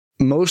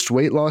Most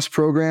weight loss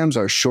programs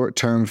are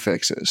short-term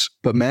fixes,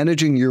 but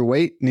managing your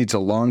weight needs a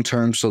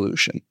long-term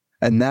solution.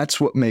 And that's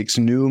what makes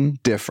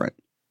Noom different.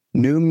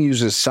 Noom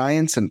uses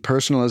science and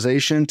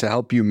personalization to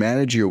help you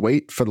manage your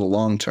weight for the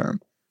long term.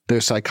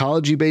 Their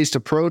psychology-based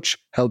approach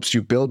helps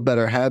you build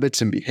better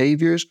habits and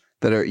behaviors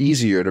that are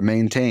easier to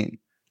maintain.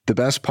 The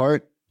best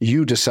part?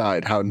 You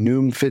decide how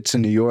Noom fits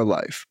into your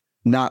life,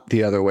 not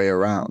the other way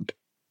around.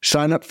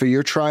 Sign up for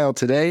your trial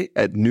today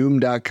at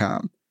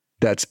Noom.com.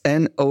 That's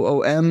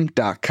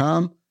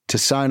Noom.com to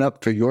sign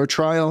up for your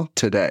trial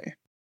today.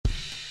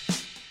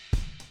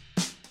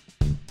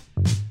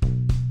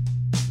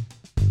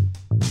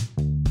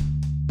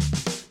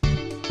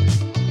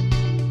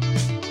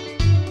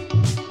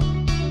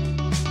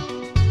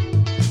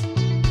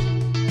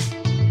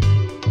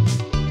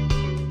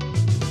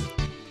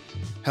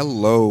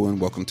 Hello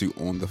and welcome to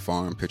On the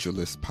Farm Pitcher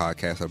List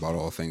podcast about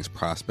all things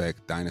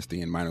prospect,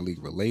 dynasty, and minor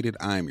league related.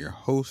 I am your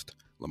host,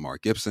 Lamar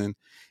Gibson,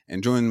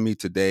 and joining me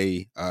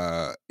today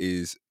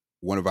is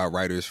one of our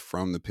writers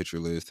from the Pitcher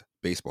List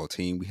baseball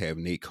team. We have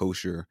Nate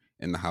Kosher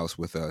in the house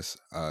with us,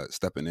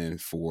 stepping in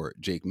for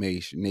Jake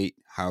Maish. Nate,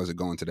 how's it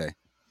going today?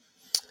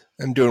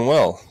 I'm doing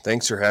well.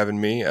 Thanks for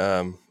having me.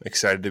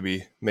 Excited to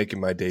be making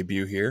my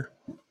debut here.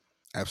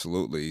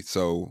 Absolutely.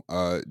 So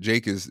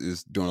Jake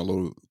is doing a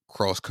little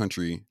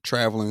cross-country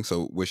traveling,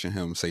 so wishing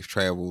him safe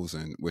travels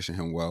and wishing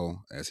him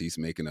well as he's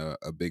making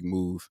a big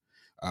move.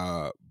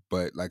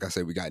 But like I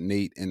said, we got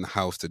Nate in the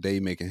house today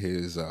making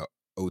his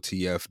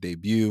OTF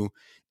debut.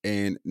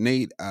 And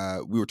Nate,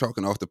 we were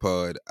talking off the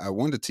pod. I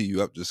wanted to tee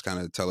you up, just kind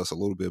of tell us a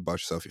little bit about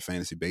yourself, your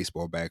fantasy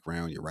baseball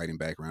background, your writing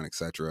background,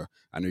 etc.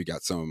 I know you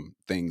got some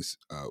things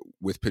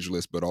with Pitcher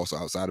List, but also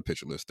outside of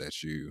Pitcher List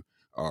that you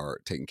are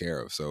taking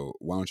care of. So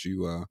why don't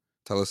you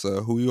tell us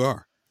who you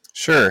are?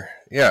 Sure.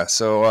 Yeah.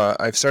 So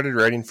I've started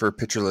writing for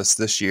Pitcher List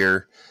this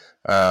year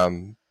at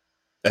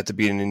the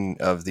beginning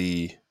of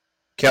the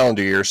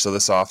calendar year. So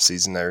this off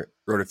season, I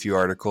wrote a few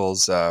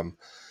articles.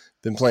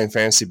 Been playing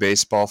fantasy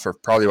baseball for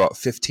probably about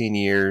 15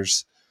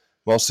 years,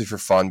 mostly for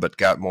fun, but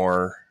got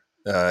more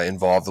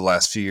involved the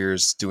last few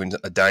years doing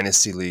a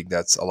dynasty league.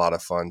 That's a lot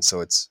of fun.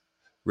 So it's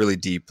really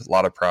deep, a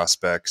lot of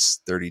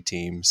prospects, 30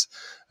 teams.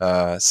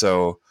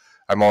 So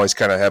I'm always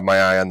kind of have my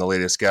eye on the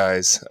latest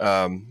guys.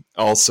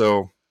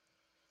 Also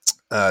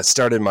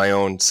started my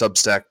own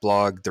Substack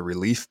blog, The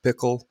Relief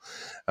Pickle.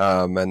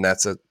 And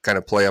that's a kind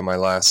of play on my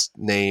last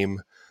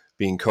name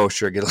being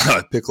Kosher. I get a lot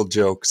of pickle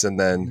jokes. And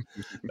then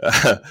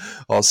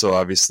also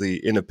obviously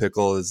in a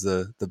pickle is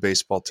the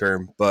baseball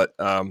term, but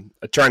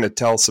trying to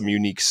tell some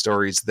unique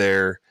stories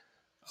there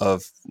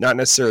of not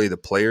necessarily the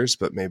players,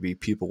 but maybe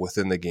people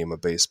within the game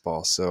of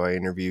baseball. So I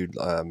interviewed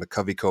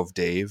McCovey Cove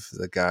Dave,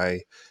 the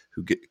guy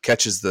who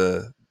catches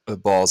the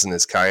balls in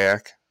his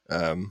kayak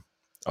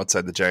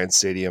outside the Giants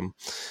Stadium.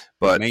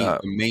 But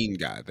the main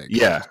guy. There's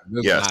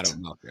a lot of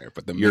them out there,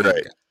 but you're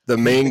right. Guy. The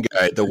main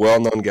guy, the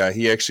well-known guy,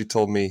 he actually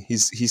told me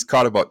he's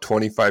caught about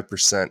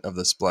 25% of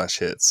the splash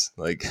hits.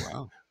 Like,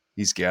 wow.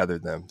 He's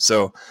gathered them.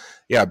 So,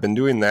 yeah, I've been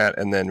doing that,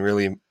 and then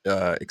really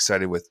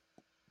excited with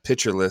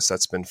Pitcher List.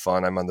 That's been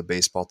fun. I'm on the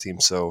baseball team,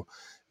 so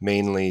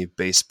mainly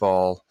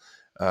baseball,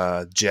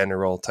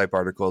 general type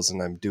articles,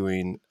 and I'm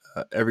doing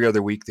every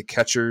other week the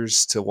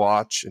catchers to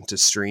watch and to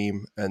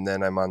stream, and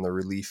then I'm on the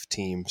relief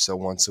team, so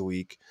once a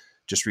week,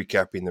 just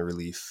recapping the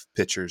relief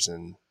pitchers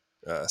and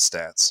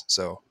stats.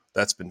 So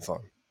that's been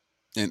fun.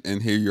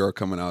 And here you are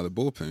coming out of the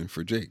bullpen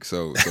for Jake.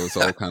 So it's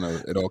all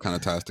it all kind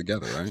of ties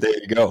together, right? There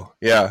you go.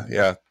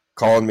 Yeah.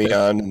 Calling me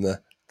on in the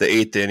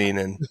 8th inning,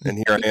 and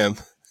here I am.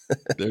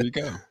 There you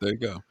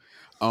go.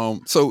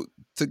 So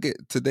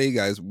today,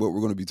 guys, what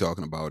we're going to be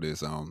talking about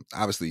is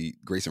obviously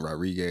Grayson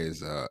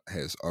Rodriguez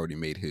has already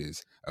made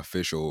his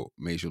official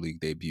Major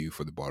League debut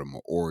for the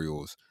Baltimore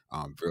Orioles.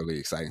 Really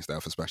exciting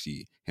stuff,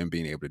 especially him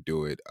being able to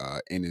do it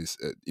in his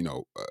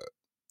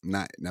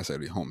not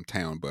necessarily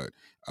hometown, but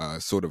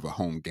sort of a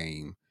home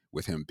game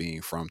with him being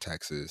from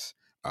Texas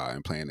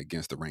and playing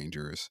against the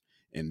Rangers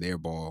in their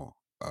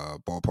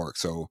ballpark.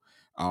 So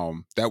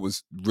that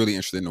was really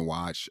interesting to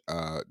watch.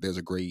 There's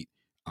a great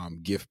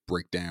gift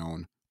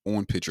breakdown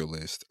on Pitcher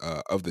List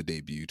of the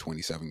debut,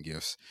 27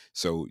 gifts.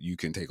 So you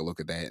can take a look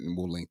at that, and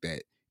we'll link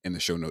that in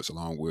the show notes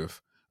along with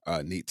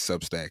Nate's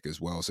Substack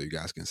as well, so you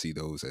guys can see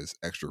those as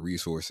extra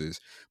resources.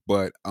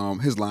 But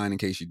his line, in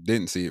case you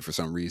didn't see it for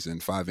some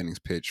reason, 5 innings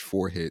pitched,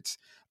 4 hits,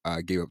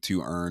 gave up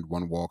 2 earned,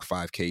 1 walk,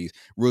 5 Ks.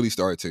 Really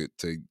started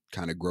to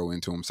kind of grow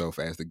into himself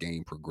as the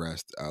game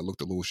progressed.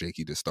 Looked a little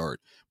shaky to start,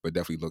 but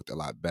definitely looked a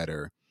lot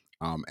better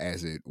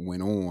as it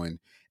went on.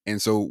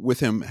 And so with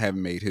him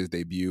having made his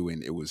debut,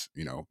 and it was,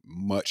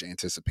 much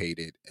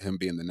anticipated, him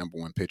being the number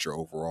 1 pitcher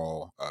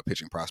overall,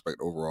 pitching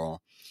prospect overall,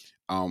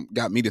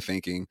 got me to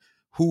thinking,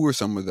 who are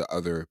some of the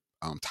other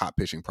top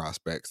pitching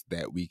prospects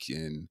that we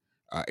can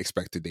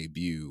expect to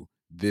debut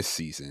this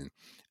season?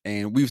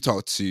 And we've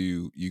talked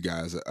to you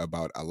guys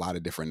about a lot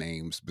of different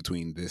names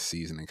between this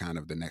season and kind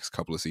of the next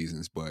couple of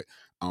seasons, but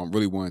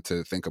really wanted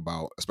to think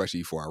about,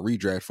 especially for our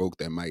redraft folk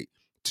that might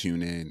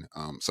tune in,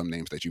 some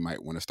names that you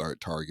might want to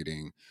start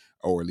targeting,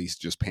 or at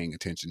least just paying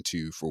attention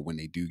to for when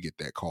they do get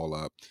that call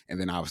up. And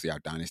then obviously our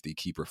dynasty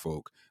keeper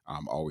folk,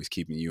 always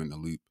keeping you in the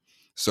loop.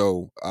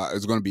 So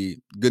it's going to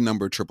be a good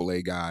number of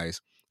AAA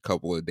guys,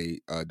 couple of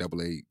AA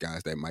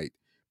guys that might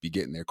be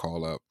getting their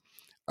call up.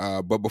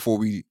 But before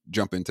we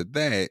jump into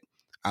that,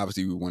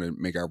 obviously we want to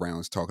make our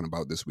rounds talking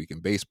about this week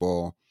in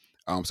baseball.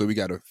 So we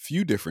got a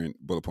few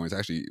different bullet points,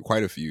 actually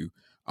quite a few.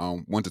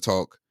 Want to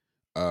talk,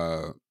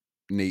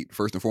 Nate,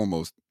 first and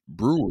foremost,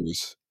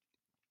 Brewers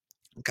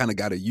kind of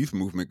got a youth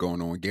movement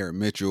going on. Garrett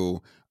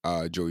Mitchell,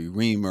 Joey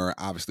Reamer.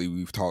 Obviously,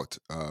 we've talked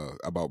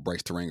about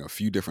Bryce Terang a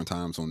few different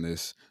times on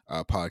this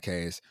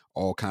podcast,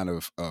 all kind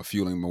of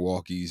fueling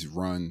Milwaukee's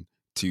run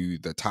to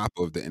the top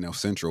of the NL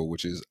Central,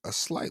 which is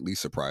slightly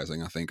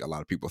surprising. I think a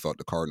lot of people thought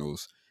the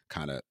Cardinals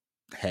kind of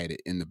had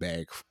it in the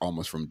bag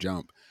almost from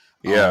jump.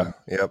 Yeah,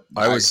 yep.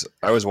 I was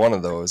one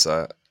of those.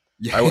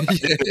 Yeah,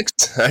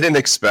 I didn't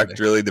expect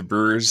really the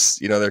Brewers.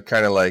 They're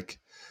kind of like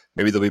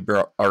maybe they'll be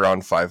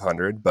around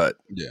 500, but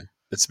yeah.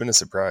 It's been a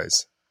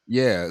surprise.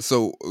 Yeah.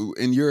 So,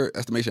 in your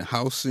estimation,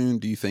 how soon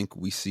do you think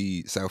we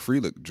see Sal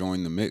Frelick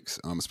join the mix,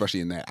 especially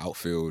in that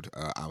outfield?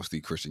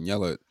 Obviously, Christian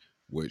Yelich,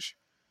 which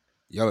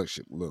Yelich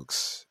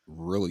looks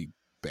really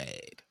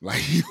bad.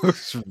 Like, he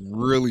looks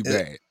really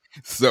bad.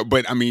 So,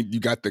 but I mean, you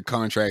got the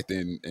contract,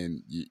 and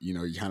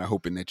you're kind of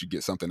hoping that you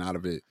get something out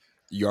of it.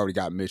 You already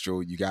got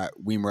Mitchell. You got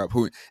Weimer up,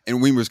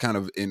 and Weimer's kind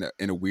of in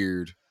a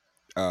weird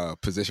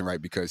position,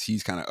 right? Because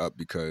he's kind of up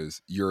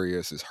because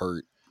Urias is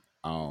hurt.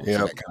 So that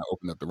kind of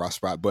opened up the roster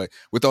spot. But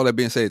with all that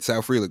being said,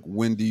 Sal Frelick,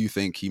 when do you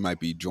think he might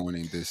be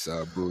joining this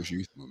Brewers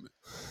youth movement?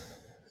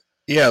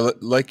 Yeah,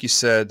 like you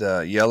said,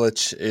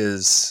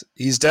 Yelich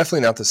he's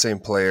definitely not the same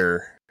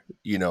player,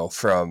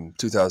 from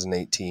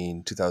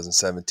 2018,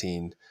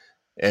 2017.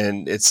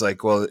 And it's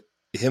like, well,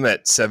 him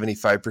at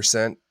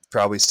 75%,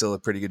 probably still a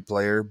pretty good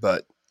player,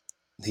 but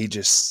he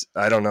just,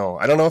 I don't know.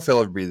 I don't know if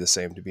he'll ever be the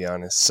same, to be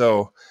honest.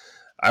 So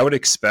I would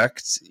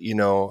expect,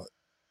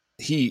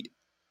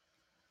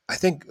 I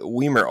think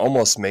Weimer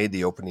almost made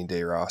the opening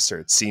day roster.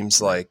 It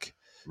seems like,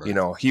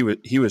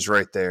 he was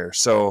right there.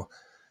 So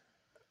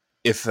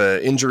if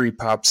an injury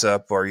pops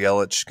up or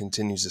Yelich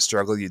continues to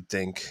struggle, you'd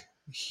think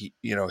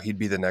he'd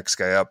be the next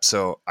guy up.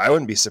 So I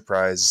wouldn't be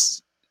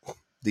surprised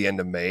the end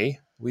of May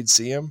we'd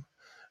see him.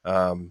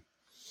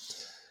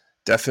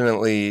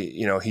 Definitely,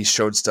 he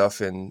showed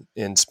stuff in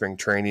spring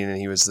training, and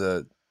he was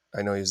the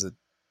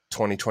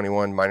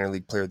 2021 minor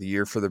league player of the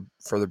year for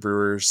the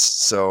Brewers.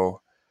 So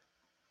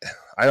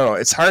I don't know.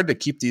 It's hard to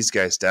keep these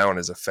guys down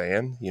as a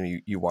fan.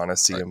 You want to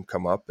see them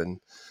come up, and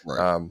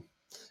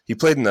he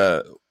played in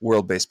the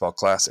World Baseball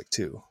Classic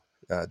too.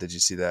 Did you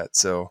see that?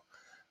 So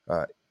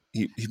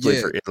he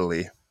played for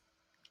Italy.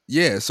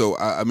 Yeah. So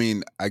I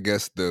mean, I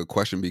guess the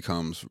question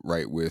becomes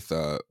right with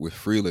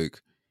Frelick,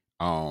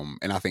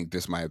 and I think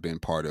this might have been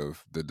part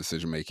of the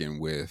decision making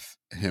with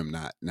him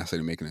not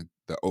necessarily making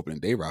the opening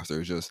day roster.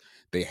 It's just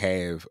they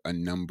have a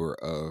number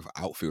of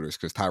outfielders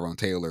because Tyrone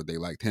Taylor, they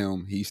liked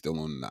him. He's still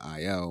on the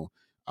IL,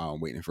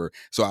 waiting for.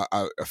 So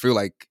I feel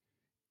like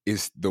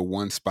it's the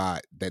one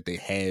spot that they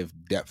have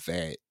depth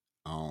at,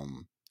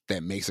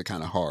 that makes it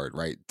kind of hard,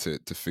 right,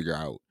 to figure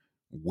out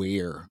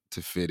where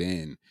to fit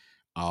in.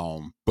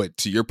 But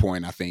to your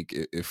point, I think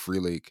if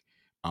Frelick,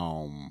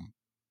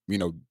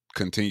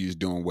 continues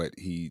doing what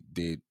he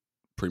did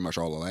pretty much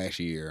all of last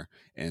year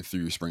and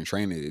through spring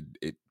training,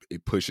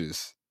 it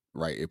pushes,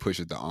 right. It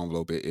pushes the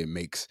envelope. It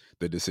makes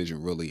the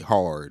decision really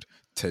hard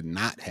to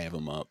not have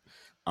him up.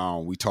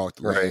 We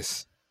talked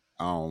last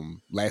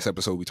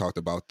episode, we talked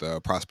about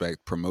the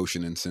prospect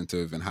promotion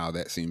incentive and how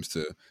that seems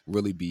to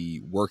really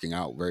be working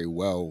out very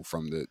well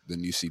from the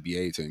new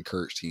CBA to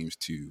encourage teams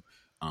to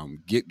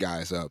get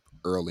guys up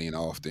early and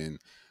often.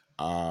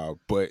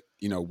 But,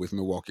 with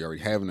Milwaukee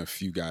already having a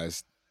few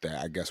guys that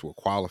I guess will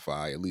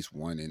qualify, at least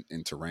one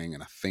in Terang,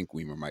 and I think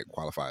Weimer might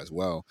qualify as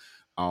well,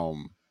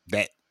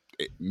 that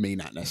it may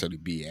not necessarily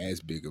be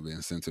as big of an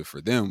incentive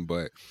for them.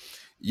 But,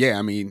 yeah,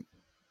 I mean,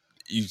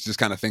 you just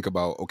kind of think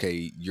about,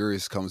 okay,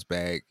 Urias comes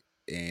back,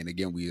 and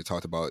again, we had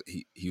talked about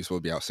he was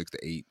supposed to be out 6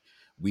 to 8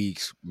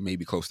 weeks,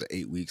 maybe close to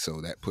 8 weeks,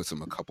 so that puts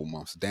him a couple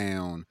months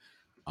down.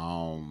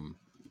 You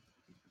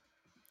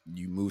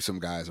move some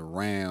guys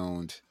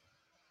around.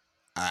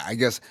 I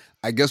guess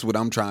what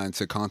I'm trying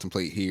to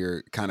contemplate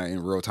here, kind of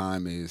in real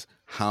time, is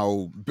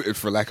how,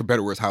 for lack of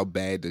better words, how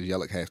bad does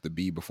Yelich have to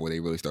be before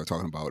they really start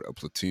talking about a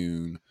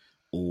platoon,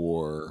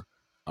 or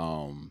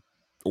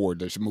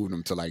just moving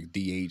him to like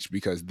DH?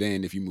 Because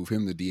then if you move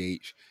him to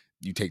DH,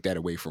 you take that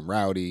away from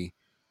Rowdy,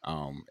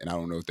 and I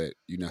don't know if that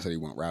you necessarily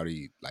want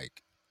Rowdy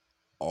like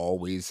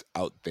always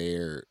out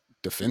there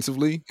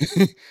defensively.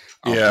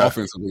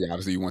 Offensively,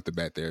 obviously you want the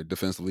bat there.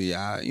 Defensively,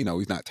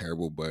 he's not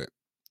terrible, but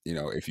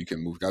if you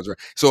can move guys around.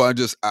 So I'm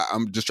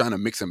just trying to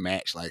mix and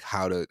match like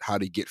how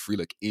to get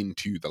Frelick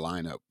into the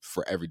lineup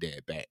for every day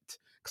at bat,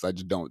 because I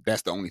just don't.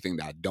 That's the only thing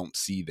that I don't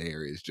see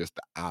there is just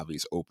the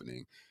obvious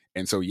opening.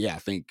 And so I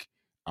think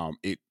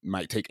it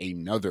might take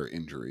another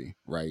injury,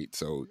 right?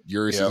 So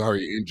Urias is Yep.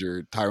 already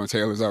injured, Tyrone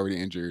Taylor's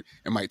already injured.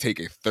 It might take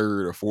a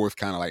third or fourth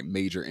kind of like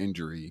major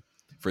injury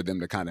for them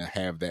to kind of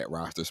have that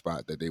roster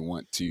spot that they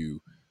want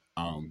to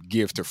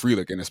give to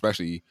Frelick. And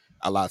especially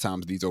a lot of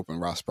times these open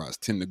roster spots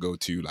tend to go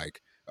to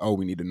like, oh,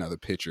 we need another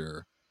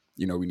pitcher,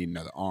 we need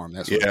another arm,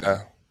 that sort of thing.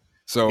 Yeah.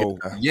 So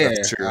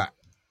That's true.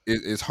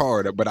 it's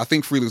hard, but I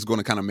think Frelick's going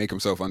to kind of make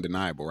himself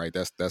undeniable, right?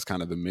 That's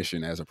kind of the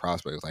mission as a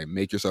prospect. It's like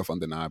make yourself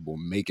undeniable,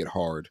 make it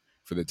hard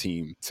for the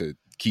team to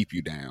keep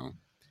you down.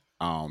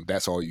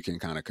 That's all you can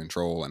kind of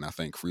control, and I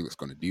think Frelick's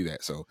going to do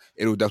that. So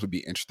it'll definitely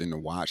be interesting to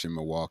watch in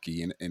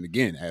Milwaukee, and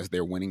again, as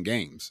they're winning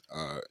games,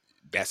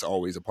 that's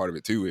always a part of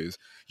it too. Is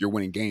you're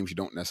winning games, you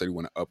don't necessarily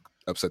want to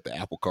upset the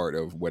apple cart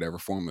of whatever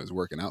formula is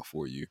working out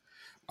for you.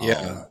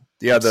 Yeah.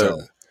 So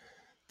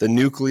The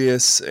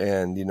nucleus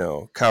and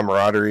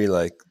camaraderie,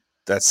 like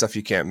that stuff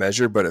you can't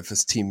measure, but if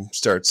this team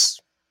starts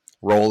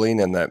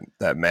rolling and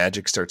that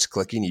magic starts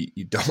clicking,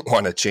 you don't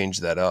want to change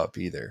that up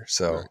either.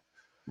 So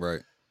right.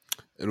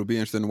 It'll be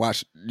interesting to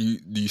watch.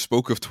 You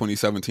spoke of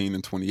 2017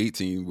 and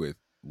 2018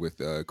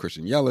 with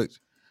Christian Yelich.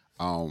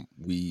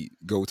 We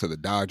go to the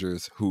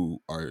Dodgers,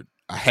 who I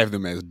have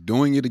them as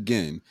doing it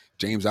again.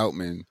 James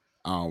Outman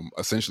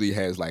essentially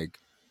has like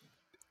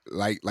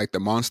the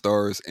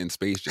Monstars in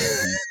Space Jam.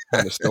 He's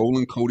kind of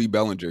stolen Cody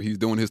Bellinger. He's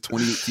doing his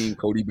 2018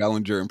 Cody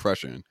Bellinger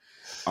impression.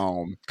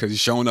 Because he's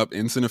showing up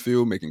in center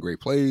field, making great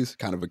plays,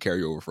 kind of a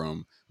carryover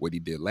from what he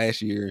did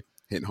last year,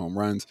 hitting home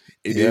runs.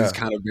 It is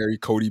kind of very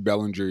Cody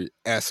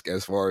Bellinger-esque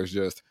as far as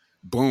just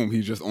boom,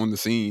 he's just on the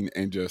scene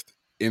and just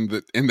in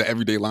the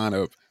everyday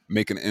lineup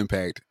making an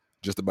impact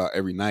just about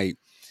every night.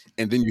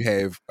 And then you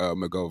have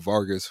Miguel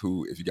Vargas,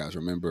 who, if you guys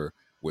remember,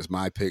 was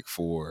my pick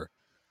for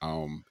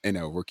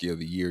NL Rookie of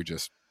the Year,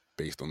 just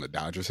based on the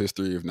Dodgers'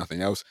 history, if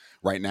nothing else.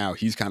 Right now,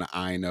 he's kind of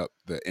eyeing up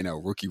the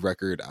NL Rookie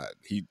record.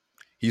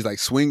 He's like,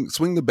 swing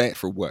the bat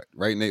for what,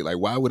 right, Nate? Like,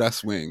 why would I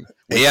swing?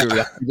 Yeah,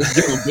 Just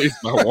get on base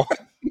by one.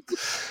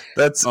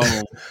 That's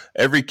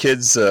every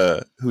kid's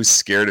who's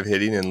scared of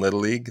hitting in Little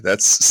League.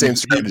 That's same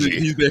strategy.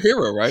 He's the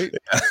hero, right?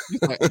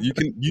 Yeah.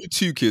 You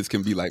two kids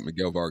can be like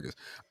Miguel Vargas.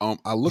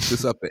 I looked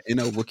this up, the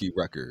NL Rookie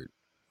record,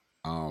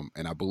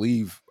 and I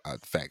believe I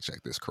fact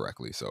checked this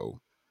correctly. So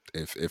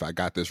if I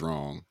got this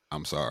wrong,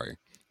 I'm sorry.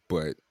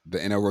 But the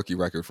NL Rookie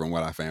record, from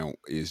what I found,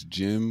 is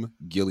Jim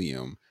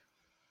Gilliam,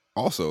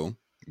 also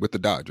with the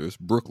Dodgers,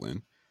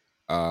 Brooklyn,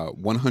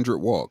 100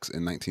 walks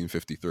in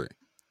 1953.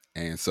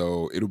 And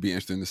so it'll be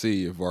interesting to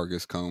see if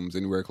Vargas comes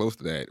anywhere close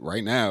to that.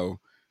 Right now,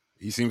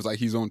 he seems like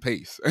he's on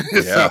pace.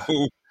 Yeah.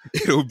 So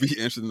it'll be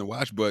interesting to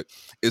watch. But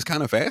it's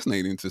kind of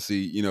fascinating to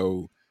see,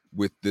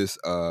 with this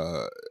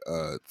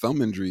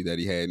thumb injury that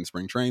he had in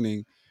spring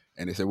training.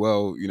 And they said,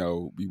 well,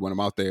 we want him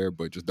out there,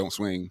 but just don't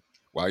swing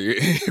while your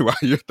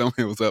thumb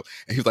was up.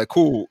 And he was like,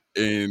 cool.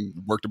 And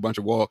worked a bunch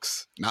of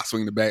walks, not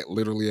swing the bat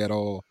literally at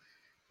all.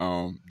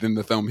 Then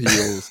the thumb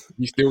heals.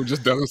 He still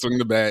just doesn't swing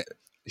the bat.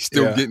 He's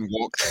still getting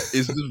walks.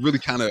 It's just really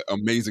kind of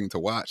amazing to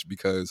watch,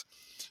 because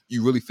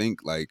you really think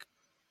like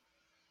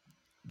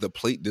the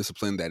plate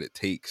discipline that it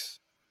takes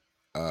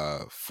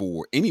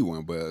for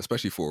anyone, but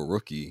especially for a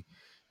rookie,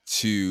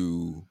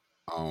 to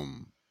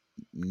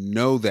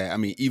know that. I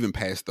mean, even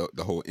past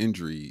the whole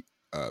injury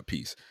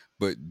piece,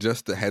 but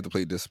just to have the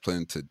plate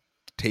discipline to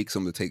take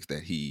some of the takes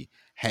that he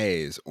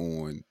has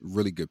on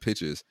really good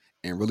pitches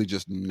and really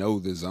just know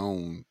the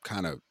zone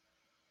kind of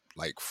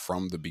like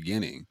from the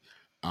beginning,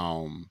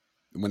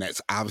 when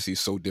that's obviously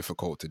so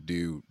difficult to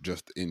do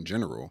just in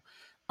general.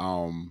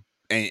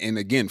 And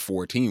again,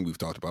 for a team we've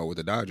talked about with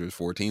the Dodgers,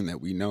 for a team that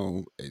we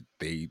know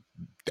they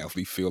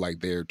definitely feel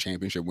like their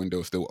championship window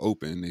is still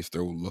open. They're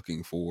still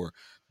looking for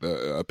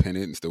a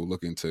pennant and still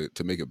looking to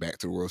make it back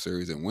to the World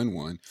Series and win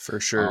one. For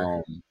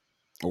sure.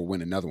 Or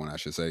win another one, I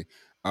should say.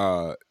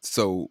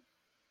 So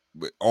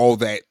all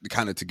that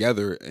kind of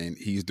together, and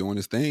he's doing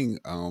his thing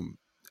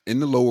in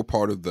the lower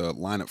part of the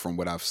lineup from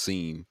what I've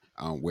seen,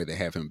 where they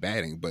have him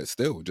batting, but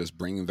still just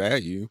bringing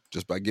value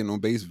just by getting on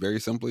base very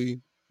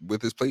simply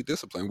with his plate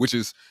discipline, which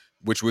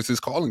was his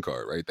calling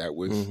card, right? That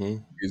was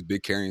his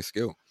big carrying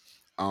skill.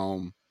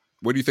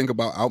 What do you think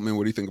about Outman?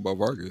 What do you think about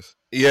Vargas?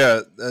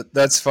 Yeah,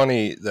 that's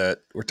funny that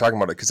we're talking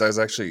about it, because I was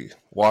actually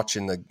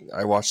watching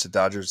I watched the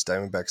Dodgers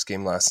Diamondbacks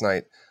game last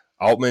night.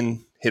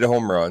 Outman hit a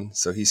home run,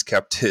 so he's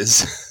kept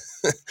his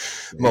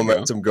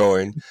momentum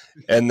going.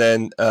 And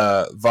then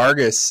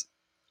Vargas,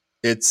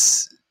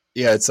 it's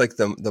like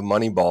the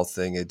Moneyball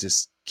thing. It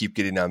just keep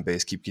getting on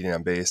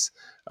base.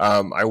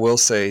 I will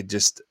say,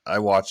 I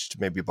watched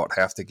maybe about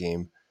half the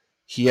game.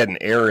 He had an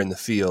error in the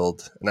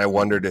field, and I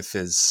wondered if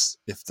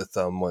the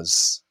thumb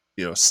was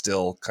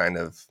still kind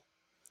of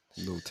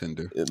a little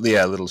tender,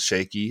 a little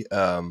shaky.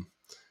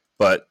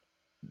 But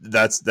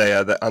that's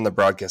on the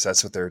broadcast.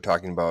 That's what they were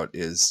talking about.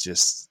 Is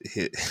just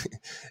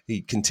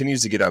he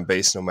continues to get on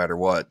base no matter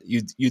what.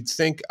 You'd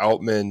think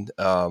Outman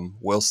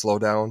will slow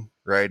down,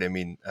 right? I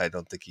mean, I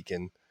don't think he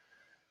can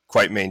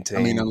quite maintain.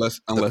 I mean, unless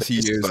he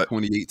is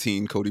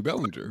 2018 Cody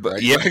Bellinger, but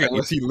right? Yeah, like,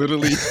 unless he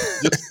literally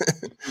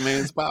just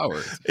man's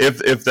powers.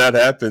 If that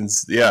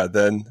happens, yeah,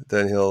 then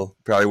he'll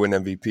probably win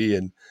MVP.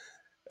 And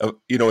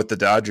with the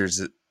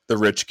Dodgers, the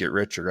rich get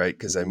richer, right?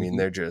 Because I mean,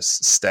 they're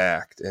just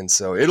stacked, and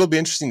so it'll be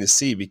interesting to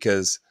see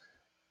because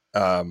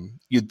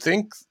you'd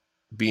think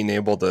being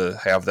able to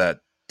have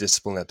that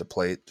discipline at the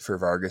plate for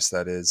Vargas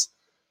that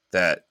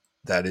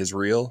is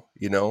real,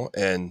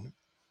 and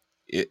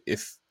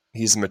if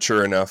he's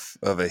mature enough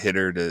of a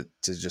hitter to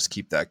just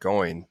keep that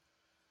going,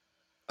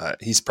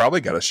 he's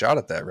probably got a shot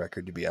at that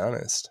record, to be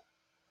honest.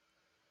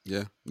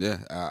 Yeah.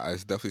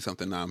 It's definitely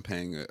something I'm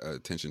paying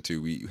attention to.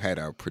 We had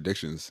our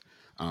predictions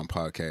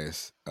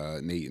podcast,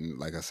 Nate, and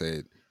like I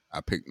said,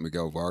 I picked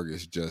Miguel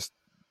Vargas just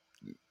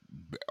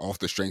off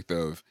the strength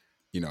of,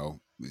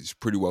 he's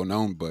pretty well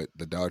known, but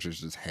the Dodgers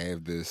just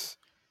have this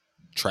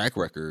track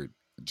record,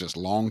 just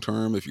long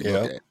term. If you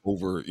look at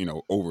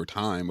over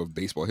time of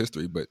baseball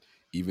history, but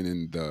even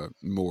in the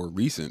more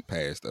recent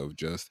past of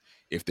just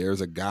if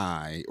there's a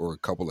guy or a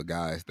couple of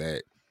guys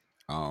that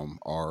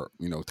are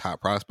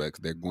top prospects,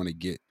 they're going to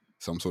get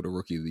some sort of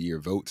rookie of the year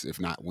votes, if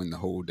not win the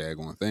whole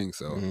daggone thing.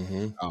 So,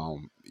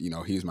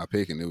 he's my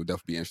pick, and it would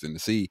definitely be interesting to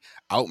see.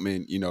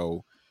 Outman,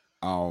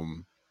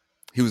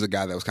 he was a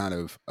guy that was kind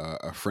of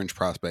a fringe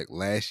prospect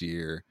last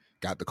year,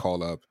 got the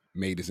call up,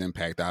 made his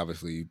impact,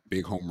 obviously.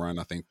 Big home run,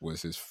 I think,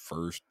 was his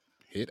first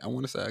hit, I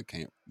want to say. I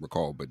can't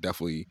recall, but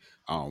definitely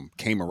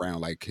came around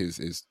like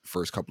his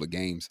first couple of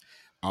games.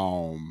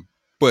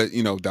 But,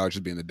 Dodgers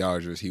being the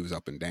Dodgers, he was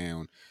up and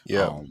down.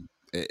 Yeah.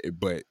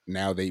 But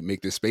now they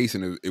make this space,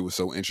 and it was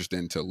so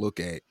interesting to look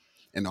at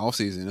in the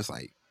offseason. It's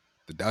like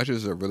the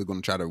Dodgers are really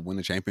going to try to win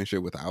a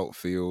championship with an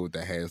outfield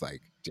that has like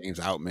James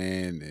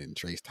Outman and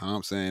Trace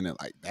Thompson, and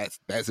like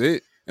that's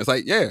it. It's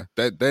like, yeah,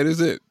 that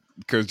is it,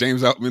 because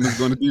James Outman is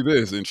going to do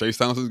this, and Trace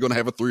Thompson is going to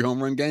have a 3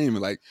 home run game,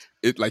 and like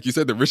you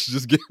said, the rich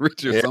just get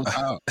richer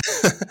somehow.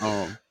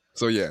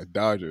 So yeah,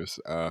 Dodgers,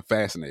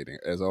 fascinating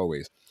as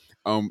always.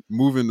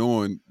 Moving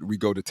on, we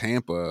go to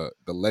Tampa.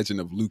 The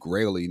legend of Luke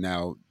Raley.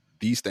 Now,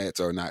 these stats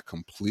are not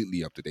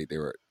completely up to date. They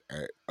were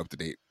up to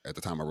date at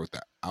the time I wrote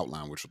the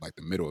outline, which was like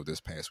the middle of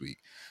this past week.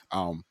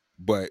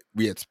 But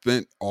we had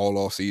spent all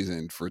off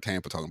season for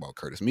Tampa talking about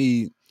Curtis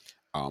Mead.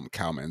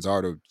 Cal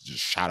Manzardo just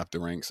shot up the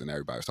ranks, and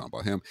everybody was talking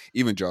about him.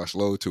 Even Josh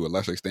Lowe to a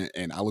lesser extent.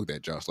 And I looked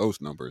at Josh Lowe's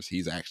numbers.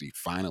 He's actually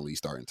finally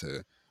starting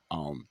to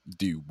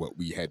do what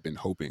we had been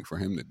hoping for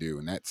him to do,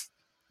 and that's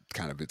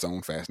kind of its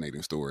own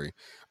fascinating story.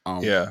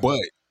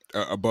 But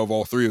above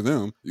all three of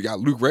them, you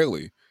got Luke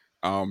Raley.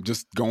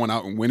 Just going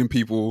out and winning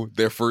people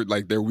their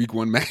week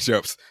 1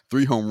 matchups,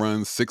 3 home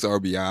runs, 6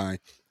 RBI,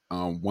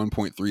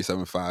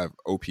 1.375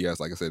 OPS.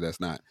 Like I said, that's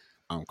not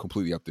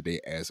completely up to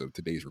date as of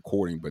today's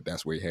recording, but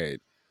that's where he had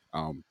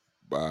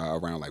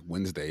around like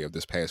Wednesday of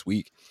this past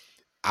week.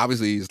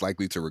 Obviously, he's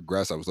likely to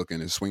regress. I was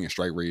looking, his swing and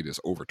strike rate is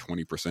over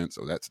 20%,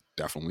 so that's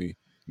definitely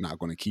not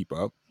going to keep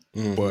up.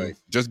 But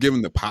just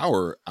given the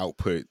power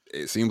output,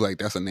 it seems like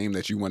that's a name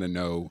that you want to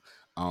know.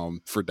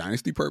 For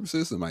dynasty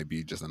purposes, it might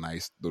be just a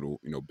nice little,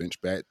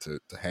 bench bat to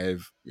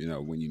have,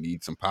 when you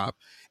need some pop.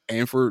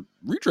 And for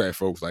redraft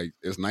folks, like,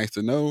 it's nice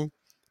to know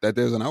that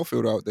there's an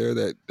outfielder out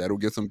there that'll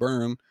get some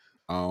burn,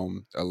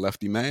 a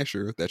lefty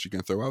masher that you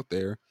can throw out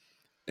there,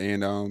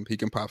 and he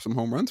can pop some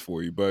home runs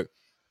for you. But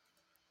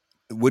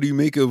what do you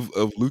make of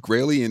Luke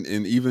Raley and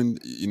even,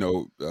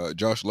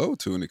 Josh Lowe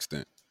to an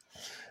extent?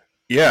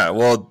 Yeah,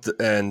 well,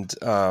 and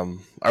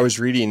I was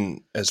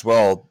reading as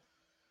well.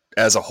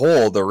 As a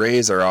whole, the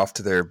Rays are off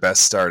to their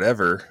best start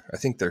ever. I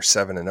think they're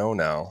 7-0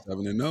 now.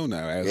 7-0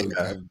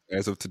 now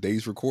as of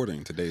today's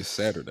recording. Today's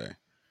Saturday.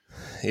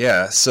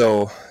 Yeah,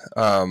 so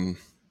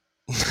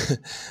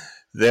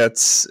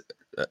that's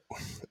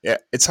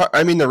it's hard.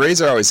 I mean, the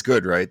Rays are always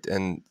good, right?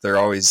 And they're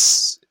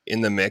always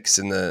in the mix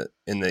in the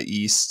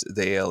East,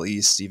 the AL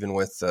East, even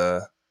with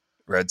the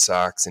Red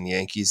Sox and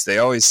Yankees. They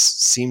always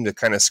seem to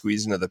kind of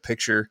squeeze into the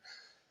picture.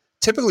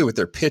 Typically with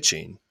their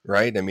pitching,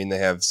 right? I mean, they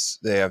have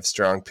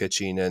strong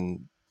pitching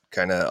and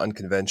kind of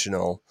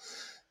unconventional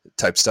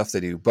type stuff they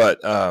do.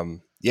 But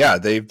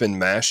they've been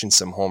mashing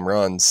some home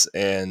runs,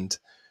 and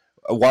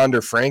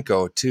Wander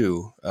Franco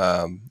too.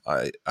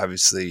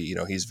 Obviously,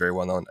 he's very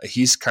well known.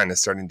 He's kind of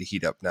starting to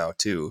heat up now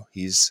too.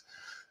 He's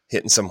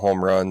hitting some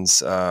home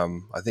runs.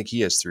 I think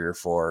he has 3 or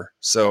 4.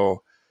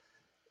 So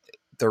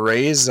the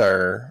Rays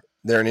they're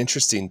an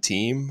interesting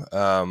team.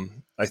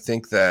 I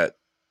think that,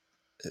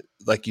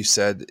 like you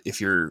said, if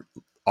you're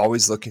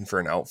always looking for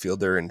an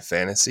outfielder in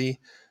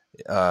fantasy,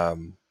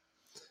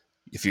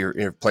 if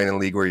you're playing in a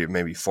league where you have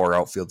maybe 4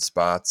 outfield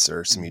spots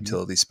or some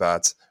utility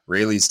spots,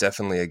 Rayleigh's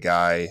definitely a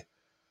guy,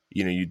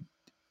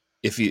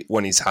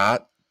 when he's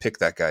hot, pick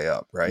that guy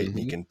up, right?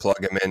 You can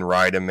plug him in,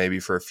 ride him maybe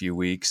for a few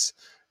weeks,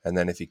 and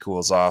then if he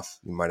cools off,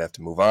 you might have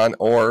to move on,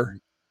 or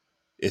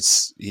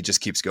he just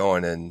keeps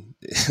going, and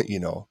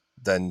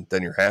then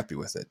you're happy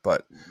with it.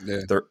 But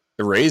the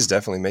Rays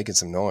definitely making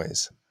some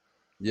noise.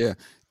 Yeah.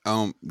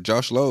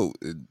 Josh Lowe,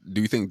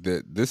 do you think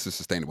that this is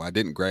sustainable? I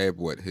didn't grab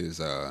what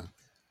his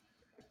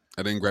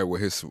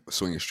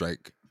swing and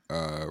strike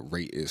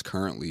rate is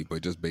currently,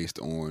 but just based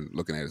on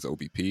looking at his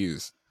OBP,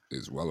 is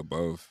is well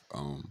above.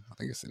 I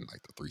think it's in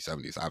like the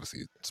 370s.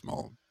 Obviously,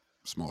 small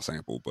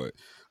sample, but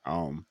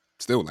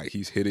still, like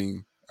he's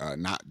hitting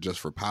not just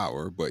for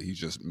power, but he's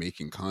just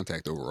making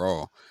contact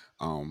overall.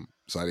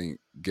 So I didn't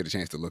get a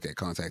chance to look at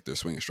contact or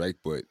swing and strike,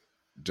 but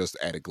just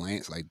at a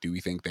glance, like, do we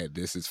think that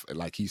this is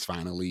like he's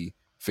finally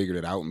figured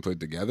it out and put it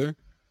together?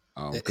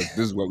 Because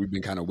this is what we've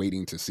been kind of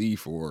waiting to see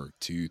for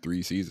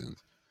 2-3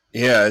 seasons.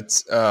 Yeah,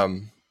 it's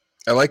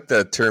I like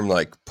the term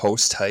like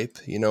post hype.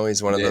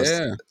 He's one of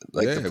those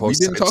like the We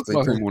post didn't hype talk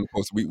about sleeper. him on the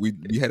post.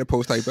 We had a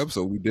post type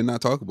episode. We did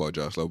not talk about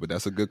Josh Lowe, but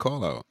that's a good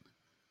call out.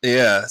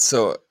 Yeah,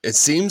 so it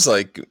seems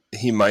like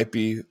he might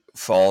be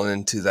falling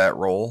into that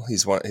role.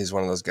 He's one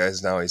of those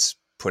guys now. He's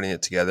putting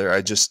it together.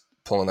 I just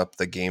pulling up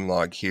the game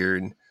log here,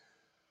 and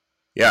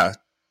yeah,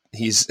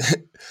 he's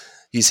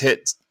he's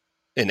hit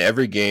in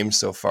every game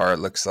so far. It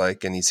looks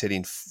like, and he's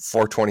hitting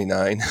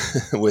 429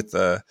 with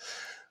a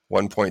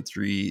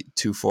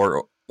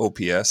 1.324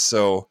 OPS.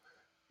 So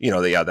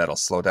that'll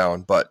slow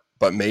down, but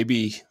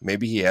maybe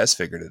he has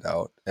figured it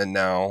out, and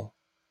now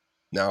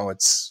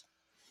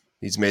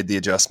he's made the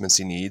adjustments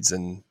he needs,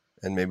 and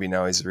maybe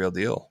now he's the real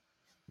deal.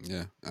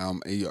 Yeah.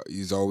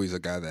 He's always a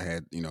guy that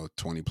had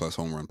 20 plus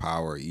home run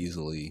power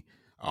easily.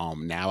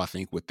 Now I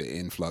think with the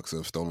influx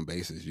of stolen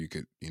bases, you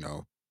could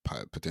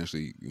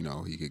potentially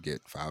he could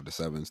get 5 to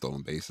 7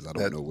 stolen bases. I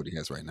don't know what he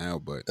has right now,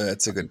 but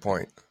that's a good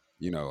point.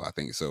 I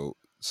think so.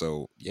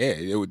 So yeah,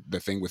 the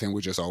thing with him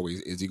was just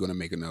always, is he going to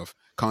make enough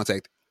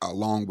contact,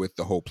 along with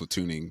the whole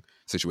platooning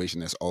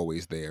situation that's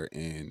always there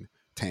in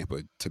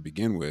Tampa to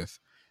begin with.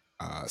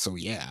 So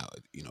yeah,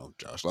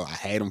 Josh Lowe, I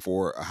had him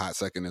for a hot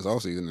second this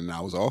offseason, and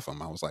I was off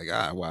him. I was like,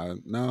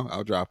 no,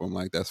 I'll drop him.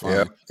 Like, that's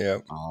fine. Yeah.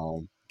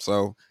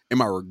 So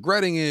am I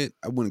regretting it?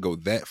 I wouldn't go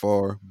that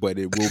far, but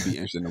it will be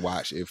interesting to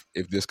watch if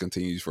this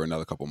continues for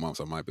another couple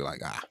months. I might be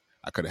like,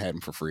 I could have had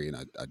him for free, and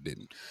I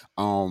didn't.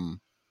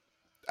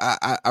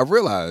 I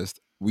realized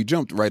we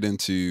jumped right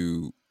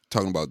into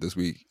talking about this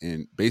week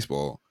in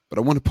baseball, but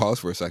I want to pause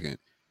for a second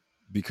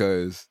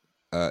because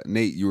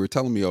Nate, you were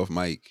telling me off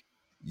mic,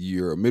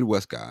 you're a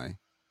Midwest guy.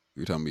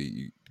 You were telling me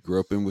you grew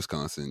up in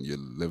Wisconsin. You're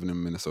living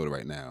in Minnesota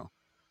right now.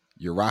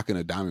 You're rocking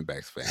a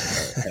Diamondbacks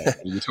fan.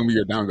 You told me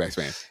you're a Diamondbacks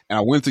fan, and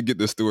I wanted to get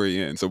this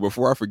story in. So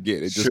before I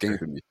forget, it just came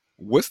to me.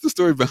 What's the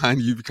story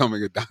behind you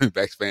becoming a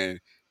Diamondbacks fan,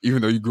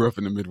 even though you grew up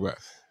in the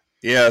Midwest?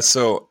 Yeah,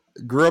 so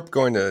grew up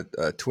going to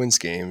Twins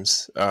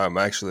games. I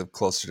actually live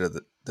closer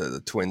to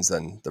the Twins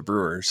than the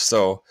Brewers.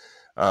 So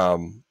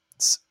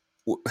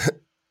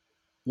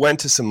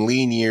went to some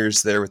lean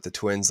years there with the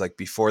Twins, like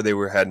before they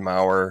had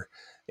Mauer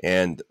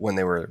and when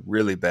they were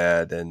really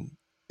bad. And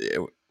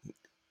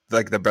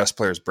like the best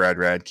player is Brad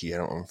Radke. I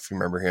don't know if you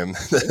remember him,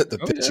 the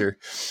pitcher.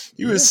 Yeah.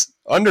 He was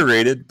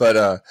underrated,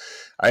 but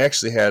I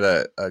actually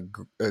had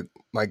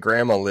my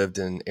grandma lived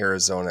in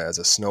Arizona as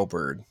a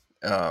snowbird.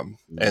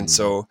 And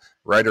so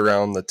right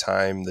around the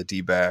time the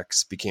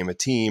D-backs became a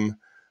team,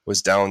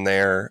 was down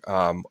there.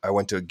 I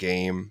went to a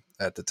game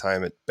at the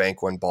time at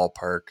Bank One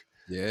Ballpark.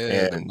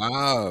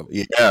 Yeah,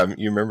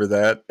 you remember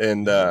that?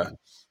 And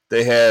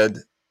they had,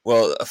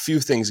 a few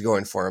things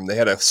going for them. They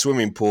had a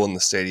swimming pool in the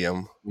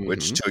stadium,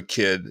 which to a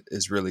kid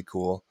is really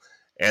cool.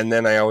 And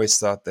then I always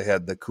thought they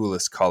had the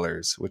coolest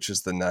colors, which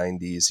is the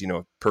 90s,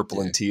 purple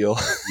and teal.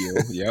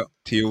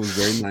 Teal was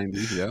very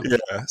 90s,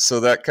 Yeah, so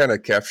that kind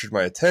of captured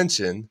my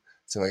attention.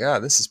 So I'm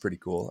like, this is pretty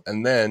cool.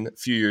 And then a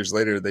few years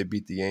later, they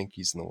beat the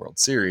Yankees in the World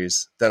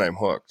Series. Then I'm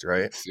hooked,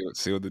 right?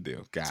 Seal the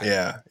deal. Got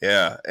it.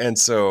 Yeah. And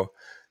so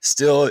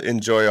still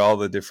enjoy all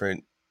the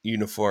different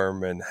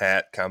uniform and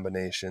hat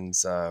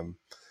combinations.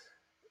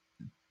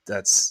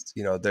 That's,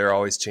 they're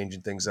always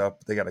changing things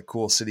up. They got a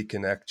cool City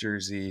Connect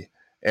jersey.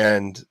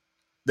 And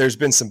there's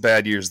been some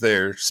bad years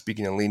there,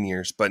 speaking of lean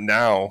years. But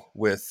now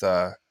with,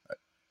 I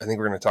think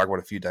we're going to talk about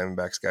a few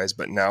Diamondbacks guys,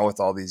 but now with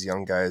all these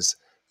young guys,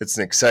 it's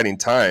an exciting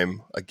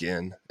time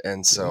again.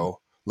 And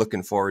so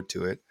looking forward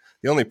to it.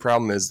 The only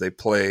problem is the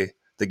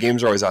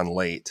games are always on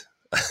late,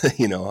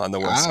 on the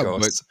West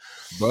Coast.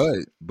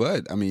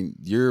 But I mean,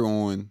 you're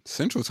on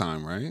Central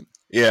Time, right?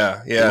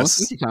 Yeah. On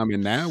Central Time,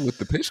 and now with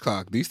the pitch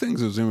clock, these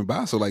things are zooming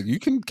by. So like you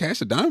can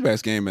catch a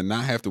Diamondbacks game and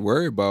not have to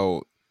worry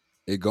about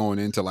it going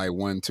into like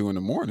 1-2 in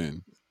the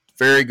morning.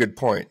 Very good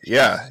point.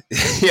 Yeah.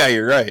 Yeah,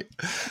 you're right.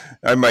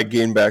 I might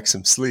gain back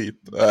some sleep.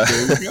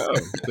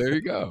 There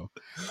you go.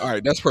 All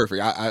right. That's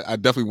perfect. I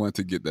definitely wanted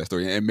to get that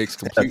story. It makes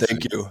complete sense.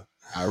 Thank you.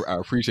 I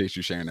appreciate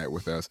you sharing that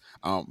with us.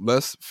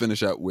 Let's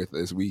finish up with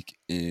this week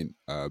in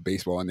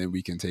baseball, and then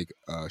we can take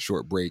a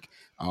short break.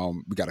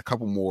 We got a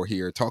couple more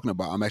here talking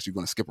about, I'm actually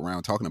going to skip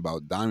around talking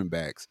about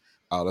Diamondbacks.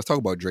 Let's talk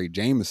about Drey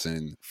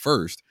Jameson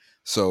first.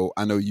 So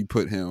I know you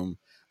put him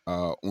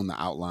on the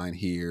outline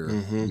here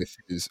with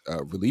his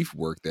relief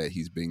work that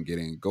he's been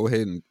getting. Go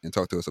ahead and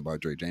talk to us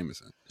about Drey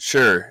Jameson.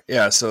 Sure.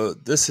 Yeah. So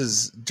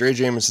Drey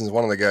Jameson is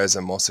one of the guys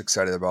I'm most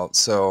excited about.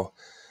 So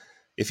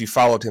if you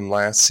followed him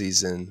last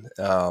season,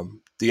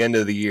 the end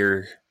of the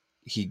year,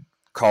 he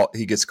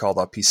gets called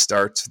up. He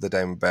starts for the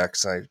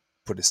Diamondbacks. I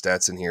put his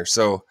stats in here.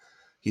 So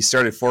he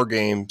started 4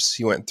 games.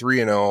 He went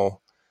 3-0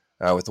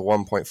 with a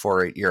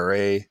 1.48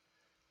 ERA.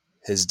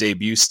 his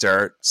debut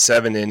start,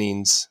 7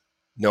 innings,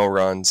 no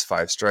runs,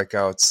 5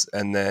 strikeouts,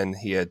 and then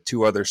he had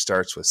 2 other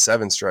starts with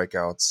 7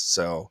 strikeouts.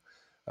 So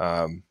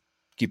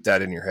keep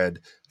that in your head.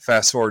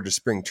 Fast forward to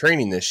spring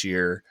training this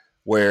year,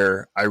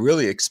 where I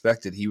really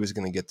expected he was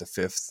going to get the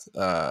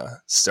 5th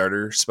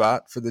starter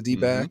spot for the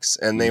D-backs,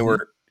 and they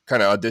were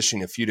kind of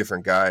auditioning a few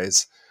different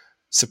guys.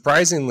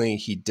 Surprisingly,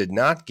 he did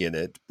not get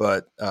it,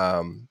 but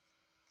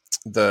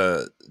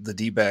the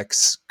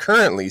D-backs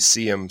currently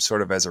see him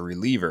sort of as a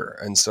reliever,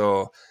 and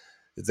so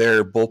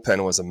their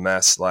bullpen was a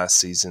mess last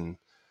season,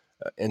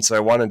 and so I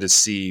wanted to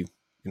see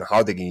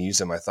how they can use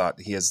him. I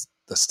thought he has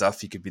the stuff;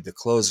 he could be the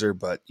closer,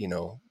 but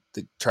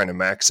trying to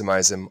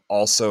maximize him,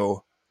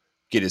 also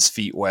get his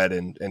feet wet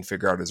and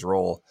figure out his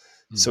role.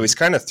 So he's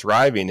kind of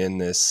thriving in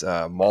this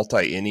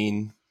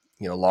multi-inning,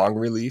 long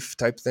relief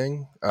type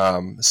thing.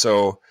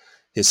 So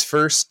his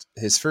first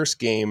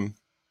game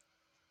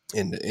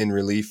in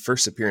relief,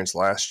 first appearance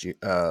last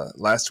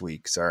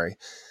week,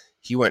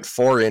 he went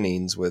 4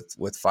 innings with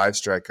 5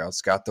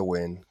 strikeouts, got the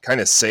win, kind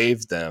of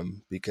saved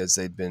them because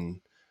they'd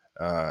been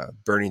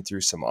burning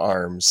through some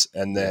arms,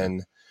 and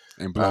then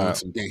and blowing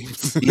some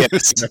games.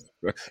 Yes,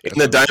 in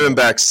the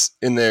Diamondbacks,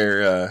 in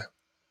their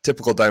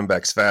typical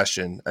Diamondbacks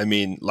fashion. I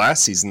mean,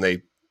 last season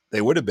they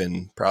would have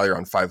been probably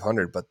around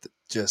 500, but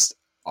just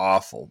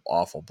awful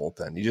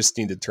bullpen. You just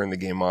need to turn the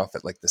game off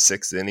at like the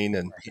 6th inning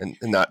and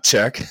not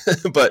check.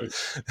 But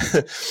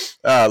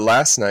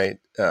last night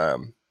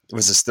it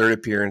was his 3rd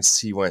appearance.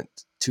 He went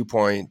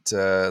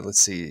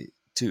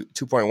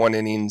 2.1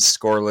 innings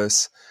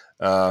scoreless,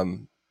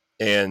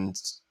 and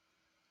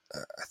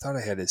I thought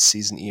I had his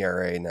season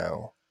ERA.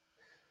 Now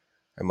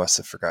I must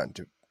have forgotten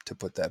to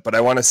put that, but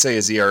I want to say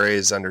his ERA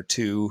is under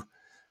 2,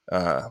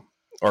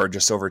 or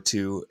just over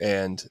 2,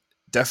 and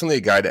definitely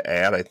a guy to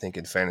add, I think,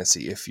 in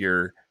fantasy. If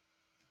you're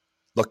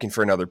looking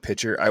for another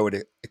pitcher, I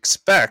would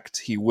expect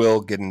he will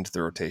get into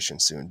the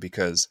rotation soon,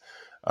 because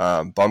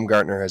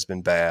Bumgarner has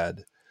been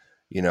bad.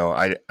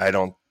 I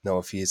don't know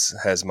if he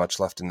has much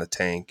left in the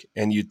tank,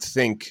 and you'd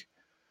think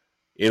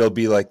it'll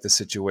be like the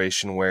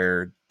situation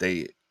where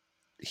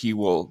he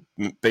will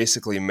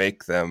basically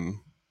make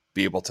them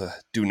be able to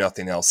do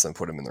nothing else than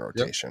put him in the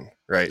rotation,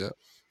 right? Yep.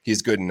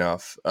 He's good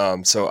enough.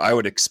 So I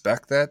would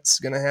expect that's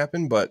going to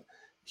happen, but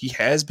he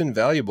has been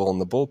valuable in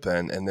the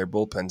bullpen, and their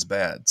bullpen's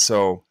bad.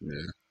 So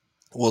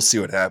we'll see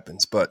what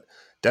happens, but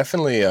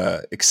definitely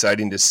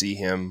exciting to see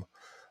him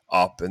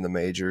up in the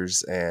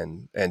majors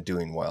and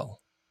doing well.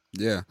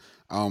 Yeah.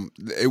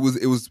 It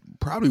was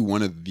probably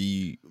one of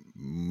the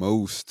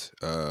most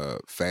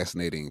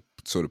fascinating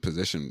sort of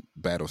position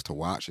battles to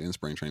watch in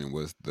spring training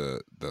was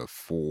the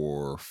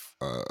 4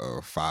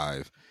 or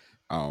 5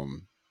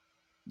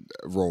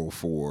 role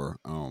for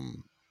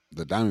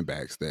the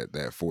Diamondbacks, that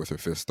 4th or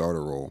 5th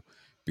starter role,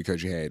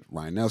 because you had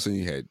Ryan Nelson,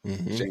 you had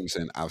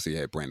Jameson, obviously you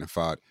had Brandon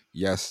Pfaadt.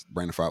 Yes,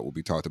 Brandon Pfaadt will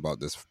be talked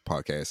about this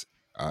podcast.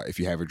 If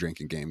you have a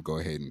drinking game, go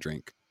ahead and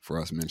drink for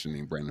us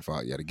mentioning Brandon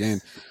Pfaadt yet again.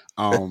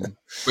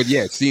 But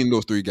yeah, seeing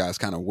those 3 guys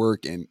kind of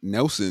work, and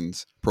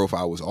Nelson's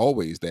profile was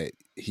always that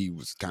he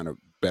was kind of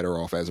better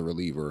off as a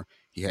reliever.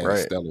 He had a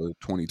stellar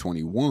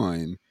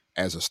 2021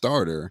 as a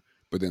starter,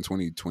 but then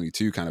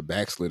 2022 kind of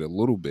backslid a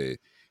little bit.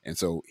 And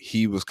so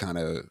he was kind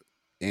of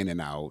in and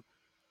out.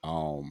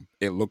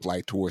 It looked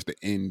like towards the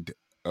end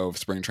of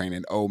spring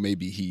training,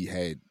 maybe he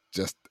had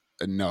just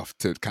enough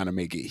to kind of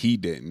make it. He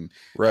didn't.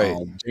 Right.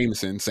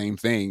 Jameson, same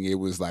thing. It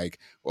was like,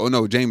 oh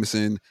no,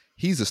 Jameson,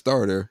 he's a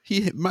starter.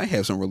 He might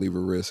have some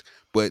reliever risk,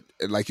 but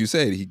like you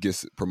said, he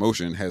gets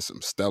promotion, has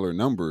some stellar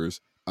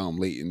numbers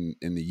late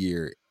in the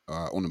year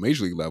on the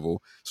major league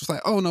level. So it's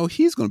like, oh no,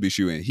 he's going to be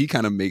shooting. He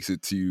kind of makes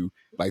it to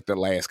like the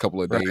last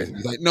couple of days. Right.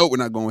 He's like, no, we're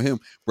not going with him.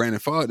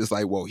 Brandon Pfaadt is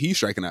like, well, he's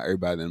striking out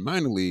everybody in the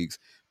minor leagues.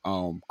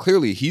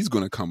 Clearly he's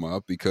going to come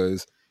up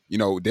because,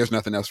 there's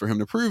nothing else for him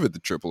to prove at the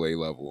AAA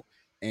level.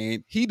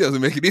 And he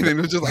doesn't make it either. And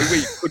it's just like,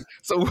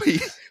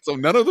 so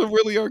none of them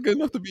really are good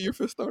enough to be your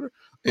 5th starter.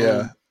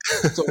 Yeah.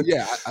 So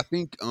yeah, I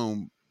think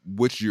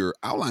what you're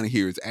outlining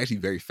here is actually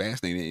very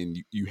fascinating.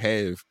 And you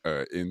have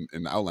in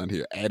the outline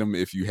here, Adam,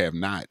 if you have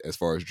not, as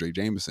far as Dre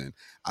Jameson,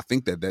 I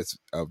think that's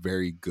a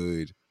very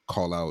good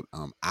call out.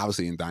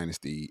 Obviously in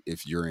Dynasty,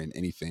 if you're in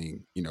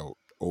anything,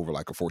 over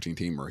like a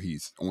 14-teamer,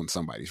 he's on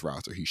somebody's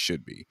roster. He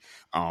should be.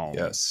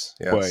 Yes.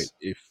 But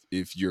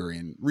if you're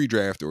in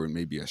redraft or in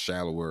maybe a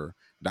shallower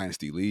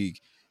Dynasty league,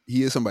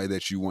 he is somebody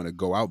that you want to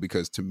go out,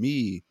 because to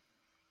me,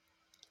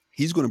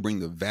 he's going to bring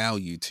the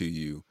value to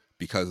you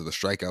because of the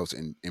strikeouts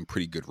and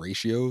pretty good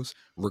ratios,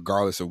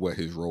 regardless of what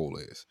his role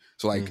is.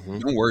 So like,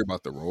 don't worry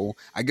about the role.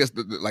 I guess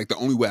the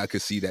only way I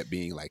could see that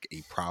being like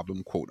a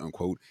problem, quote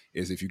unquote,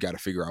 is if you got to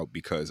figure out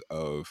because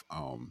of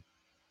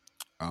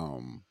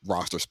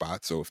roster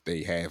spots. So if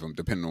they have him,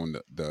 depending on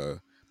the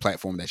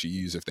platform that you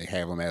use, if they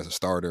have him as a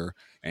starter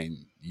and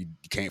you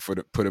can't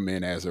put him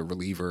in as a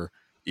reliever,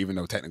 even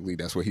though technically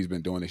that's what he's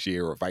been doing this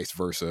year, or vice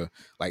versa,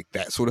 like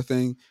that sort of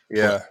thing.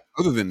 Yeah.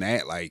 But other than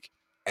that, like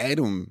add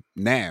him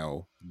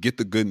now, get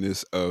the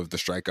goodness of the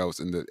strikeouts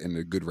and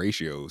the good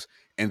ratios,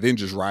 and then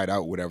just ride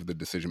out whatever the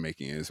decision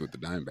making is with the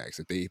Diamondbacks.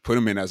 If they put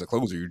him in as a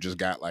closer, you just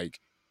got like,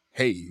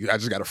 hey, I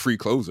just got a free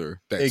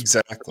closer that's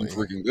Exactly.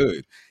 freaking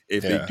good.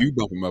 If they Yeah. do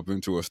bump him up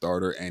into a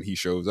starter and he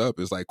shows up,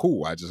 it's like,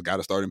 cool, I just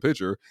got a starting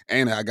pitcher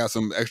and I got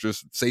some extra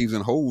saves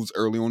and holds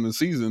early on in the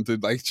season to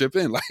like chip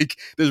in. Like,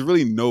 there's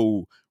really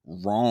no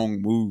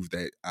wrong move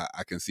that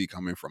I can see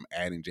coming from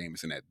adding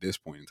Jameson at this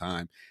point in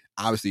time.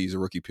 Obviously, he's a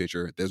rookie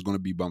pitcher. There's going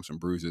to be bumps and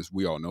bruises.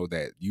 We all know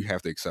that. You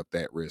have to accept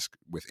that risk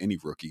with any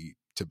rookie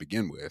to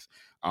begin with.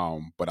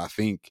 But I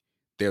think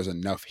there's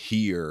enough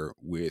here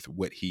with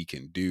what he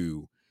can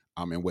do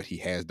and what he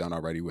has done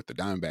already with the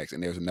Diamondbacks.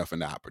 And there's enough in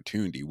the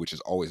opportunity, which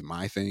is always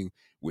my thing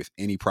with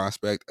any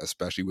prospect,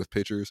 especially with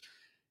pitchers.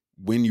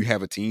 When you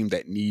have a team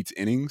that needs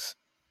innings,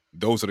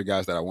 those are the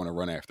guys that I want to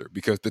run after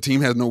because the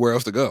team has nowhere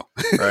else to go.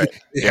 Right.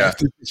 They have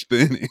to pitch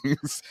the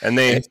innings. And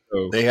they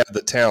have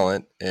the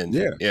talent. And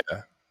yeah.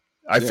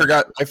 I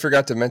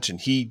forgot to mention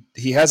he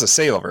has a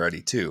sale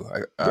already too.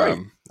 Right.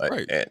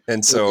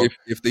 And so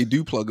if they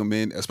do plug him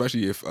in,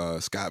 especially if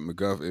Scott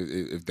McGuff,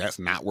 if that's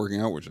not working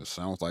out, which it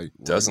sounds like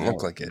doesn't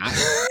look like it.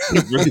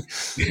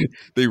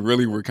 They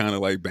really were kind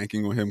of like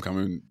banking on him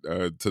coming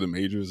to the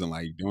majors and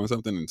like doing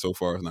something, and so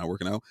far it's not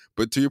working out.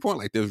 But to your point,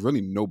 like there's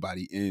really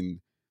nobody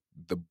in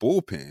the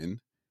bullpen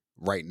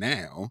right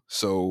now.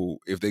 So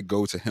if they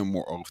go to him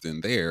more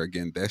often there,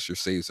 again, that's your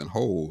saves and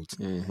holds.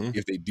 Mm-hmm.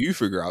 If they do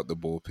figure out the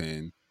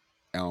bullpen,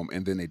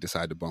 and then they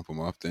decide to bump him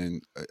up,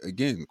 then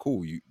again,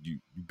 cool. You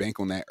bank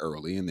on that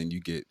early, and then you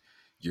get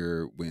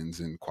your wins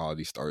and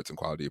quality starts and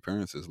quality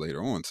appearances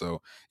later on.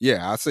 So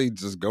yeah, I'd say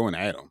just go and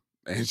add him,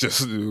 and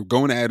just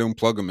go and add him,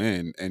 plug him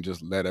in, and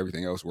just let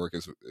everything else work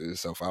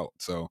itself out.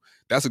 So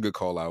that's a good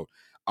call out.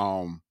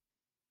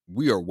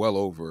 We are well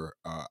over.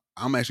 I'm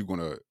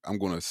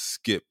gonna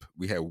skip.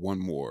 We have one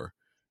more,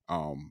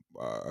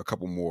 a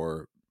couple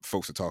more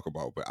folks to talk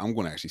about, but I'm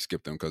gonna actually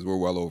skip them because we're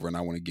well over, and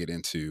I want to get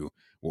into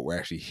what we're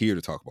actually here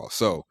to talk about.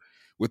 So,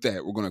 with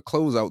that, we're gonna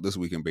close out this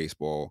week in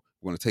baseball.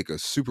 We're gonna take a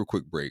super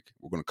quick break.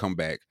 We're gonna come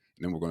back,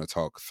 and then we're gonna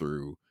talk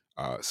through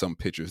some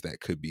pitchers that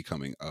could be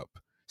coming up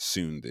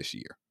soon this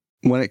year.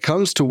 When it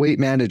comes to weight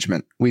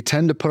management, we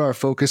tend to put our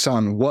focus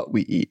on what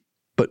we eat,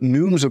 but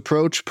Noom's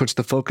approach puts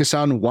the focus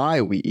on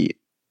why we eat.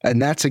 And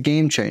that's a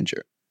game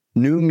changer.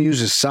 Noom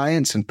uses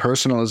science and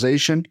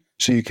personalization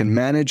so you can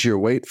manage your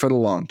weight for the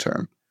long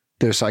term.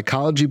 Their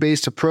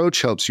psychology-based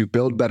approach helps you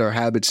build better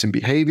habits and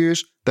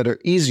behaviors that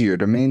are easier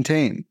to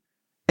maintain.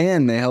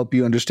 And they help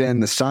you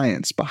understand the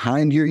science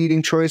behind your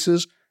eating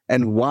choices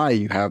and why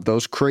you have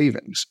those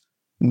cravings.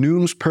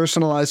 Noom's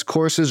personalized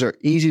courses are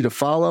easy to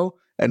follow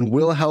and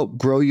will help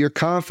grow your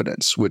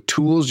confidence with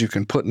tools you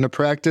can put into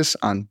practice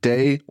on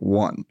day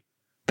one.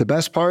 The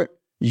best part?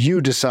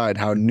 You decide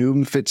how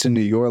Noom fits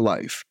into your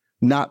life,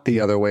 not the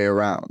other way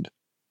around.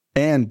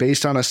 And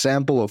based on a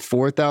sample of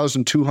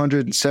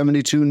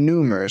 4,272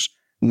 Noomers,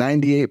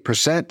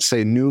 98%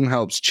 say Noom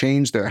helps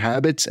change their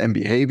habits and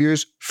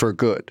behaviors for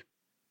good.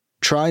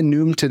 Try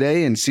Noom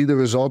today and see the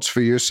results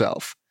for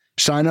yourself.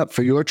 Sign up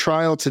for your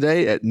trial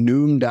today at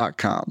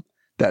Noom.com.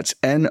 That's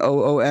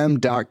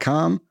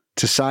Noom.com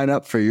to sign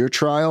up for your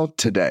trial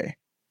today.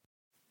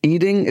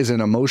 Eating is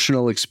an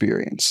emotional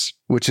experience,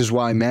 which is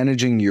why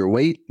managing your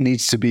weight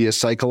needs to be a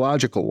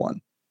psychological one.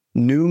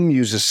 Noom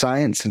uses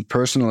science and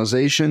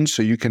personalization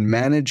so you can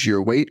manage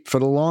your weight for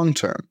the long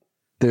term.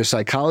 Their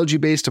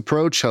psychology-based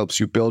approach helps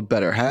you build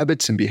better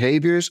habits and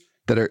behaviors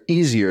that are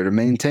easier to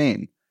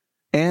maintain.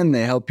 And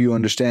they help you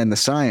understand the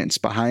science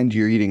behind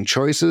your eating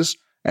choices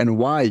and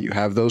why you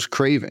have those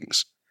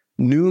cravings.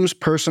 Noom's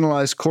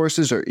personalized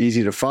courses are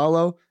easy to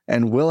follow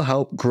and will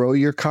help grow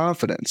your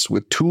confidence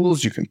with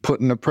tools you can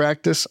put into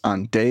practice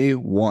on day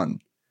one.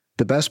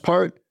 The best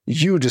part?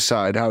 You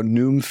decide how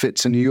Noom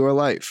fits into your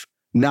life,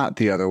 not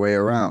the other way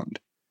around.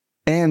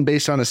 And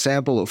based on a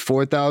sample of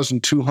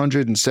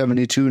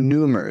 4,272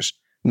 Noomers,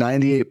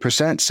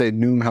 98% say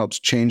Noom helps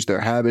change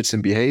their habits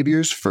and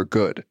behaviors for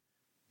good.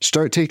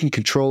 Start taking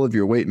control of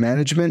your weight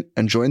management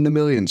and join the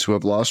millions who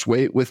have lost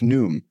weight with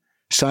Noom.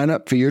 Sign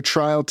up for your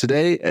trial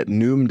today at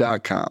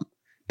Noom.com.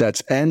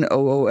 That's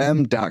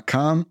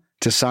Noom.com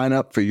to sign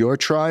up for your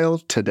trial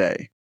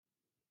today.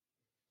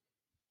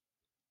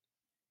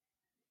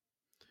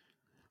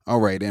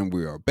 All right, and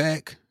we are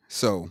back.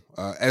 So,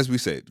 as we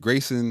said,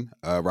 Grayson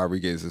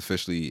Rodriguez is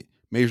officially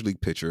Major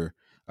League pitcher.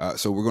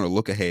 So we're going to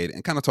look ahead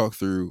and kind of talk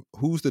through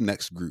who's the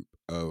next group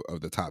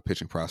of the top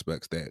pitching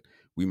prospects that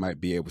we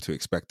might be able to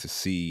expect to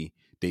see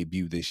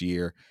debut this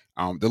year.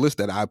 The list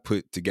that I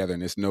put together,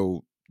 and there's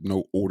no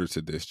order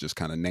to this, just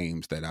kind of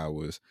names that I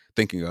was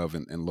thinking of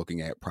and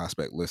looking at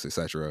prospect lists,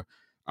 etc.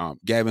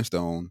 Gavin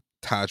Stone,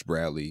 Taj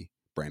Bradley,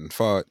 Brandon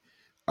Pfaadt,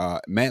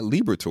 Matt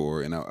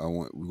Liberatore, and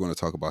we're going to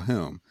talk about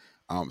him.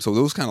 So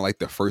those kind of like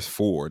the first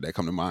four that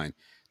come to mind.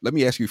 Let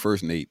me ask you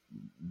first, Nate,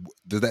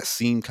 does that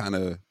seem kind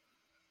of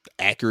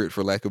accurate,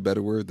 for lack of a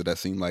better word? Does that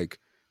seem like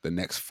the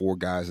next four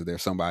guys? Is there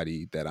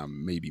somebody that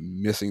I'm maybe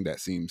missing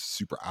that seems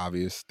super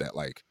obvious that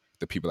like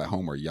the people at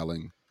home are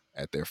yelling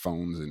at their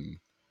phones and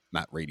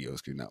not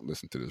radios, because you're not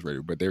listening to this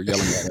radio, but they're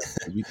yelling at us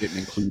that we didn't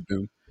include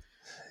them.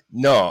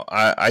 No,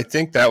 I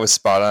think that was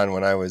spot on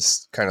when I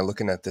was kind of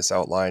looking at this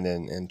outline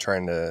and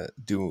trying to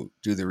do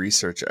the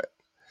research.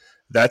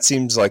 That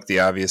seems like the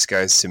obvious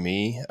guys to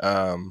me.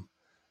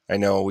 I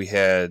know we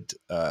had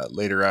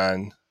later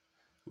on,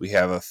 we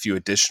have a few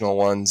additional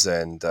ones,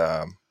 and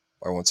I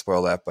won't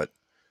spoil that, but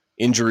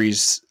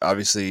injuries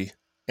obviously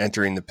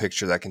entering the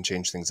picture that can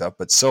change things up.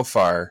 But so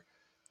far,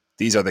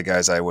 these are the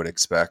guys I would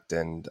expect,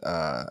 and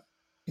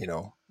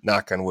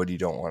knock on wood, you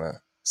don't want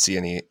to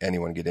see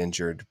anyone get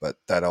injured, but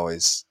that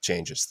always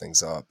changes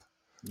things up.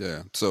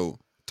 Yeah. So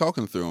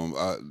talking through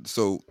them,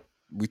 so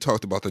we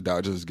talked about the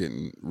Dodgers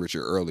getting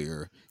Richard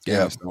earlier.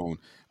 Gavin Stone,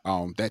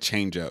 that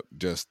changeup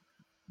just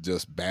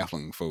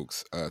baffling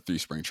folks through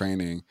spring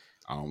training,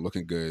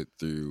 looking good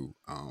through.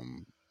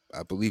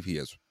 I believe he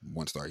has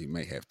one star. He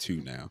may have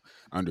two now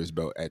under his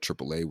belt at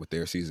AAA with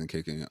their season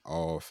kicking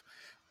off.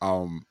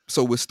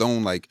 So with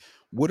Stone, like,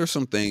 what are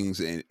some things?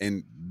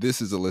 And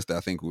this is a list that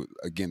I think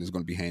again is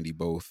going to be handy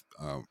both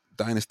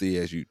dynasty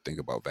as you think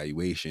about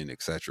valuation,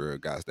 etc.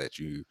 Guys that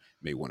you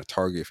may want to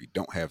target if you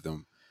don't have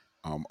them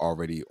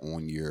already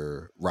on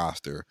your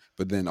roster,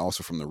 but then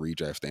also from the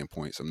redraft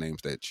standpoint, some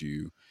names that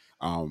you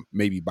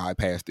maybe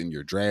bypassed in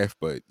your draft,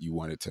 but you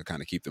wanted to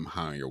kind of keep them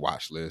high on your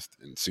watch list.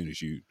 And as soon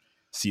as you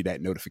see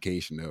that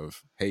notification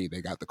of, hey,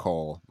 they got the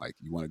call, like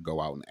you want to go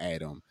out and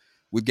add them.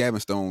 With Gavin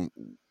Stone,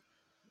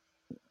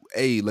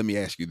 let me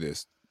ask you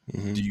this.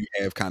 Mm-hmm. Do you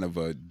have kind of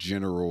a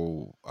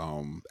general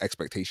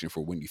expectation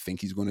for when you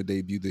think he's going to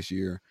debut this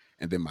year?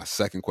 And then my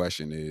second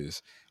question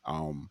is,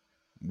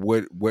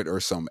 what are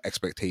some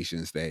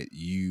expectations that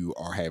you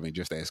are having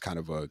just as kind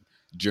of a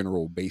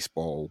general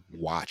baseball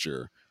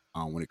watcher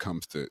when it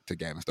comes to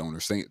Gavin Stone, or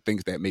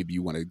things that maybe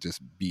you want to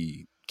just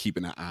be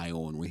keeping an eye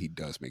on when he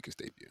does make his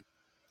debut?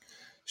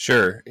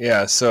 Sure.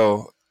 Yeah.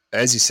 So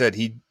as you said,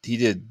 he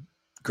did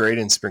great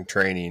in spring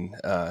training,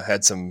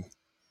 had some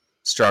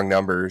strong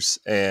numbers,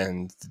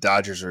 and the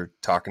Dodgers are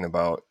talking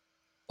about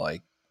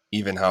like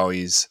even how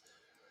he's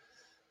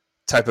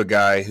type of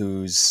guy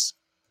who's,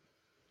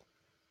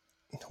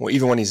 well,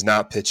 even when he's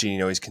not pitching,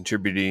 he's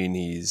contributing,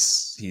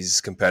 he's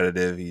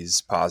competitive,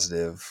 he's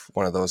positive,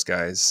 one of those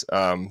guys.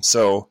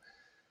 So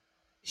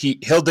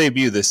he'll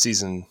debut this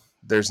season.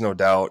 There's no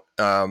doubt.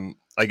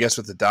 I guess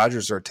with the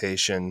Dodgers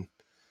rotation,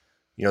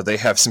 they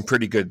have some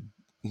pretty good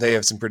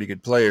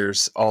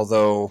players,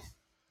 although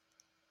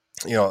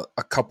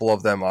a couple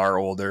of them are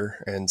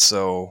older, and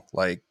so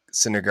like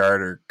Syndergaard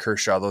or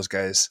Kershaw, those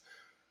guys,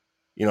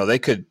 they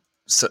could,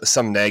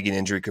 some nagging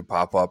injury could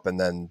pop up, and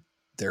then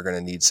they're going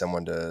to need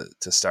someone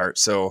to start.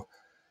 So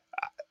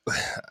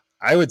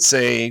I would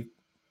say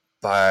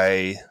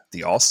by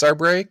the All-Star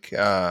break,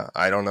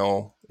 I don't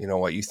know,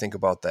 what you think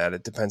about that.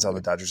 It depends how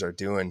the Dodgers are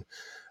doing.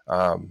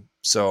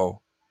 So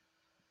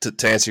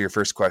to answer your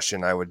first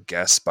question, I would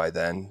guess by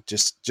then,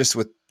 just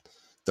with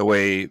the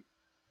way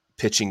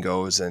pitching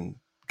goes and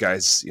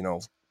guys,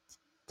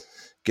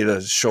 get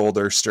a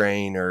shoulder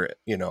strain or,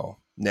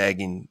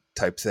 nagging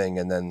type thing.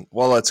 And then,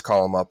 let's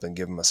call them up and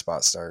give them a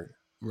spot start.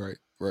 Right.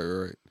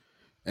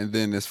 And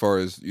then as far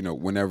as,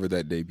 whenever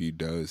that debut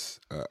does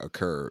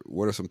occur,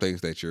 what are some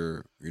things that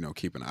you're,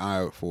 keeping an eye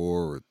out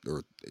for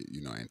or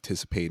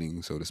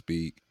anticipating, so to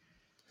speak?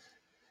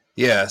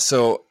 Yeah.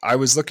 So I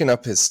was looking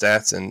up his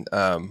stats,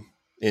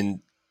 and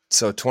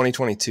so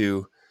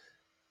 2022,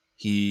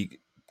 he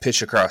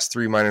pitched across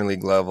 3 minor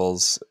league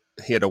levels.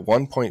 He had a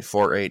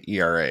 1.48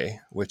 ERA,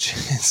 which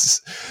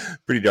is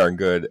pretty darn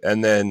good.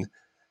 And then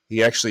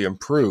he actually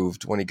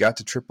improved when he got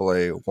to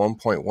AAA,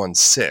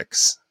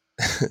 1.16.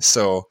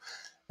 So,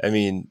 I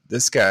mean,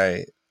 this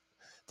guy,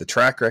 the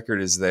track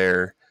record is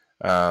there.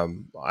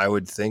 I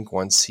would think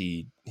once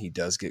he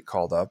does get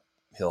called up,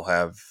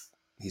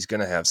 he's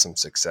going to have some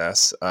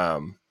success.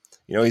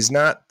 He's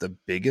not the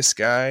biggest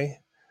guy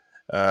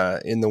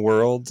in the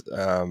world.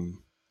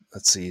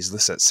 Let's see, he's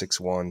listed at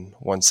 6'1",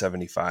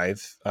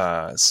 175.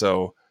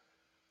 So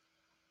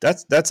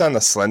that's on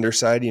the slender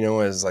side,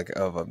 as like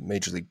of a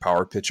major league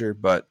power pitcher.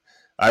 But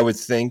I would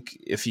think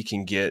if he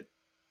can get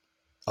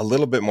a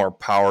little bit more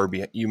power,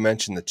 you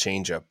mentioned the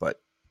changeup, but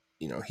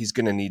he's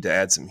going to need to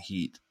add some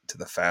heat to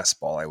the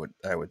fastball,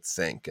 I would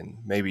think, and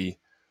maybe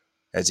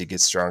as he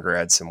gets stronger,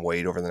 add some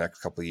weight over the next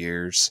couple of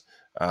years.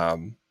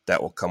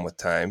 That will come with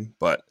time,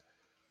 but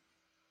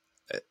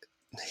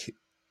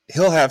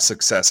he'll have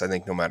success, I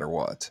think, no matter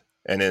what.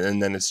 And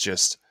then it's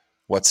just,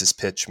 what's his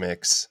pitch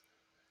mix?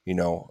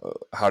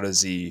 How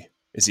is he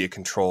a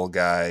control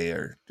guy,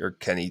 or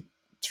can he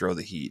throw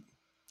the heat?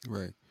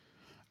 Right.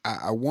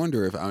 I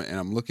wonder if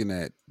I'm looking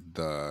at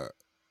the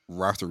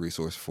roster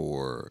resource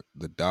for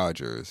the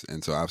Dodgers,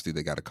 and so obviously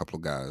they got a couple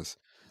of guys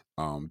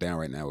down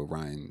right now with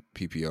Ryan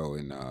PPO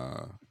and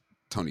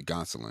Tony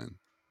Gonsolin.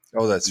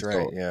 Oh, that's And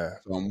right. Yeah.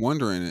 So I'm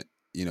wondering,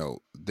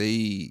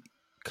 they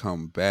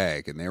come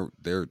back and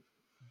their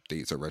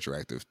dates are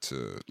retroactive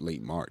to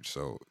late March,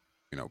 so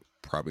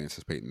probably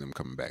anticipating them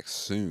coming back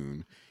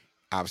soon.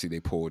 Obviously, they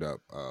pulled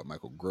up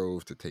Michael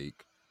Grove to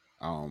take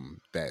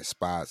that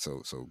spot.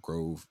 So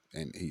Grove,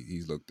 and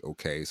he's looked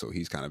okay, so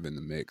he's kind of in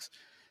the mix.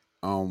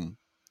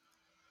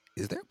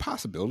 Is there a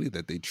possibility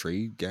that they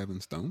trade Gavin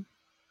Stone?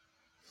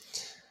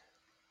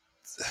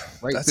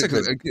 Right, That's a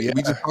good, we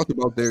just talked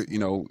about their,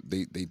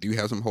 they do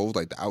have some holes,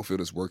 like the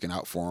outfield is working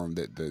out for them.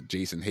 That the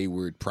Jason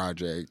Hayward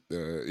project,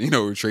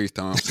 Trace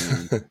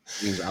Thompson,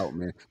 James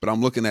Outman. But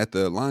I'm looking at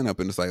the lineup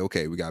and it's like,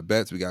 okay, we got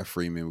Betts, we got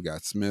Freeman, we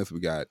got Smith,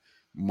 we got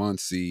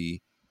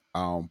Muncy,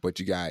 but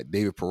you got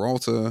David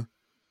Peralta,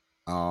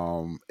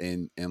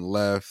 and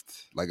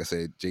left, like I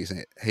said,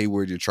 Jason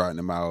Hayward. You're trotting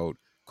him out.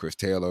 Chris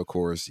Taylor, of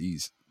course,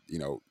 he's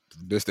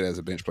listed as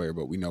a bench player,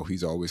 but we know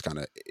he's always kind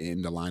of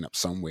in the lineup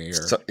somewhere.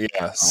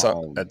 At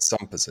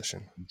some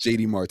position.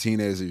 JD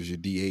Martinez is your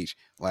DH.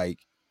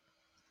 Like,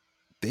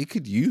 they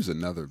could use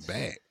another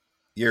bat.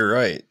 You're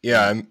right.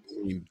 Yeah, I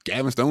mean,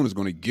 Gavin Stone is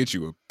going to get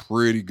you a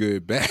pretty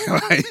good bat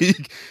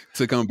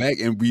to come back,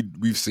 and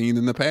we've seen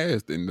in the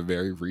past, in the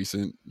very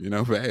recent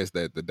past,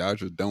 that the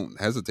Dodgers don't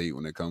hesitate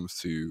when it comes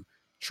to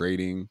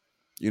trading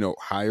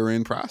higher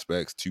end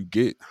prospects to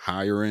get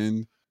higher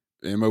end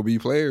MLB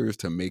players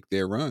to make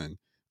their run.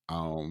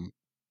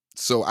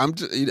 So I'm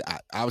just,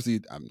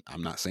 obviously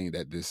I'm not saying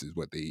that this is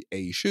what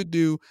they should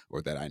do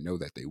or that I know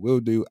that they will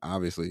do,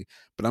 obviously,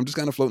 but I'm just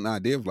kind of floating the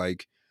idea of,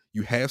 like,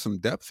 you have some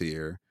depth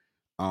here.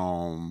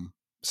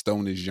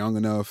 Stone is young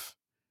enough.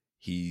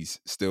 He's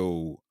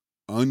still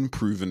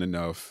unproven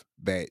enough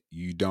that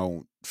you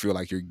don't feel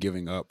like you're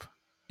giving up,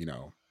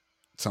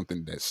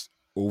 something that's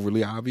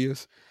overly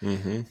obvious.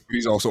 Mm-hmm.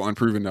 He's also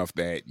unproven enough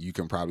that you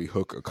can probably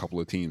hook a couple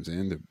of teams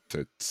in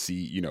to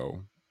see,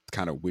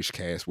 kind of wish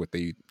cast what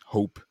they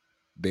hope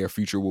their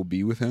future will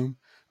be with him.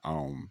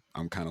 I'm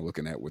kind of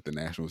looking at what the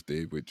Nationals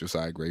did with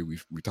Josiah Gray. We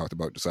talked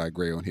about Josiah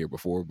Gray on here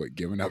before, but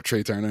giving up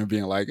Trey Turner and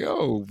being like,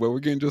 oh, well, we're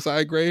getting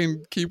Josiah Gray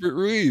and keep it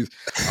Ruiz.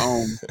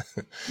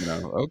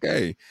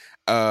 Okay.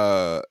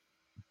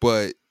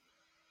 But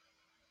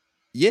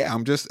yeah,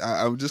 I'm just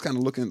kind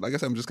of looking, like I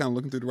said, I'm just kind of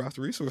looking through the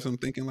roster resource. I'm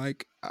thinking,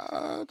 like,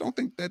 I don't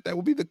think that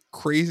would be the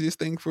craziest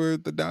thing for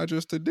the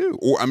Dodgers to do.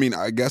 Or, I mean,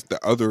 I guess the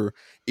other,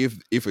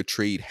 if a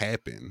trade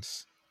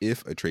happens,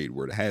 if a trade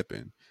were to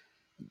happen,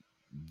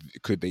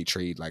 could they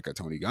trade like a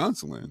Tony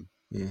Gonsolin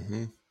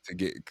to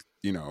get,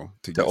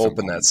 to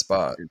open that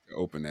spot? To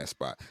open that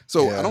spot.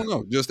 So yeah. I don't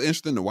know. Just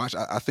interesting to watch.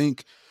 I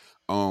think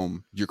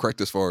you're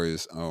correct as far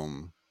as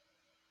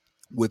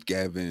with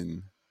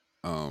Gavin,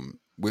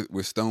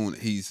 with Stone,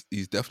 he's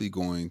definitely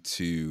going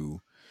to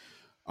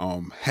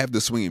have the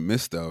swing and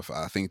miss stuff.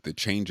 I think the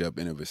changeup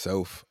in of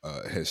itself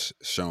has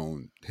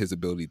shown his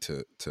ability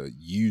to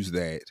use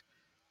that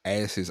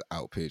as his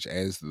out pitch,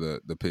 as the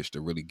pitch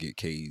to really get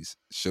Ks.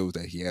 Shows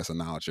that he has a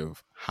knowledge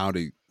of how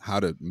to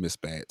miss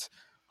bats.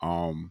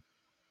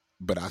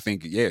 But I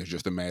think, yeah, it's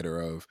just a matter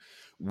of,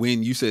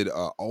 when you said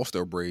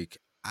All-Star break,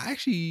 I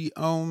actually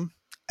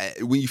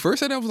when you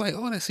first said that, I was like,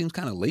 oh, that seems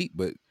kind of late.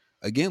 But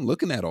again,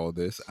 looking at all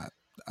this,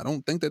 I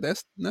don't think that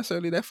that's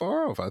necessarily that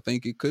far off. I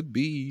think it could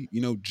be,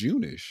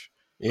 June-ish.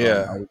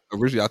 Yeah.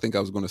 Originally, I think I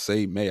was going to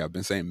say May. I've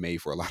been saying May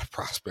for a lot of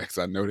prospects,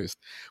 I noticed.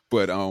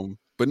 But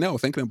no,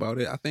 thinking about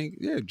it, I think,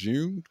 yeah,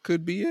 June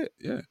could be it.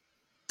 Yeah.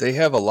 They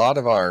have a lot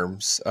of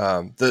arms.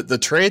 The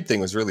trade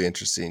thing was really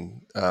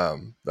interesting.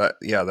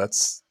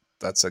 That's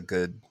a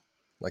good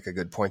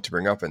point to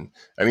bring up. And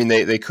I mean,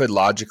 they could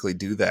logically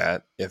do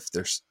that if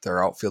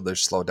their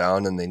outfielders slow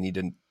down and they need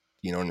an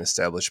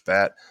established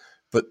bat.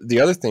 But the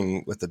other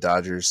thing with the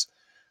Dodgers,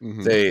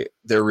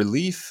 their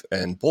relief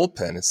and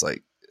bullpen, it's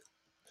like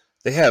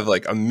they have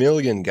like a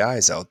million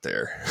guys out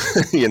there.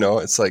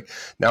 It's like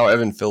now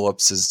Evan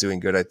Phillips is doing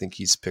good. I think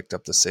he's picked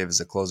up the save as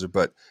a closer,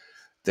 but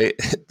they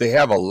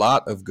have a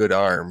lot of good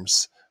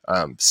arms.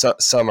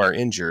 Some are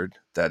injured,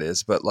 that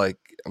is, but like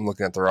I'm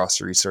looking at the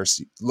roster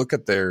resource. Look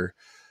at their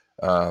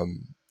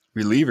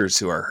relievers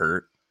who are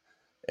hurt,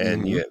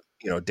 and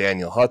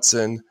Daniel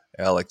Hudson,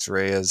 Alex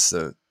Reyes,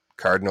 the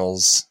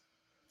Cardinals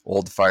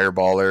old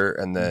fireballer,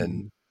 and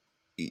then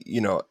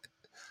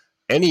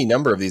any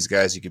number of these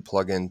guys you could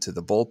plug into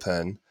the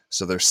bullpen,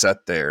 so they're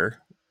set there.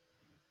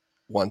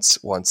 Once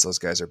those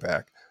guys are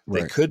back,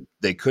 right.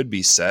 they could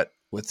be set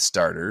with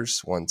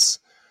starters once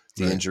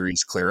the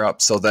injuries clear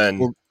up. So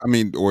then,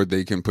 or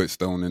they can put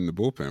Stone in the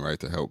bullpen, right,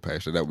 to help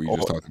patch it. That we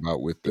just talked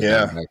about with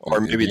the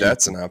or maybe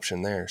that's an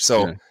option there.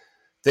 So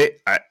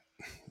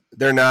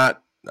they're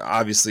not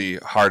obviously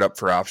hard up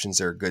for options.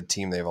 They're a good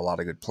team. They have a lot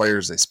of good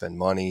players. They spend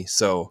money,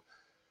 so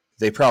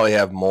they probably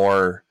have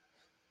more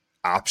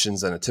options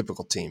than a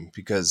typical team,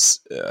 because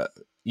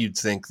you'd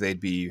think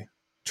they'd be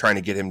trying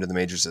to get him to the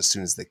majors as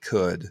soon as they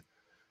could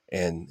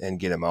and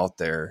get him out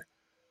there.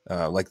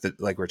 Like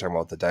we're talking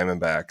about the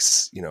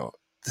Diamondbacks,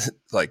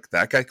 like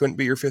that guy couldn't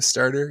be your fifth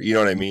starter. You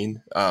know what I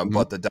mean?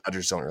 But the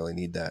Dodgers don't really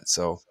need that.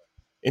 So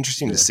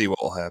interesting to see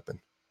what will happen.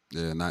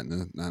 Yeah, not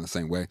in the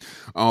same way.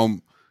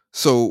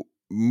 So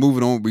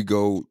moving on, we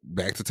go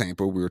back to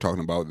Tampa. We were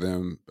talking about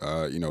them,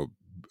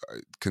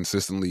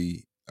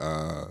 consistently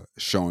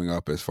showing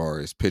up as far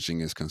as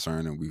pitching is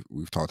concerned, and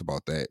we've talked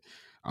about that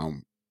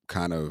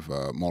kind of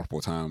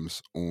multiple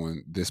times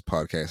on this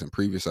podcast and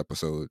previous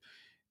episode.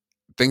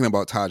 thinking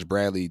about Taj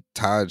Bradley,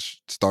 Taj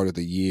started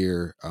the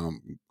year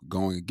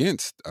going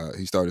against.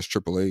 He started his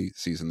AAA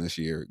season this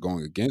year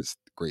going against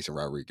Grayson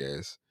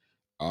Rodriguez,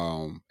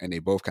 and they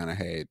both kind of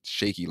had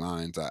shaky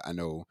lines. I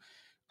know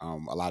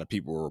a lot of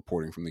people were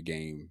reporting from the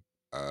game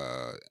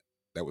uh,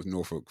 that was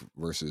Norfolk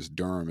versus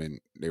Durham, and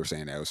they were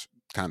saying that it was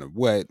kind of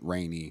wet,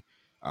 rainy,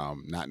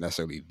 not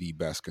necessarily the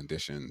best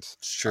conditions,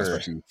 Sure.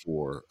 especially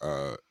for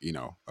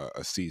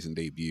a season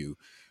debut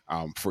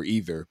for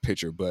either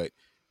pitcher. But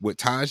what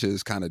Taj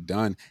has kind of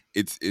done,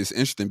 it's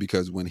interesting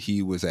because when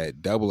he was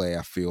at Double A,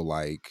 I feel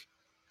like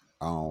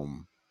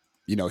um,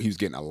 he was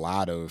getting a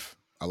lot of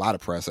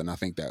press, and I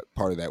think that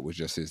part of that was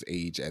just his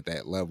age at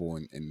that level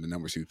and the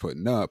numbers he was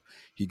putting up.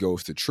 He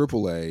goes to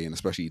AAA, and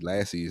especially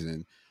last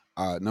season,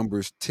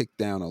 numbers ticked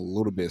down a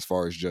little bit as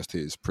far as just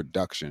his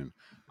production.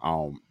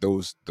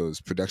 Those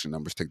production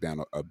numbers ticked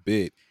down a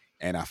bit,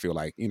 and I feel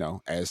like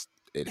as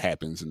it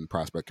happens in the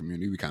prospect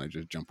community, we kind of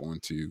just jump on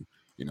to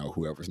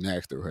whoever's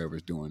next or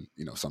whoever's doing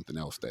something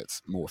else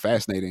that's more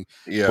fascinating.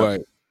 Yeah.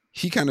 But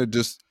he kind of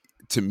just,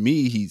 to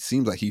me, he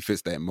seems like he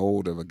fits that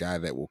mold of a guy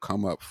that will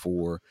come up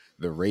for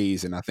the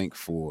Rays, and I think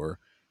for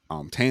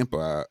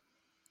Tampa,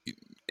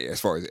 as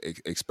far as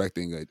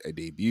expecting a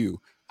debut,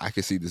 I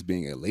could see this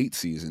being a late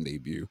season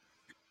debut.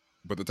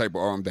 But the type of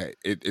arm that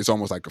it's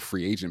almost like a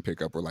free agent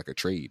pickup or like a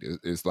trade.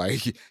 It's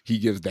like he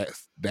gives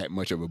that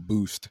much of a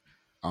boost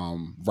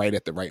right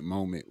at the right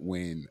moment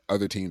when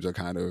other teams are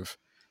kind of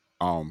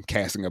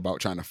casting about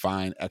trying to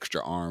find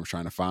extra arms,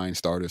 trying to find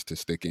starters to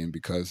stick in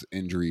because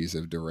injuries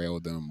have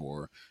derailed them,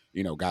 or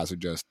guys are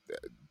just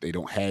they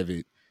don't have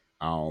it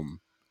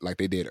like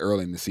they did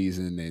early in the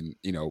season, and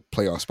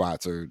playoff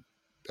spots or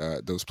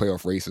those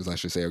playoff races, I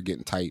should say, are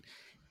getting tight.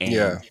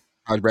 Yeah. And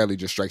Taj Bradley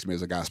just strikes me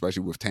as a guy,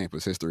 especially with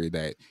Tampa's history,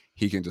 that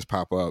he can just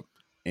pop up.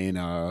 And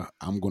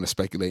I'm going to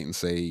speculate and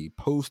say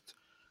post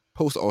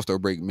All-Star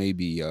break,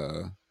 maybe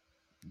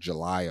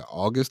July or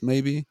August,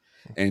 maybe,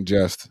 and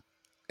just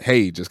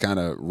just kind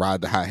of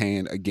ride the hot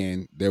hand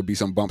again. There'll be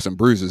some bumps and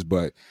bruises,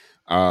 but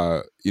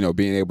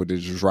being able to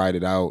just ride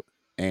it out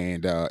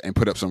and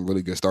put up some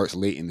really good starts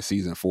late in the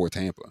season for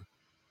Tampa.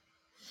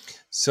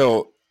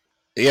 So,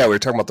 yeah, we were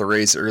talking about the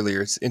Rays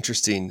earlier. It's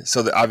interesting.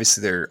 So,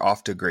 obviously, they're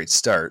off to a great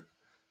start.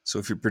 So,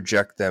 if you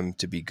project them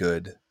to be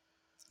good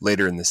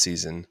later in the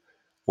season,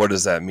 what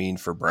does that mean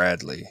for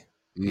Bradley?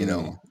 You Mm.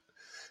 know,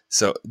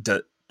 so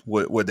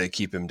would they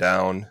keep him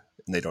down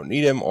and they don't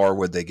need him, or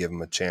would they give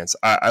him a chance?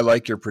 I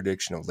like your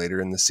prediction of later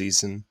in the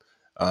season,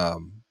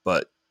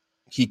 but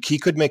he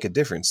could make a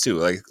difference too.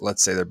 Like,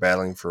 let's say they're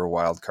battling for a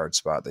wild card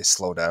spot, they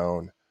slow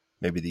down.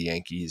 Maybe the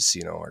Yankees,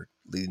 are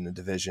leading the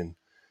division,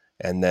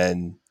 and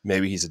then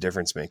maybe he's a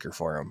difference maker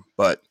for him.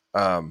 But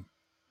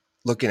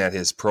looking at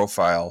his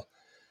profile,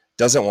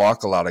 doesn't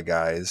walk a lot of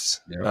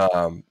guys, Yep.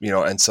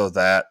 And so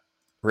that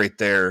right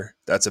there,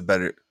 that's a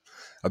better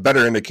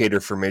indicator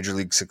for major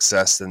league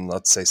success than,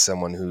 let's say,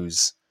 someone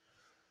who's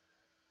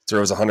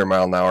throws 100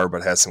 mile an hour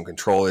but has some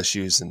control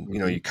issues. And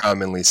Mm-hmm. you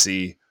commonly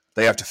see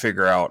they have to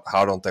figure out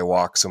how don't they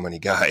walk so many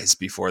guys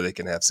before they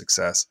can have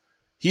success.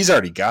 He's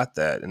already got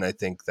that, and I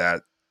think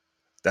that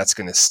that's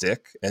going to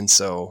stick. And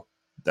so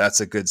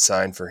that's a good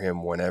sign for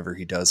him whenever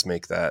he does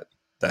make that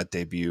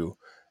debut.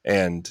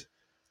 And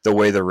the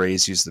way the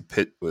Rays use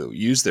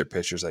their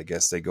pitchers, I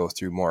guess they go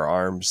through more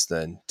arms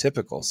than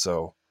typical.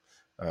 So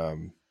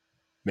um,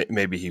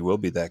 maybe he will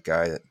be that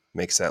guy that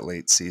makes that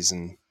late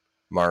season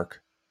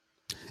mark.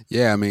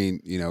 Yeah, I mean,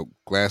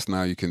 Glass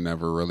now you can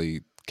never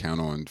really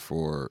count on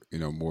for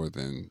more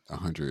than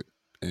 100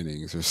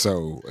 innings or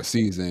so a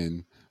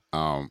season.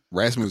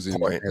 Rasmussen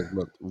Point. has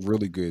looked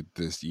really good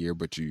this year,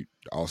 but you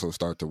also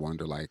start to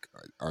wonder, like,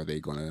 are they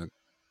going to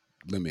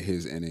limit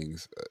his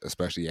innings,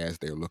 especially as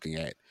they're looking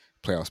at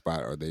playoff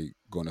spot? Are they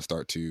going to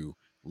start to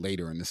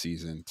later in the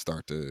season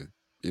start to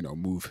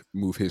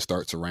move his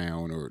starts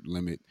around or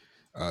limit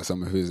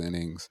some of his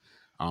innings,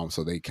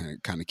 so they can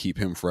kind of keep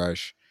him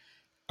fresh?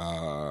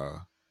 Uh,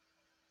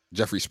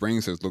 Jeffrey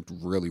Springs has looked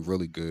really,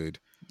 really good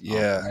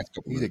Yeah, last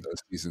couple he had of a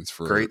seasons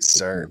for great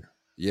start. The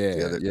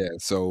Yeah, other, yeah.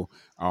 So,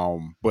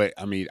 but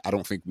I mean, I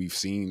don't think we've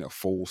seen a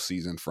full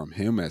season from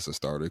him as a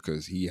starter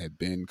because he had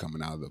been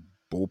coming out of the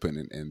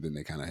bullpen, and then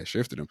they kind of had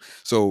shifted him.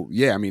 So,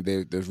 yeah, I mean,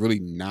 there's really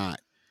not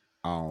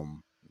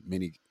um,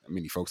 many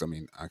folks. I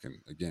mean,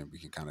 we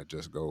can kind of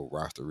just go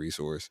roster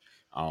resource.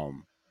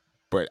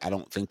 But I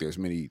don't think there's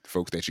many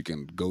folks that you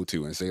can go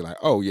to and say like,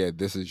 oh yeah,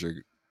 this is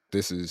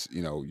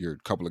your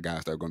couple of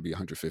guys that are going to be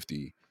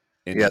 150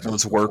 yeah, innings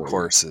those for you.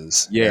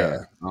 workhorses. Yeah,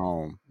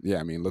 Yeah, yeah.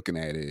 I mean, looking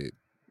at it,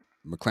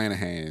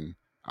 McClanahan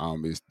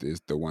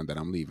is the one that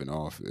I'm leaving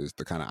off. Is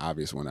the kind of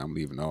obvious one I'm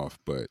leaving off.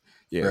 But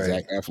yeah, right.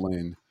 Zach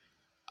Eflin.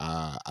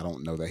 I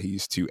don't know that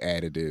he's too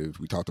additive.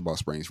 We talked about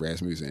Springs,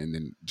 Rasmussen, and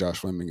then Josh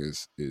Fleming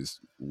is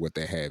what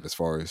they have as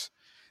far as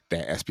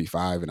that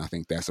SP5, and I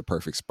think that's a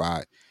perfect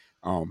spot.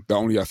 The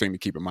only other thing to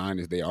keep in mind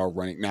is they are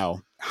running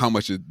now. How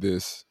much of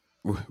this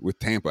with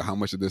Tampa? How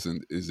much of this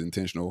is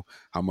intentional?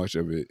 How much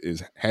of it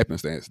is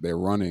happenstance? They're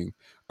running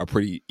a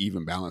pretty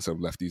even balance of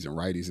lefties and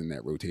righties in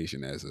that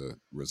rotation. As a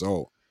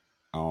result,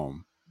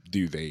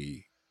 do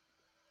they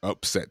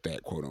upset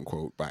that, quote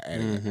unquote, by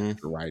adding an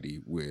extra righty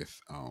with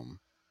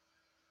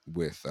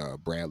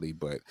Bradley.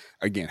 But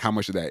again, how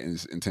much of that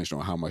is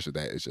intentional? How much of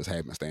that is just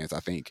happenstance? I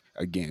think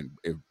again,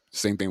 if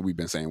same thing we've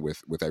been saying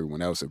with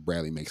everyone else. If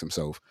Bradley makes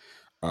himself,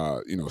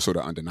 sort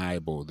of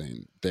undeniable,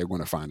 then they're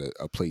going to find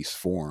a place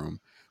for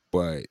him.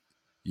 But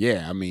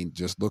yeah, I mean,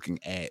 just looking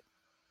at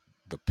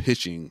the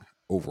pitching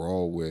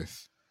overall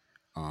with,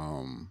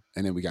 and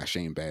then we got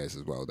Shane Baz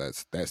as well.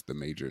 That's the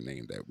major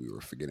name that we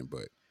were forgetting,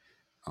 but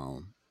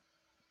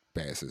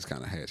Baz has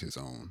kind of had his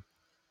own.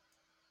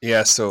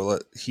 Yeah. So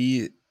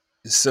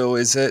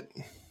is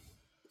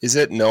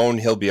it known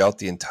he'll be out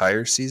the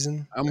entire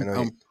season?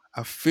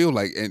 I feel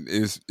like, and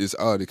it's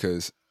odd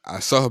because I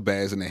saw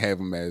Baz and they have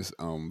him as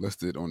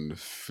listed on the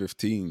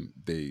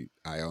 15-day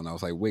IL, and I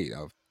was like, wait,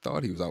 I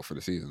thought he was out for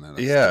the season, and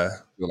I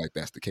feel like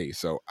that's the case.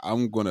 So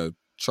I'm gonna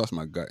trust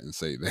my gut and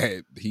say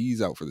that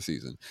he's out for the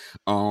season.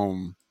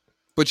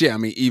 But yeah, I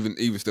mean, even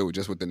still,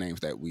 just with the names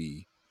that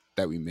we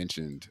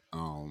mentioned,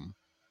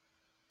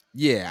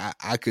 yeah,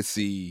 I could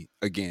see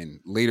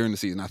again later in the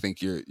season. I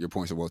think your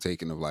points are well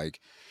taken. Of like,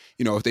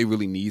 if they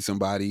really need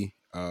somebody,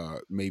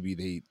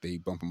 maybe they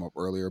bump them up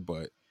earlier.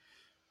 But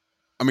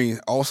I mean,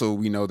 also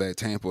we know that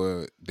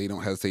Tampa, they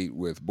don't hesitate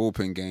with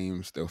bullpen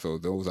games. They'll throw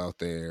those out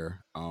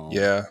there.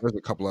 There's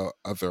a couple of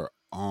other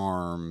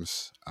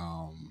arms,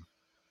 and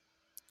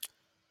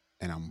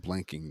I'm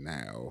blanking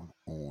now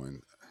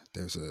on.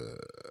 There's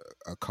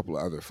a couple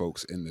of other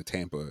folks in the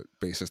Tampa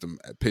Bay system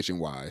pitching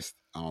wise,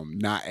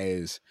 not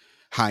as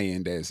high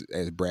end as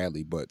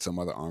Bradley, but some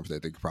other arms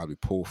that they could probably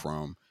pull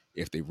from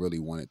if they really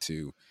wanted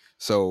to.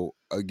 So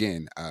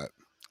again,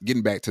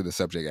 getting back to the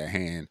subject at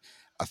hand,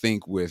 I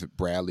think with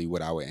Bradley,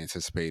 what I would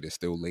anticipate is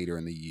still later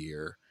in the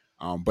year.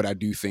 But I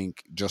do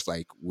think just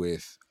like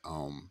with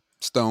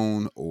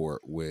Stone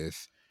or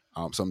with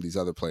some of these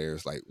other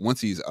players, like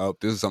once he's up,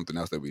 this is something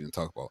else that we didn't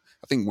talk about.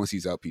 I think once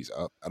he's up, he's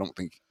up. I don't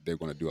think they're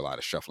going to do a lot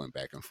of shuffling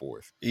back and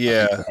forth.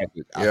 Yeah.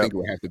 I think it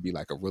would have to be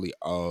like a really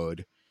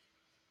odd,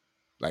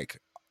 like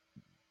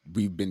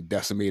we've been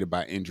decimated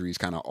by injuries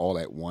kind of all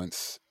at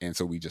once. And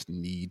so we just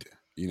need,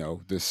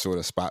 this sort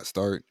of spot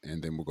start,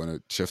 and then we're going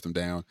to shift him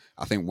down.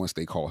 I think once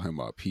they call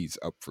him up, he's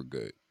up for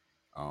good.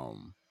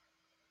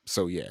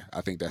 So yeah,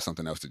 I think that's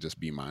something else to just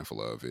be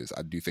mindful of. Is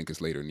I do think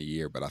it's later in the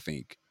year, but I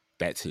think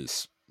that's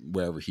his,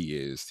 wherever he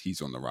is, he's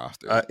on the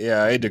roster.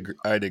 Yeah,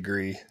 I'd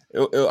agree.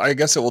 I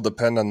guess it will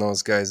depend on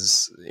those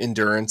guys'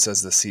 endurance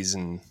as the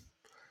season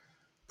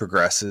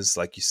progresses.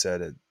 Like you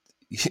said,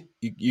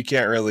 you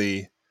can't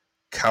really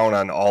count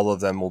on all of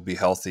them will be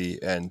healthy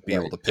and be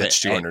able to pitch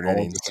 200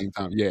 innings at the same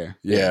time.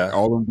 Yeah.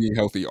 All of them being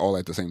healthy all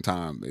at the same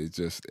time. It's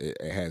just it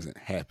hasn't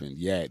happened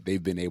yet.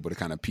 They've been able to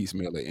kind of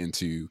piecemeal it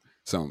into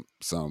some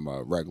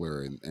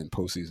regular and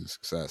postseason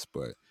success,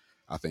 but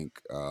I think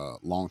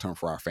long term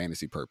for our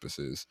fantasy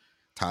purposes,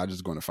 Taj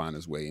is going to find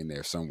his way in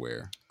there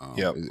somewhere.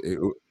 It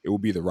will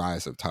be the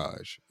rise of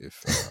Taj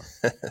if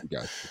you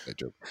guys get that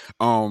joke.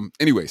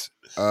 Anyways,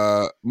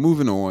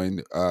 moving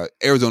on.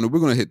 Arizona, we're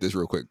going to hit this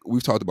real quick.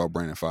 We've talked about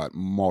Brandon Pfaadt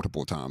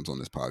multiple times on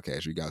this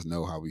podcast. You guys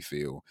know how we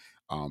feel.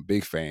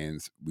 Big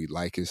fans. We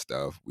like his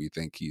stuff. We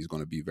think he's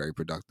going to be very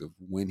productive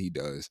when he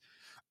does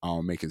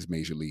make his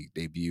major league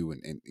debut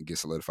and get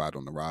solidified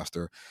on the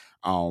roster.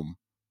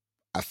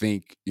 I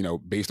think,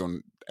 based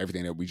on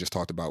everything that we just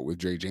talked about with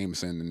Jay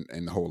Jameson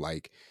and the whole,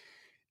 like,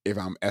 if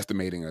I'm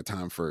estimating a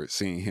time for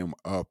seeing him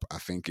up, I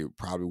think it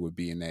probably would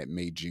be in that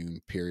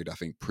May-June period. I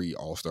think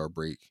pre-All-Star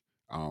break,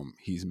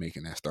 he's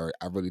making that start.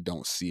 I really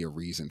don't see a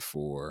reason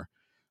for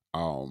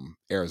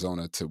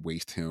Arizona to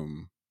waste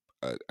him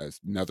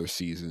another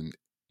season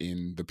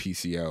in the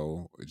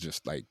PCL,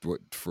 just like what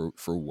for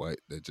what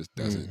that just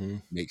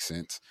doesn't make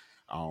sense.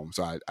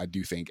 So I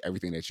do think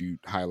everything that you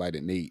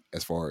highlighted, Nate,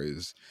 as far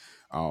as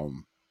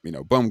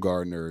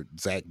Bumgarner,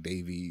 Zach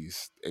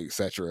Davies,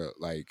 etc.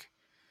 Like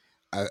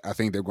I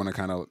think they're going to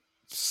kind of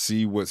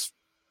see what's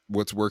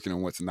working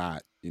and what's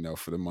not,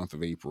 for the month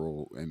of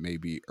April and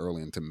maybe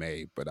early into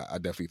May. But I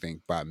definitely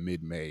think by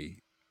mid-May,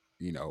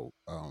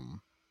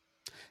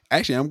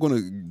 actually, I'm going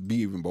to be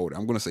even bolder.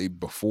 I'm going to say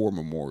before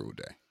Memorial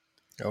Day.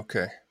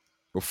 Okay.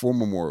 Before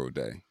Memorial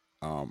Day,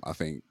 I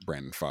think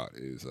Brandon Pfaadt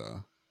is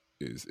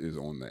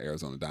on the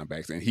Arizona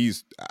Diamondbacks, and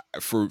he's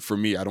for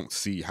me. I don't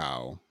see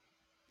how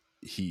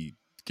he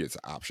gets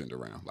optioned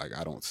around. Like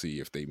I don't see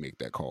if they make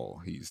that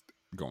call, he's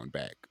going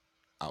back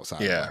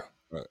outside of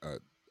like a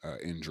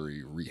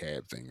injury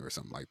rehab thing or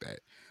something like that.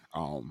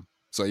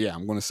 So yeah,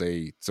 I'm going to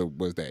say. So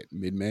was that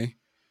mid-May?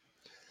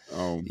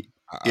 So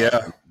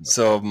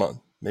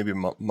maybe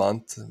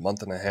month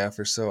and a half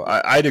or so.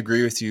 I'd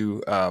agree with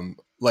you.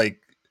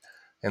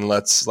 And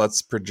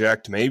let's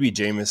project maybe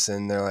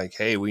Jameson. They're like,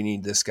 hey, we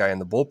need this guy in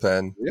the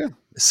bullpen. Yeah.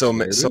 So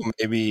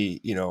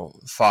maybe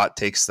Pfaadt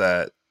takes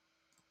that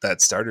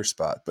starter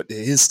spot, but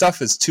his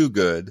stuff is too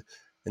good,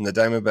 and the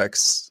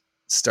Diamondbacks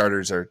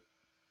starters are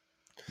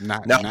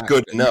not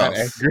good enough.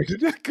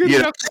 Not good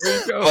enough.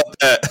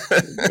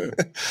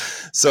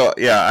 So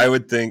yeah, I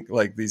would think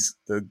like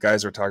the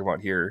guys we're talking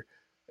about here,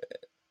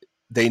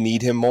 they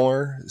need him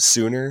more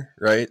sooner,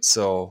 right?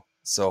 So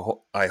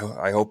So I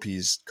hope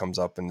comes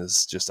up and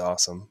is just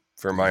awesome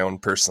for my own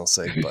personal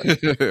sake.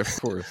 But of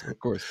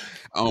course.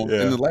 And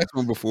yeah. the last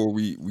one before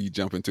we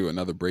jump into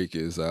another break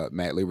is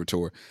Matt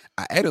Liberatore.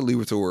 I added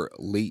Liberatore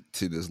late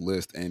to this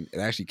list, and it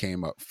actually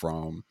came up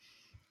from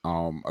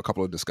a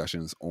couple of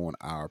discussions on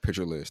our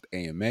Pitcher List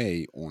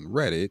AMA on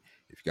Reddit.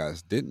 If you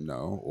guys didn't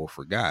know or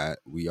forgot,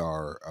 we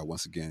are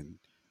once again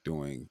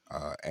doing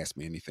Ask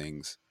Me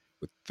Anythings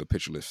with the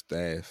Pitcher List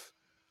staff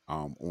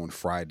on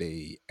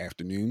Friday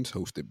afternoons,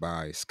 hosted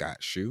by Scott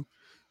Shue.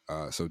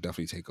 So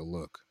definitely take a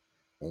look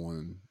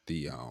on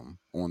the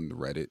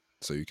Reddit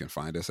so you can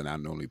find us. And I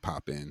normally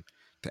pop in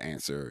to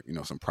answer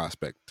some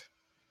prospect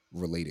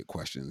related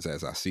questions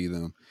as I see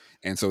them.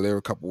 And so there were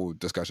a couple of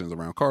discussions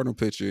around Cardinal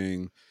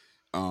pitching,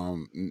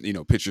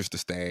 pitchers to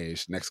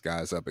stash, next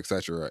guys up,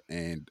 etc.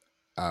 And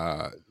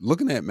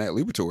looking at Matt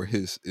Liberatore,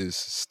 his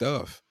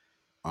stuff,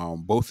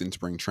 both in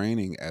spring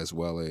training as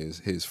well as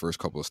his first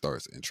couple of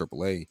starts in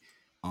AAA,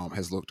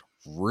 has looked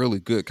really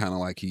good. Kind of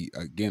like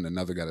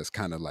another guy that's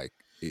kind of like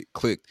it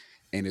clicked.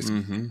 And it's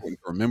important to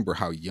remember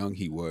how young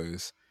he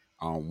was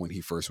when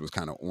he first was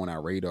kind of on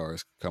our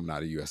radars coming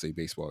out of USA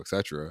Baseball,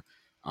 etc.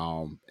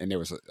 And there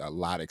was a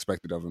lot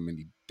expected of him, and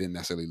he didn't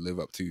necessarily live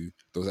up to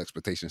those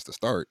expectations to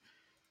start.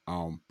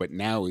 But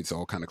now it's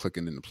all kind of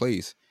clicking into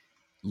place.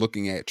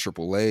 Looking at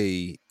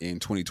AAA in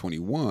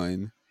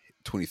 2021,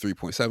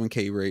 23.7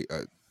 K rate,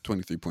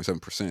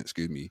 23.7%,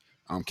 excuse me,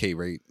 K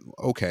rate,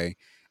 okay.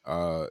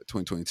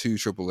 2022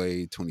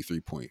 AAA,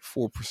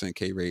 23.4%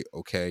 K rate,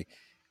 okay.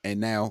 And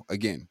now,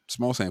 again,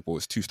 small sample,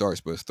 it's 2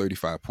 starts, but it's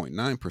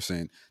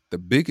 35.9%. The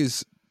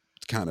biggest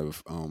kind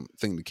of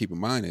thing to keep in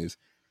mind is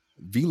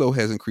velo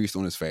has increased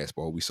on his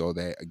fastball. We saw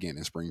that again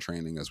in spring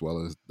training, as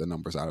well as the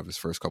numbers out of his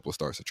first couple of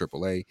starts at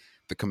AAA.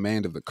 The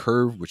command of the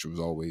curve, which was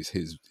always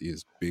his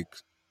big,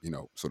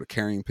 sort of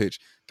carrying pitch,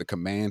 the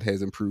command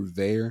has improved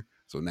there.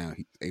 So now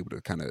he's able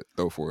to kind of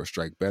throw for a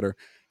strike better.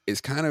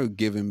 It's kind of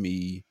giving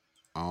me,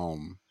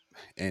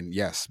 and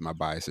yes, my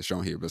bias is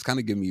shown here, but it's kind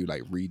of giving me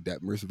like Reed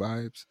Detmers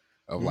vibes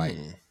of like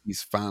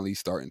he's finally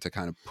starting to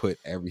kind of put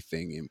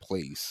everything in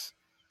place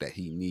that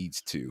he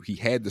needs to. He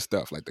had the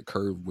stuff, like the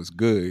curve was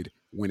good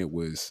when it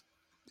was,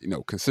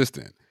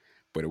 consistent,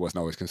 but it wasn't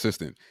always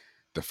consistent.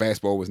 The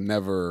fastball was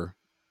never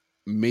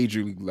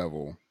major league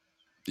level,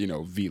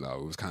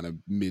 velo. It was kind of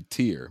mid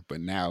tier, but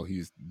now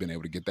he's been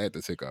able to get that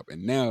to tick up,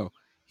 and now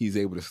he's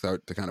able to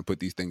start to kind of put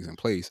these things in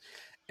place.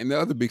 And the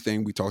other big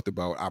thing we talked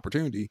about,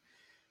 opportunity.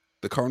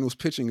 The Cardinals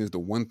pitching is the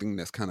one thing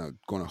that's kind of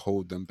going to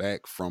hold them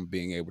back from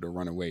being able to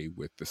run away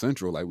with the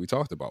Central, like we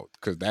talked about,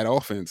 because that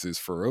offense is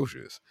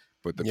ferocious,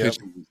 but the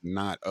pitching is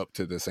not up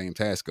to the same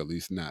task, at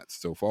least not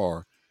so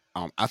far.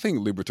 I think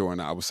Liberatore, and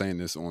I was saying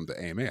this on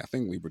the AMA, I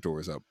think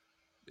Liberatore is up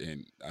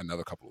in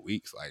another couple of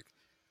weeks. Like,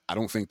 I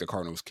don't think the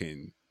Cardinals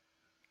can.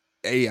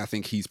 I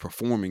think he's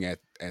performing at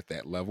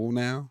that level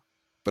now,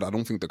 but I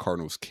don't think the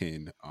Cardinals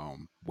can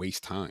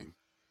waste time.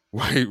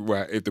 Right?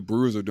 If the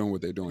Brewers are doing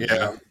what they're doing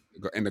now,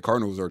 and the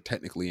Cardinals are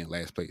technically in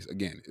last place.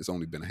 Again, it's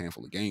only been a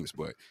handful of games,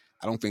 but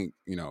I don't think,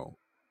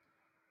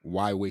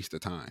 why waste the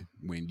time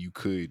when you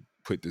could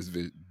put this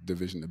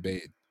division to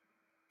bed,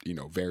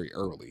 very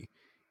early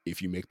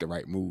if you make the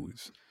right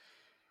moves.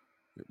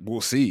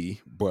 We'll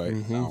see, but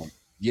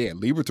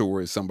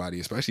Liberatore is somebody,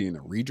 especially in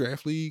a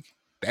redraft league.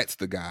 That's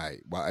the guy.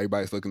 While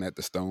everybody's looking at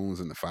the Stones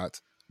and the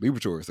Fots,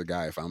 Liberatore is the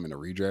guy. If I'm in a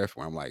redraft,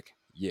 where I'm like,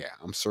 yeah,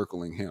 I'm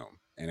circling him,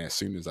 and as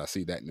soon as I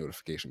see that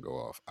notification go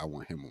off, I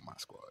want him on my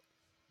squad.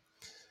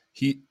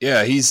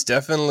 He's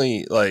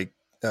definitely like.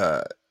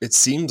 It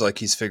seems like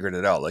he's figured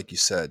it out. Like you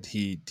said,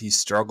 he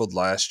struggled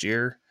last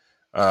year.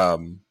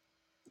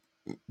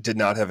 Did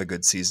not have a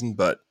good season,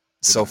 but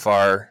so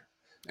far.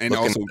 And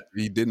also,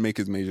 he did make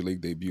his major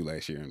league debut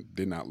last year and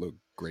did not look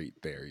great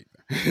there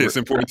either. It's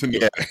important to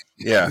know.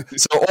 Yeah.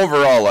 So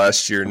overall,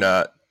 last year,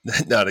 not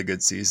a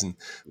good season.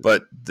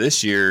 But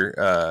this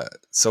year,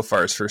 so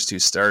far, his first 2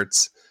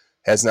 starts,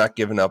 has not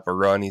given up a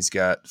run. He's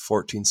got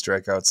 14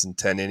 strikeouts in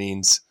 10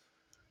 innings,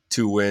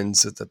 2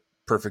 wins at the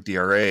perfect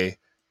ERA.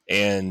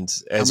 And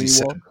as you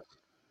said,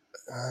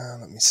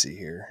 let me see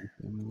here.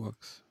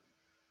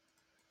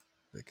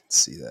 I can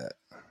see that.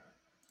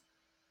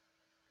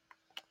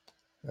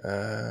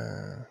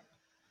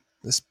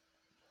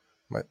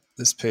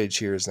 This page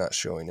here is not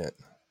showing it.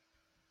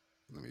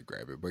 Let me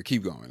grab it, but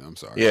keep going. I'm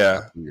sorry.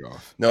 Yeah.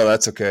 No,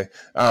 that's okay.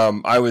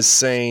 I was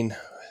saying,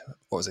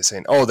 what was I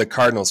saying? Oh, the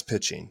Cardinals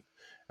pitching.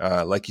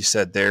 Like you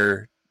said,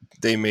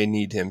 they may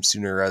need him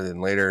sooner rather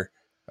than later.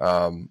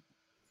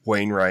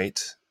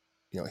 Wainwright,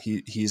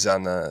 he's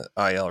on the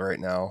IL right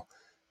now,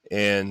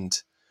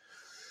 and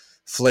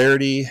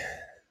Flaherty.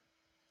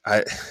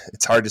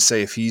 It's hard to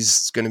say if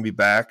he's going to be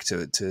back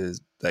to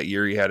that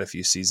year he had a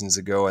few seasons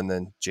ago, and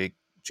then Jake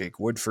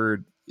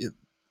Woodford.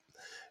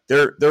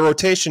 Their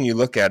rotation, you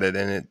look at it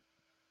and it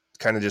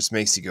kind of just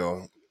makes you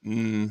go,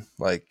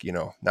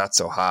 not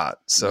so hot.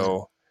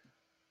 So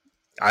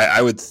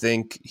I would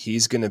think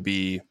he's going to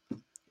be,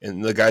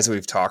 and the guys that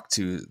we've talked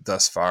to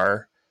thus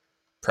far,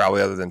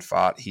 probably other than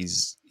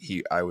Fott,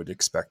 I would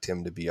expect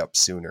him to be up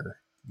sooner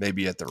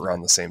maybe at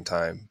around the same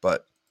time,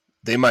 but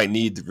they might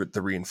need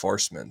the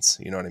reinforcements.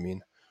 You know what I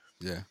mean?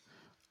 Yeah.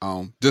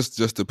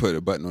 Just to put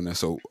a button on that.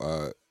 So,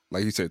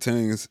 like you said,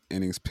 10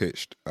 innings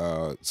pitched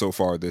so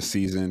far this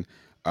season.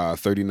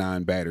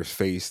 39 batters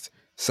faced,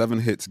 7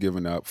 hits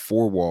given up,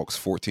 4 walks,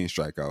 14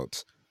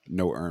 strikeouts,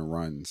 no earned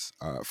runs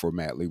for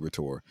Matt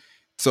Liberatore.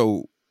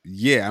 So,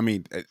 yeah, I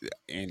mean,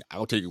 and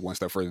I'll take it one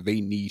step further.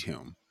 They need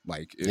him.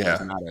 Like it's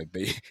Yeah.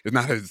 it's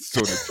not a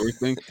sort of choice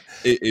thing.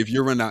 If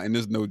you're running out, and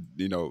there's no,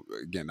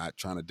 again, not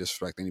trying to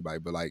disrespect anybody,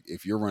 but like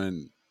if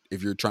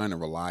you're trying to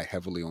rely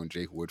heavily on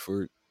Jake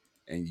Woodford,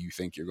 and you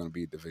think you're going to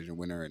be a division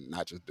winner, and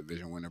not just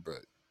division winner, but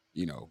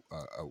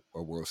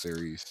a World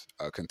Series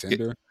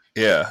contender.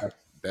 Yeah.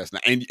 That's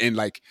not, and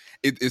like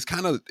it's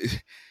kind of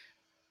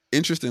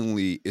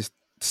interestingly, it's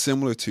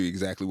similar to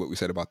exactly what we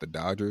said about the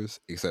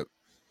Dodgers, except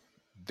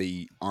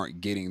they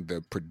aren't getting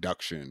the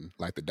production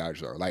like the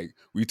Dodgers are. Like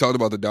we talked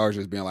about the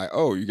Dodgers being like,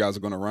 oh, you guys are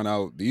going to run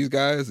out these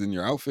guys in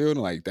your outfield,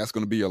 and like that's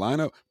going to be your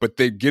lineup, but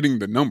they're getting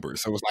the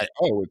numbers. So it's like,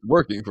 oh, it's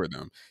working for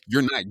them.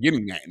 You're not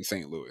getting that in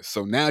St. Louis.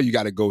 So now you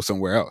got to go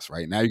somewhere else,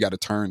 right? Now you got to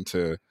turn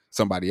to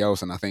somebody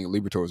else. And I think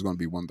Liberatore is going to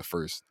be one of the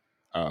first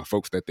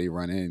folks that they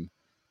run in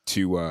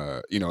to,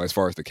 as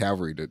far as the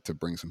cavalry to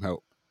bring some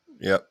help.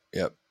 Yep.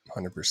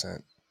 100%.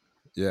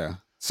 Yeah.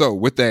 So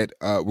with that,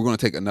 we're going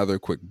to take another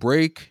quick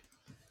break.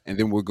 And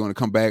then we're going to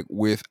come back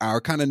with our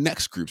kind of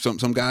next group,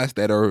 some guys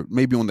that are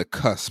maybe on the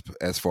cusp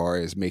as far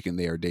as making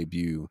their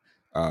debut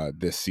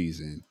this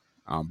season.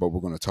 But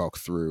we're going to talk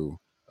through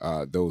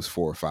those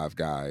 4 or 5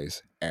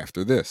 guys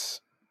after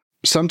this.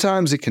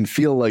 Sometimes it can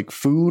feel like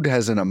food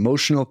has an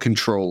emotional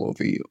control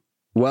over you.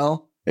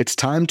 Well, it's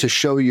time to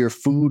show your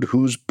food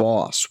who's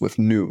boss with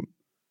Noom.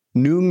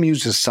 Noom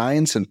uses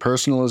science and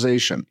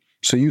personalization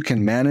so you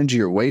can manage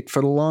your weight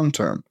for the long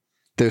term.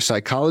 Their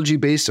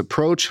psychology-based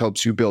approach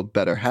helps you build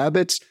better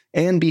habits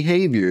and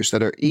behaviors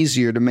that are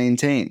easier to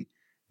maintain.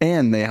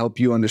 And they help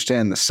you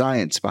understand the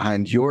science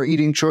behind your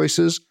eating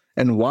choices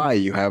and why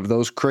you have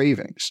those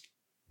cravings.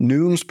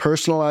 Noom's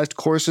personalized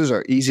courses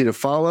are easy to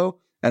follow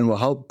and will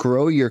help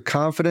grow your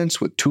confidence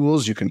with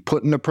tools you can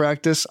put into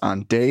practice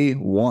on day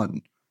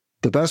 1.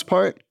 The best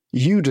part?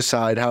 You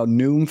decide how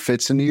Noom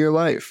fits into your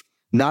life,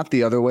 not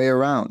the other way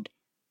around.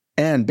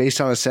 And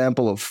based on a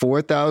sample of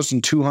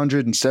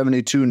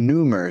 4,272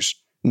 Noomers,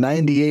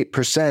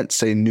 98%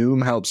 say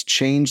Noom helps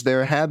change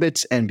their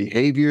habits and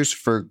behaviors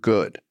for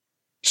good.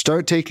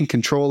 Start taking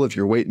control of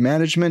your weight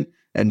management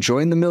and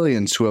join the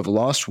millions who have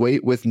lost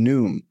weight with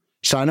Noom.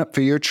 Sign up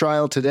for your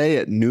trial today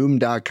at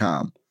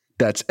Noom.com.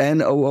 That's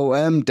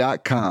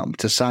Noom.com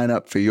to sign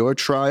up for your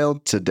trial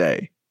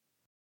today.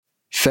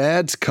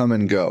 Fads come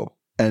and go,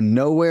 and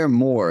nowhere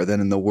more than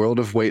in the world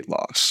of weight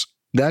loss.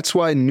 That's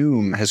why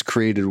Noom has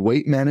created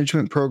weight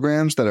management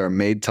programs that are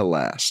made to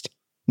last.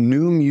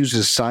 Noom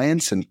uses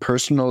science and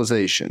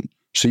personalization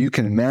so you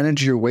can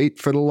manage your weight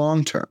for the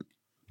long term.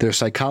 Their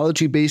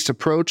psychology-based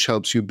approach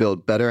helps you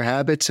build better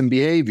habits and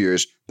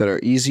behaviors that are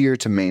easier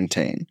to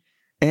maintain.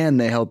 And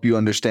they help you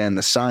understand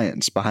the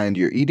science behind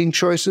your eating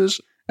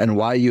choices and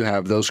why you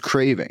have those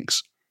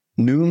cravings.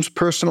 Noom's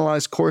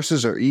personalized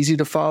courses are easy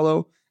to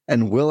follow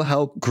and will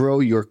help grow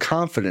your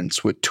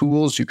confidence with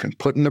tools you can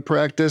put into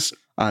practice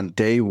on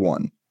day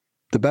 1.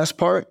 The best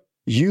part?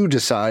 You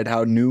decide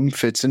how Noom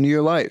fits into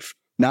your life,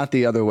 not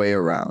the other way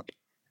around.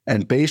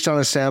 And based on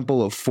a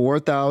sample of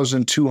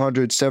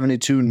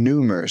 4,272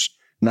 Noomers,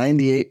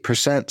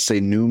 98% say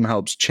Noom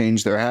helps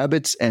change their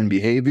habits and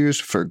behaviors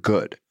for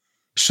good.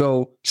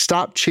 So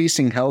stop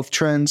chasing health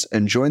trends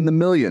and join the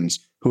millions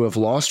who have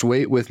lost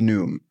weight with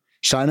Noom.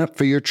 Sign up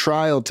for your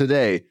trial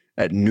today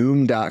at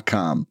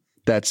Noom.com.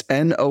 That's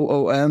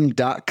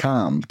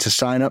Noom.com to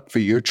sign up for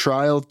your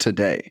trial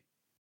today.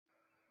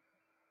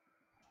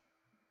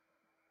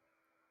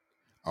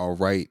 All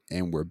right,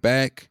 and we're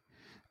back.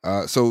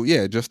 So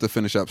yeah, just to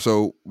finish up,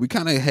 so we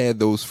kind of had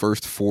those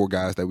first 4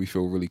 guys that we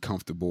feel really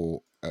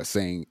comfortable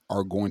saying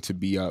are going to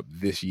be up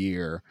this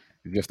year.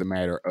 It's just a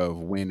matter of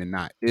when and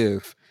not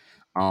if.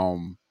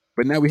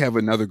 But now we have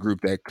another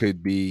group that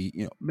could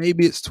be,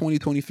 maybe it's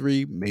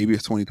 2023, maybe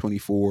it's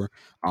 2024.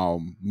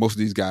 Most of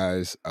these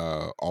guys,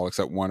 all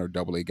except one, are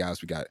AA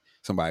guys. We got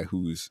somebody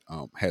who's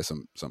has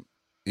some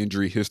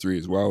injury history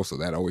as well, so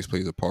that always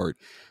plays a part.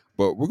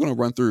 But we're going to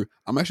run through.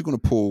 I'm actually going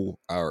to pull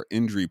our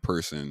injury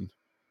person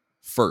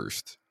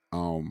first.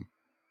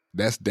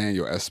 That's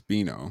Daniel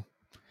Espino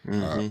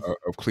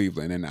of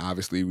Cleveland. And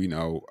obviously we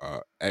know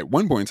at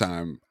one point in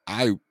time,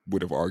 I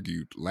would have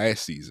argued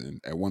last season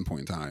at one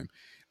point in time,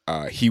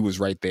 he was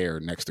right there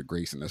next to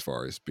Grayson as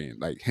far as being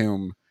like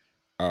him,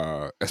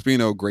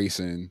 Espino,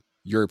 Grayson,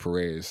 Yuri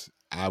Perez.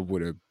 I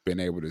would have been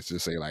able to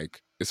just say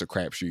like it's a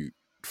crapshoot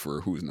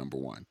for who's number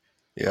 1.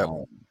 Yep.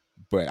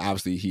 But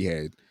obviously he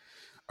had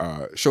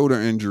shoulder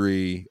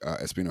injury.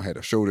 Espino had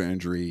a shoulder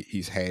injury.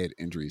 He's had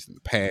injuries in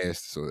the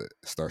past, so it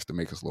starts to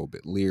make us a little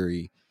bit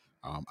leery.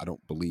 I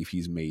don't believe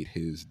he's made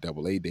his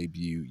AA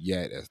debut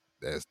yet,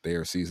 as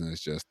their season has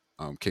just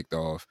kicked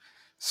off.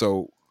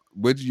 So,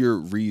 what's your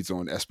reads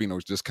on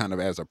Espino just kind of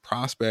as a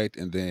prospect,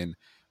 and then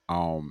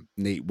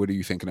Nate, what are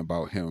you thinking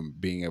about him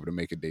being able to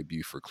make a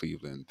debut for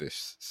Cleveland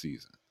this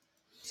season?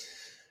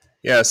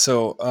 Yeah,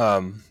 so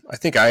I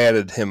think I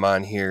added him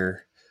on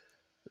here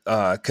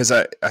because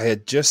I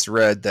had just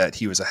read that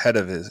he was ahead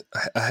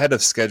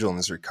of schedule in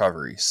his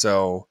recovery.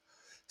 So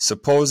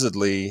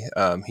supposedly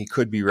he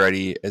could be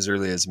ready as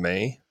early as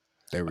May.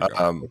 There we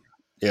go.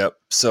 Yep.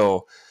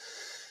 So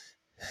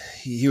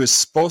he was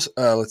supposed.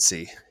 Let's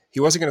see. He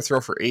wasn't going to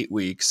throw for 8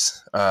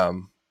 weeks,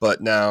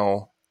 but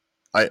now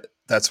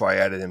that's why I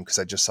added him because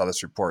I just saw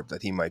this report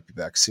that he might be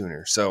back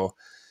sooner. So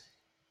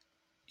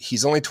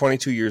he's only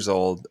 22 years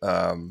old,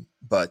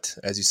 but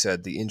as you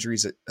said, the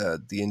injuries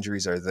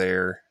are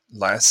there.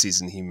 Last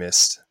season he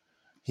missed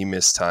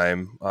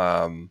time.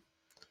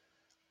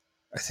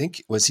 I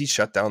think was he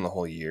shut down the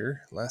whole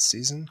year last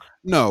season?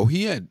 No,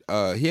 he had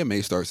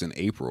May starts in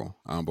April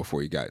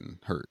before he got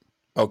hurt.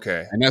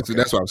 Okay, and that's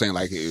what I'm saying.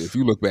 Like if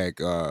you look back,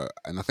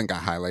 and I think I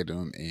highlighted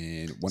him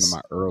in one of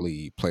my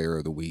early Player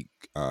of the Week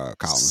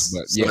columns.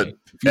 But so yeah,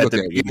 if you at look the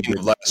at beginning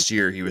of last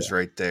year, he was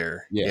right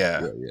there.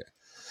 Yeah.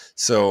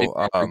 So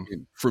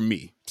again, for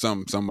me,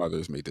 some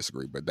others may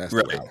disagree, but that's the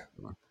right.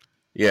 route.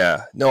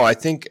 Yeah, no, I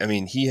think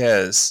he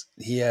has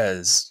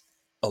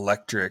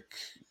electric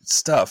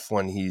stuff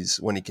when he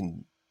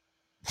can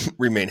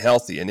remain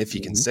healthy, and if he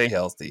can stay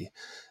healthy.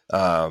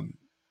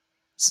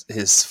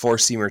 His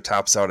four-seamer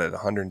tops out at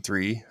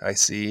 103, I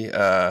see,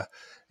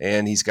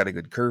 and he's got a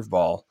good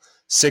curveball.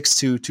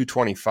 6'2",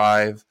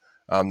 225.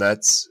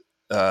 That's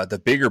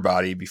the bigger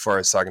body. Before I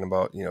was talking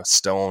about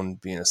Stone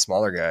being a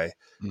smaller guy.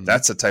 Mm-hmm.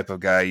 That's the type of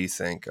guy you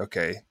think,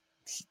 okay,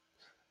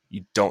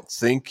 you don't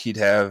think he'd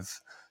have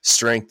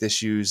strength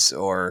issues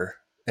or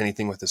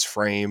anything with his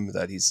frame,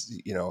 that he's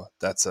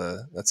that's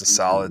a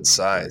solid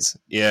size.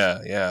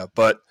 Right. Yeah,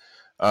 but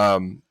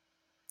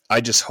I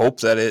just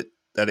hope that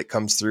it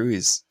comes through.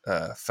 He's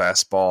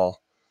fastball,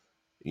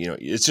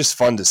 it's just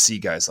fun to see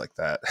guys like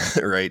that,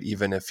 right?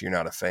 Even if you're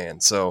not a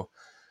fan. So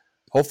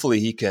hopefully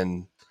he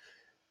can,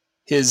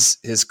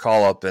 his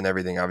call up and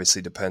everything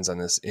obviously depends on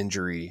this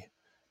injury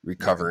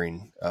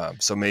recovering.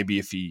 Right. So maybe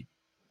if he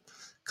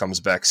comes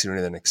back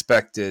sooner than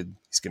expected,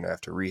 he's going to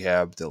have to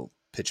rehab. They'll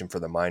pitch him for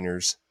the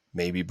minors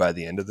maybe by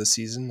the end of the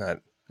season.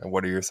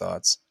 What are your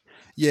thoughts?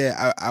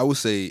 Yeah, I would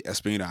say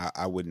Espino,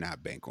 I would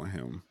not bank on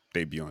him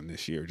debuting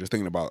this year. Just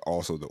thinking about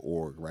also the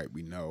org, right?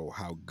 We know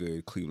how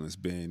good Cleveland's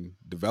been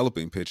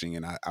developing pitching,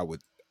 and I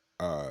would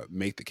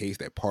make the case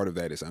that part of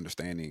that is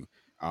understanding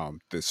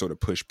the sort of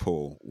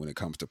push-pull when it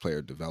comes to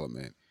player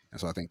development. And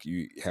so I think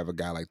you have a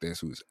guy like this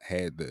who's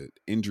had the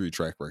injury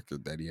track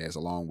record that he has,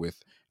 along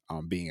with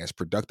being as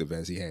productive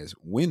as he has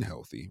when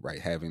healthy, right?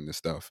 Having the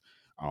stuff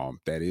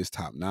that is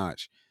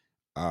top-notch.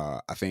 I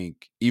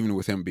think even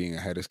with him being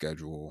ahead of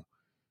schedule,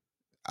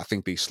 I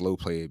think they slow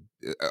played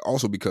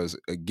also because,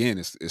 again,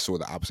 it's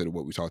sort of the opposite of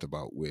what we talked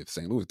about with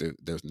St. Louis.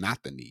 There's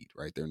not the need,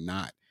 right? They're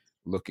not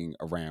looking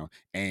around.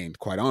 And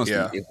quite honestly,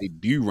 if they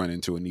do run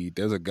into a need,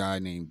 there's a guy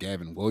named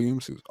Gavin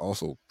Williams who's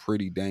also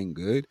pretty dang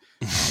good.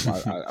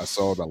 I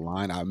saw the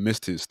line. I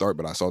missed his start,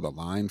 but I saw the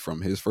line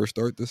from his first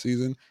start this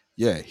season.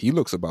 Yeah, he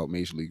looks about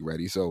Major League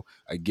ready. So,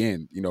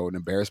 again, an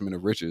embarrassment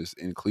of riches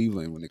in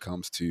Cleveland when it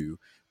comes to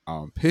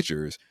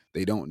pitchers.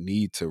 They don't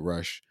need to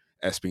rush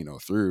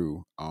Espino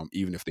through,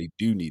 even if they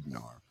do need an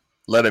arm.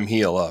 Let him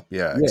heal up.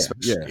 Yeah.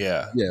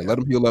 Let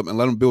him heal up and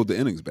let him build the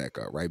innings back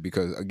up, right?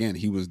 Because, again,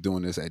 he was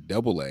doing this at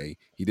Double-A.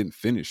 He didn't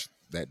finish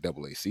that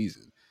Double-A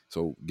season.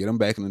 So get him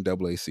back in the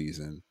Double-A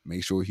season,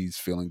 make sure he's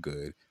feeling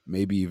good,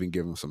 maybe even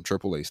give him some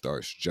Triple-A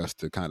starts just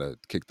to kind of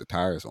kick the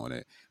tires on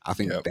it. I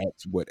think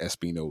that's what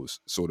Espino's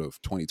sort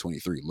of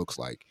 2023 looks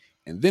like.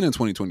 And then in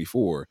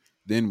 2024,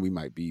 then we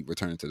might be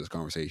returning to this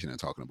conversation and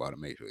talking about a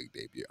Major League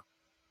debut.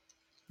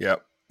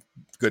 Yep.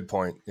 Good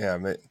point. Yeah.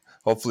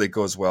 Hopefully it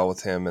goes well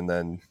with him, and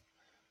then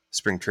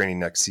spring training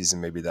next season,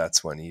 maybe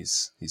that's when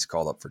he's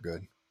called up for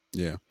good.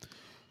 Yeah.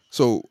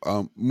 So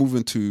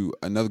moving to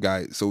another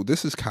guy. So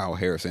this is Kyle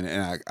Harrison,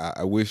 and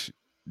I wish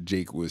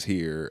Jake was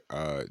here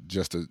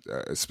just to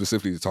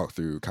specifically to talk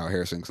through Kyle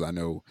Harrison, because I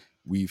know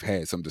we've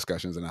had some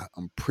discussions, and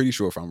I'm pretty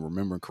sure if I'm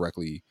remembering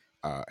correctly,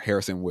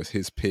 Harrison was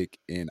his pick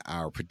in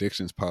our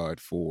predictions pod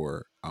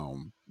for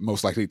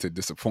most likely to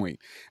disappoint,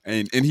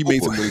 and he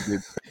made some really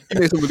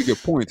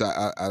good points.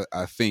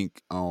 I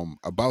think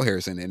about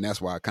Harrison, and that's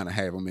why I kind of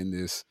have him in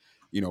this,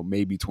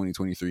 maybe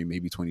 2023,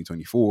 maybe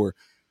 2024.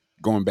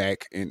 Going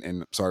back,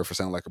 and sorry for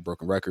sounding like a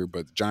broken record,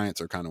 but the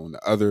Giants are kind of on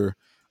the other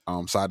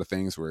side of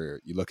things,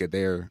 where you look at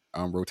their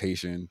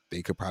rotation,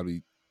 they could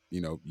probably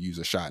use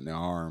a shot in the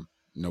arm,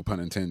 no pun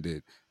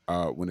intended,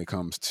 when it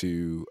comes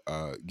to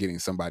getting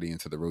somebody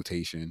into the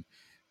rotation.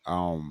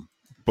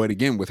 But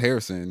again, with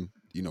Harrison,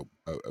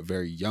 a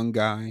very young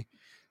guy.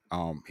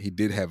 He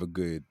did have a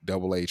good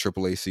Double-A,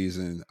 Triple-A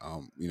season,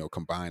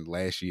 combined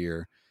last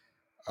year.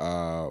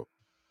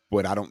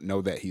 But I don't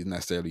know that he's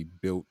necessarily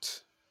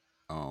built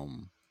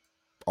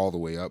all the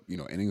way up,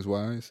 innings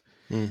wise.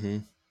 Mm-hmm.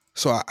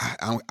 So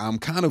I'm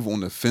kind of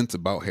on the fence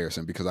about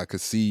Harrison, because I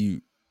could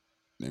see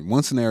in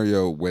one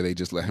scenario where they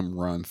just let him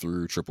run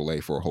through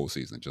AAA for a whole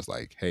season, just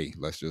like, hey,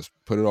 let's just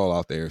put it all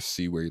out there,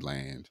 see where he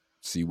lands,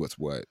 see what's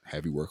what,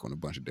 have you work on a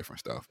bunch of different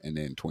stuff, and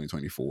then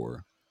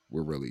 2024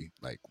 we're really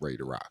like ready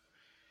to rock.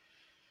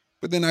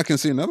 But then I can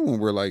see another one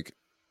where like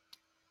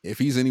if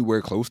he's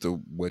anywhere close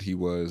to what he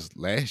was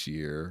last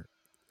year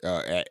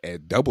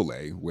at Double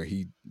A, where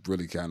he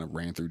really kind of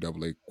ran through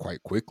Double A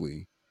quite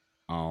quickly,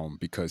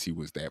 because he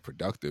was that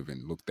productive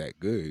and looked that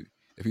good.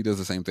 If he does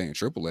the same thing in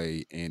Triple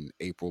A in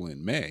April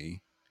and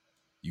May,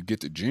 you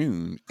get to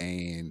June,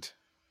 and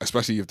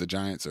especially if the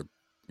Giants are,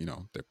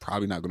 they're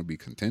probably not going to be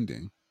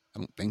contending. I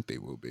don't think they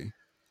will be.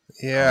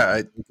 Yeah,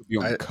 They could be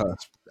on the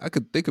cusp.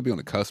 They could be on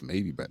the cusp,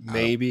 maybe, but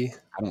maybe.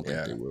 I don't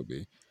think they will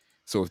be.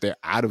 So if they're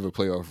out of a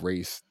playoff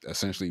race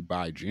essentially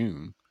by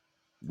June,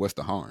 what's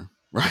the harm,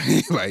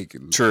 right? Like,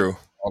 True.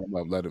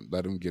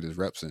 Let him get his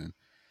reps in.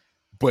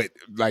 But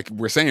like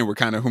we're saying, we're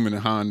kind of humming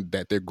and hawing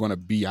that they're going to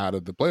be out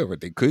of the playoff.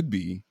 They could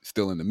be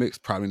still in the mix,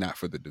 probably not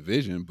for the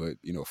division, but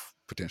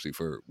potentially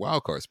for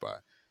wild card spot.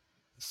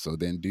 So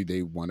then, do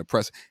they want to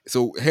press?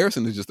 So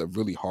Harrison is just a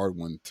really hard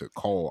one to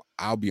call.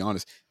 I'll be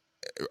honest.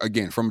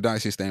 Again, from a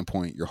dynasty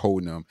standpoint, you're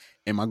holding them.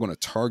 Am I going to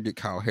target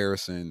Kyle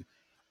Harrison?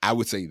 I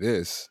would say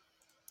this.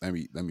 Let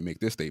me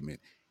make this statement.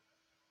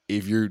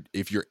 If you're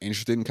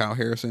interested in Kyle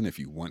Harrison, if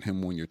you want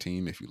him on your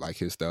team, if you like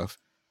his stuff,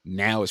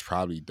 now is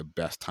probably the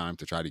best time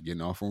to try to get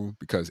an offer him,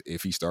 because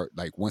if he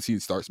once he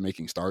starts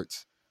making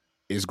starts,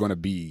 it's going to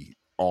be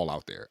all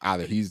out there. I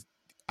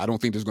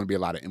don't think there's going to be a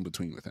lot of in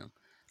between with him.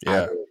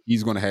 Yeah. Either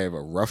he's going to have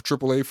a rough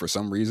AAA for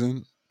some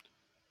reason,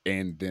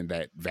 and then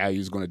that value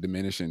is going to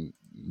diminish, and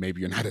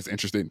maybe you're not as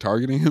interested in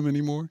targeting him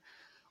anymore.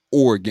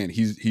 Or again,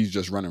 he's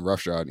just running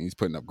roughshod and he's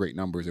putting up great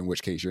numbers, in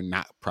which case you're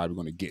not probably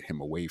going to get him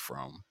away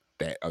from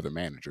that other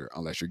manager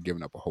unless you're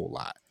giving up a whole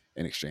lot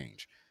in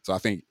exchange. So I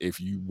think if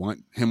you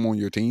want him on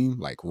your team,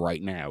 like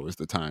right now is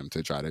the time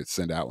to try to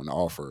send out an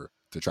offer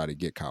to try to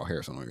get Kyle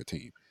Harrison on your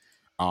team.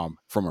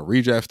 From a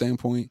redraft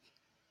standpoint,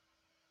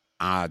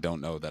 I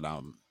don't know that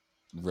I'm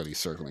really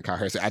circling Kyle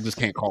Harrison. I just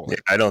can't call it.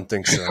 I don't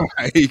think so.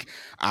 Like,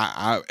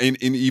 and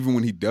even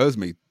when he does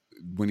make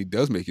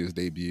his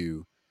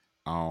debut,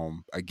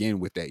 again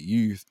with that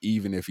youth,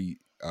 even if he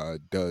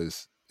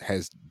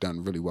has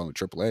done really well in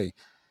AAA,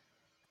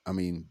 I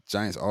mean,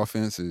 Giants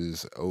offense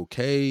is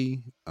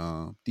okay,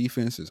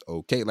 defense is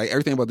okay. Like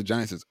everything about the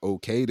Giants is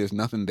okay. There's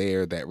nothing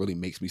there that really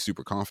makes me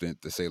super confident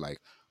to say like,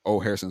 oh,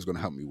 Harrison's going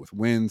to help me with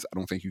wins. I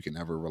don't think you can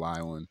ever rely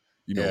on,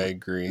 I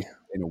agree.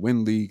 in a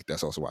win league.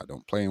 That's also why I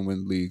don't play in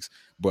win leagues.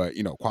 But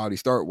quality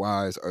start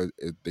wise, are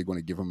they going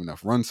to give him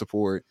enough run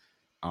support?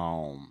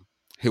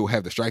 He'll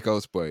have the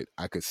strikeouts, but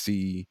I could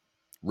see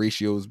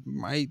ratios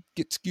might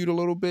get skewed a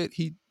little bit.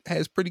 He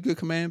has pretty good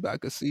command, but I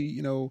could see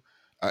a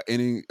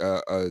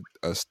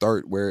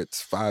start where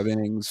it's 5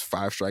 innings,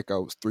 5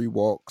 strikeouts, 3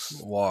 walks.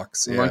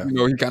 Yeah.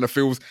 He kind of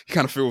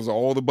fills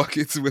all the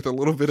buckets with a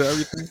little bit of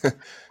everything.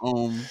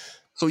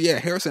 So yeah,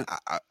 Harrison,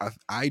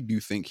 I do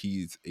think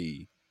he's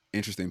a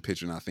interesting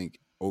pitcher, and I think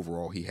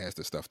overall he has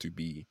the stuff to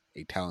be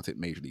a talented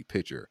major league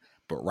pitcher.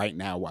 But right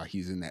now, while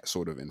he's in that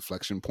sort of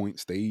inflection point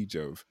stage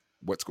of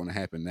what's going to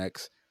happen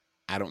next,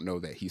 I don't know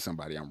that he's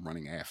somebody I'm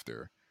running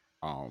after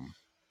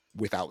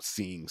without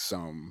seeing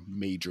some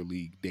major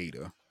league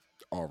data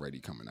already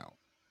coming out.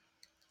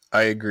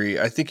 I agree.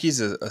 I think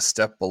he's a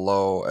step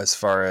below as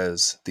far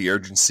as the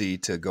urgency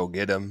to go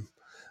get him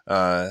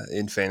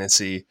in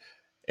fantasy,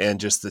 and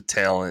just the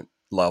talent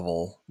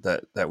level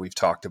that we've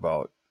talked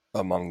about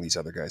among these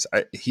other guys.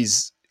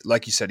 He's,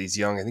 like you said, he's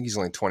young. I think he's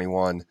only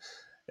 21,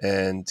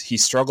 and he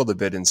struggled a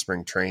bit in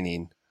spring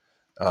training.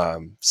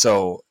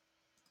 So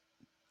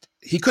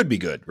he could be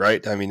good,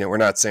 right? I mean, we're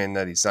not saying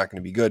that he's not going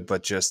to be good,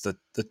 but just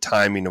the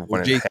timing of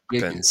when it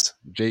happens.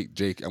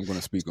 Jake, I'm going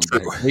to speak on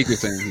behalf. Jake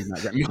is saying he's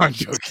not going to be on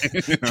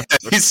joking.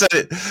 He said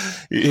it.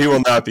 He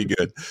will not be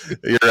good.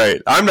 You're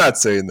right. I'm not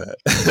saying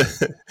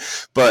that.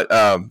 But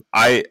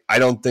I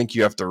don't think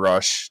you have to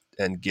rush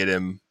and get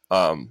him.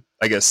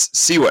 I guess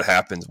see what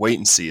happens. Wait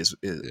and see is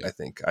yeah. I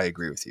think I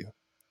agree with you.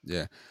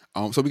 Yeah.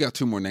 So we got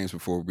 2 more names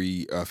before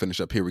we finish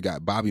up here. We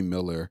got Bobby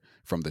Miller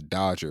from the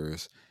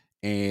Dodgers.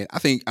 And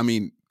I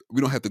mean, we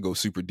don't have to go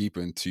super deep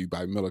into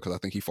Bobby Miller because I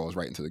think he falls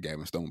right into the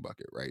Gavin Stone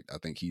bucket, right? I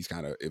think he's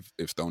kind of,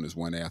 if Stone is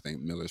 1A, I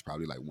think Miller's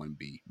probably like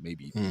 1B,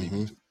 maybe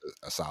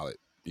a solid,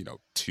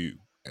 2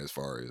 as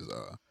far as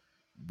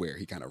where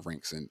he kind of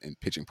ranks in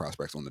pitching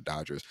prospects on the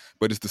Dodgers.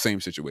 But it's the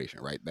same situation,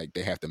 right? Like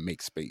they have to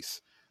make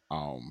space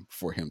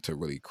for him to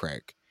really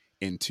crack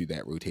into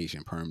that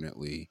rotation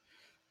permanently.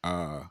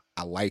 I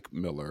like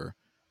Miller.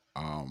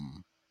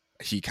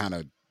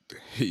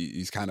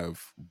 He's kind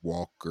of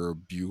Walker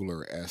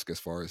Bueller-esque as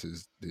far as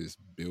his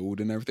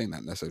build and everything,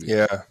 not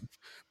necessarily,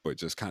 but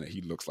just kind of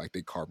he looks like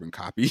they carbon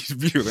copied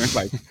Bueller.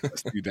 Like,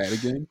 let's do that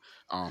again.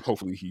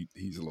 Hopefully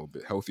he's a little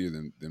bit healthier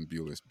than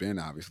Bueller's been,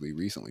 obviously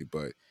recently.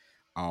 But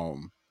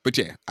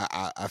yeah,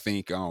 I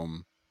think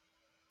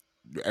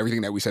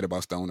everything that we said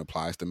about Stone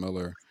applies to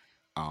Miller.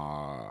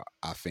 I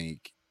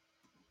think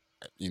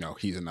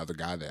he's another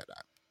guy that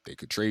they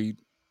could trade.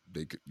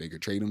 They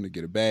could trade him to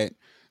get a bat.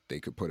 they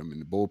could put him in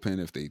the bullpen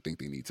if they think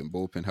they need some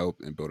bullpen help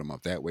and build him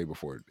up that way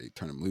before they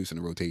turn him loose in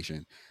the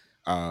rotation.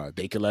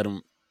 They could let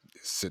him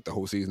sit the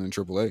whole season in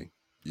AAA,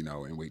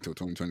 and wait till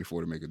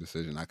 2024 to make a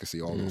decision. I could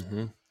see all those,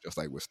 just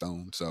like with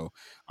Stone. So,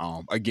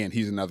 again,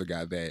 he's another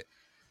guy that,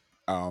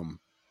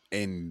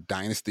 in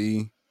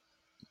Dynasty,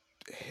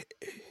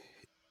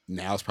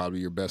 now's probably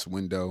your best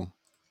window,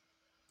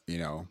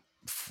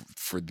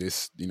 for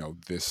this,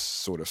 this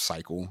sort of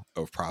cycle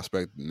of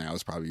prospect. Now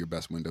is probably your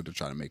best window to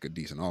try to make a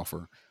decent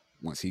offer.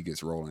 Once he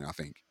gets rolling, I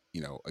think,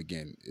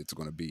 again, it's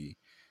going to be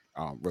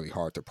really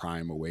hard to pry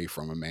him away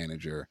from a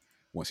manager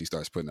once he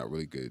starts putting up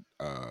really good,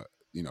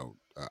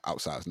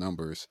 outsized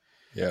numbers.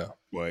 Yeah.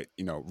 But,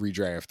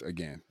 redraft,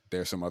 again,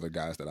 there's some other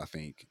guys that I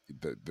think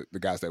the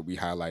guys that we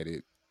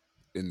highlighted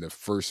in the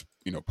first,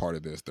 part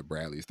of this, the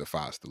Bradleys, the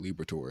Fox, the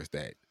Liberators,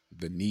 that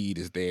the need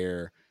is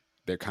there.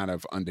 They're kind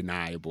of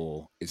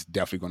undeniable. It's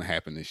definitely going to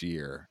happen this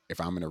year.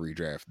 If I'm in a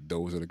redraft,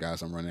 those are the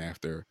guys I'm running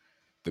after.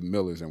 The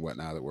Millers and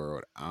whatnot of the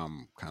world,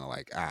 I'm kind of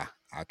like, I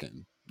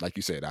can, like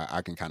you said,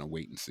 I can kind of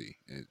wait and see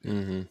and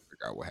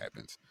figure out what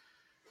happens.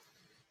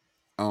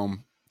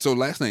 So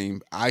last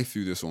name, I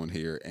threw this on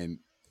here, and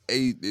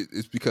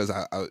it's because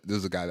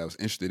there's a guy that I was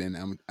interested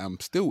in. I'm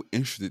still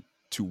interested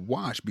to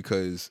watch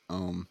because I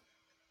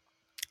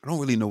don't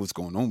really know what's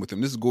going on with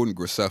him. This is Gordon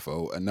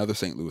Graceffo, another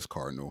St. Louis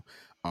Cardinal.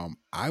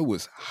 I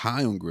was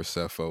high on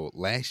Graceffo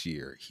last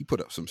year. He put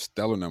up some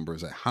stellar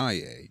numbers at high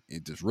A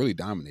and just really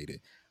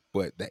dominated.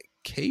 But that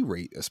K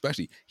rate,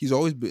 especially, he's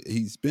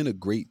been a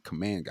great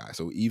command guy.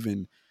 So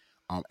even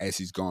as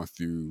he's gone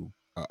through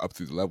up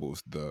through the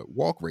levels, the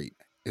walk rate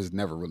has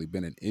never really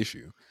been an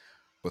issue.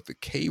 But the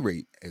K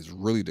rate has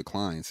really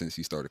declined since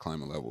he started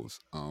climbing levels.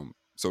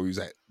 So he was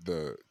at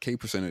the K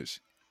percentage.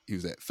 He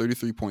was at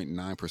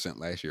 33.9%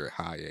 last year at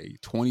high A,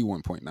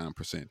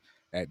 21.9%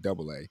 at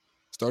double A.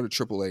 Started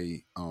triple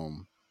A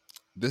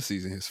this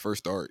season. His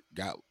first start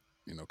got,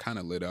 kind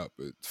of lit up.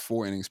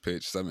 4 innings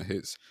pitched, 7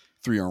 hits,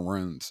 3 earned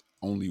runs,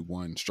 only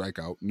 1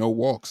 strikeout, no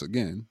walks.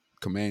 Again,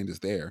 command is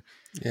there.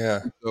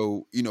 Yeah.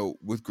 So,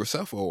 with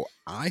Graceffo,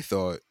 I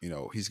thought,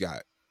 he's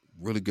got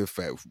really good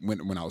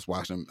when I was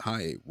watching him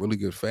high A, really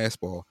good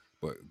fastball,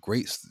 but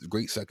great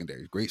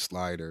secondary, great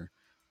slider,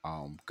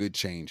 good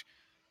change.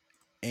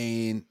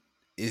 And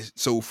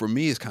so for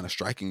me, it's kind of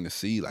striking to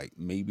see, like,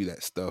 maybe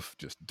that stuff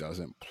just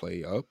doesn't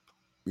play up,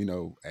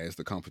 as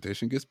the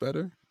competition gets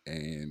better.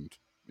 And,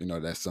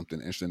 that's something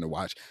interesting to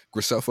watch.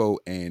 Graceffo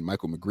and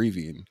Michael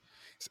McGreevy, and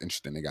it's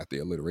interesting, they got the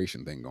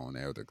alliteration thing going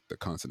there, the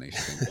consonation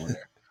thing going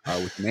there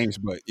with the names.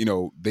 But,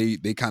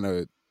 they kind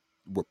of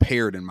were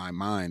paired in my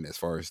mind as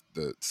far as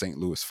the St.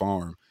 Louis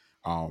farm.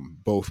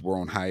 Both were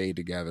on high A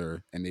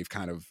together, and they've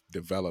kind of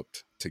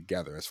developed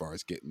together as far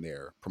as getting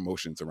their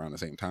promotions around the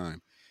same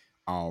time.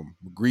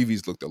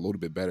 McGreevy's looked a little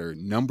bit better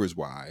numbers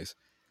wise,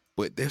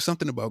 but there's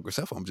something about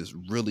Graceffo I'm just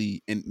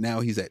really, and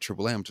now he's at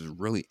AAA, I'm just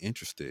really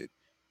interested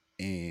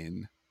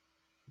in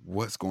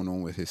what's going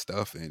on with his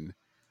stuff, and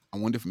I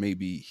wonder if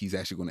maybe he's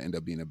actually going to end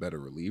up being a better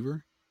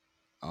reliever,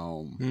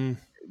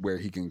 where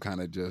he can kind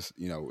of just,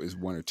 is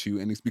 1 or 2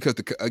 innings, because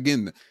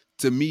again,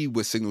 to me,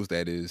 what signals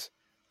that is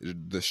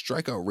the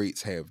strikeout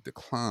rates have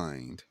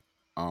declined,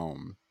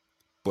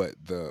 but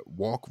the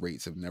walk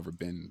rates have never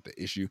been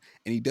the issue.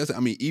 And he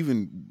doesn't,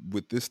 even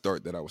with this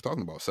start that I was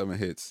talking about, 7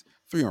 hits,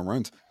 3 earned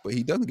runs, but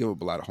he doesn't give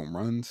up a lot of home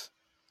runs.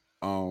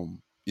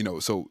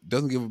 So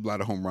doesn't give up a lot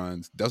of home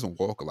runs, doesn't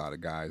walk a lot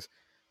of guys.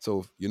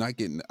 So if you're not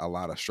getting a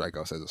lot of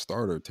strikeouts as a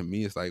starter, to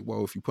me, it's like,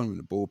 well, if you put him in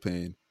the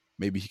bullpen,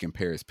 maybe he can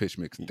pare his pitch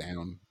mix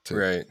down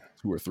to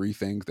 2 or 3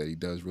 things that he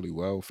does really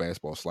well.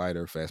 Fastball,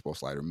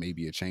 slider,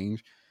 maybe a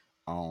change.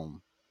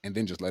 And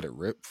then just let it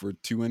rip for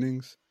 2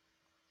 innings.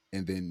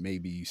 And then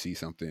maybe you see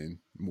something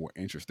more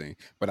interesting.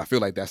 But I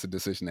feel like that's a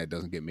decision that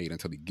doesn't get made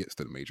until he gets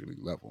to the major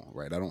league level,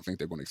 right? I don't think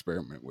they're going to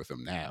experiment with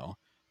him now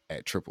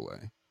at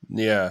AAA.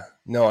 Yeah,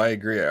 no, I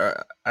agree.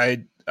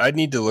 I'd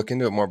need to look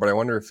into it more, but I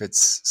wonder if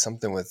it's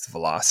something with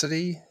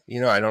velocity.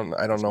 I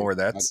don't know where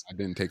that's. I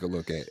didn't take a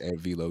look at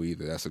velo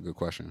either. That's a good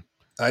question.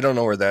 I don't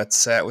know where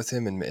that's at with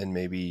him, and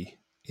maybe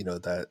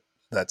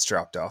that's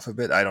dropped off a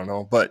bit. I don't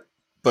know, but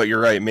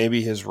you're right.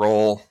 Maybe his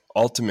role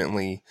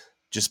ultimately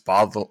just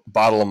bottle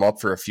him up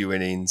for a few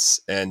innings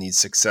and he's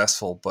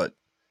successful, but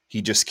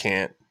he just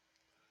can't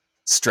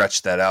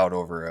stretch that out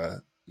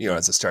over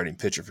as a starting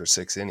pitcher for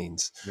 6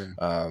 innings.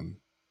 Yeah.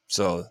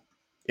 So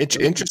it's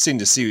interesting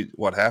to see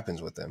what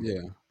happens with them.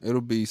 Yeah,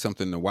 it'll be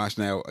something to watch.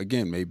 Now,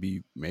 again,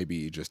 maybe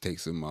it just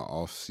takes him an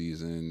off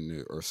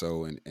season or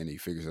so, and he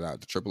figures it out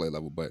at the AAA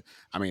level. But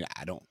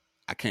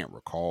I can't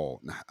recall.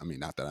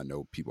 Not that I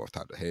know people off the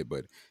top of the head,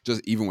 but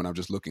just even when I'm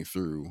just looking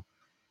through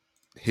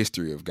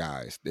history of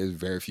guys, there's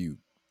very few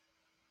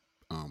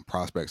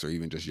prospects or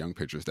even just young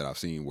pitchers that I've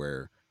seen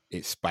where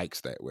it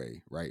spikes that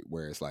way, right?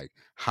 Where it's like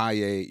high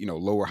A,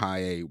 lower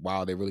high A,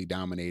 while they're really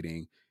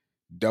dominating.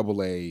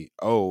 Double A,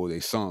 oh, they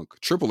sunk.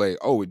 Triple A,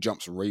 oh, it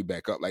jumps right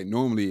back up. Like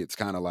normally it's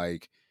kind of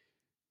like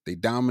they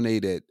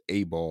dominate at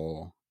A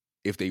ball.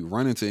 If they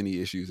run into any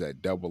issues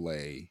at double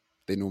A,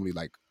 they normally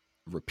like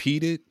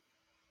repeat it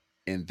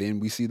and then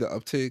we see the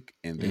uptick,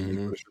 and then you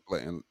Mm-hmm. go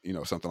to AAA,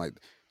 and something like.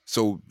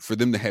 So for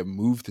them to have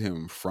moved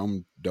him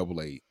from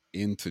AA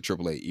into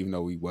AAA, even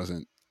though he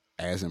wasn't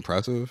as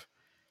impressive,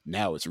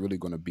 now it's really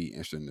going to be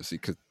interesting to see,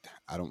 because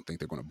I don't think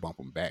they're going to bump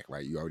him back.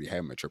 Right, you already have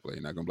him at AAA.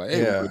 You're not going to be like,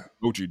 hey, we're going Yeah. to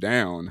vote you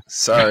down.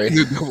 Sorry.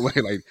 AA. Like,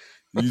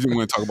 you didn't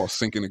want to talk about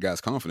sinking the guy's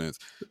confidence.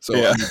 So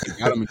Yeah. I mean, they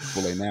got him in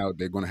AAA now.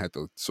 They're going to have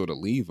to sort of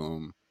leave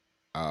him.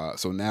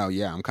 So now,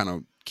 yeah, I'm kind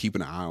of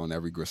keeping an eye on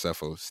every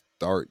Graceffo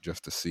start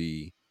just to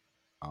see,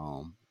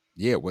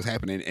 what's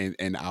happening.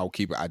 And I'll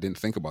keep it. I didn't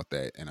think about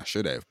that, and I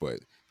should have, but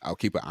I'll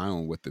keep an eye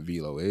on what the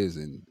velo is,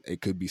 and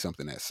it could be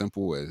something as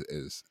simple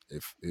as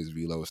if his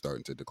velo is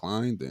starting to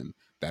decline, then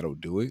that'll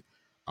do it.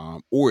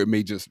 Or it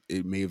may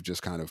have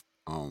just kind of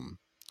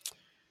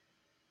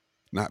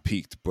not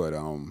peaked, but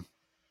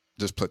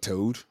just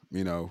plateaued,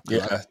 because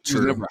Yeah. he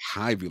was never True. a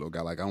high velo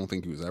guy. Like, I don't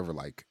think he was ever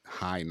like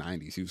high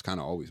 90s. He was kind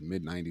of always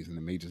mid 90s, and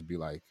it may just be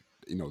like,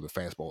 the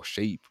fastball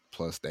shape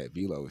plus that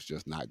velo is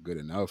just not good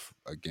enough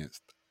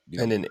against,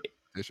 And in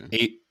competition.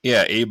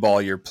 A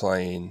ball, you're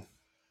playing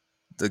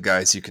the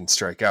guys you can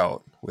strike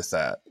out with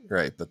that,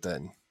 right? But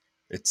then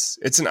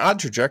it's an odd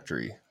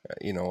trajectory,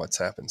 what's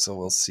happened. So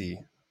we'll see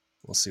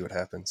what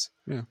happens.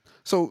 Yeah.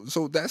 So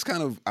that's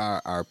kind of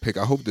our pick.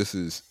 I hope this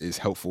is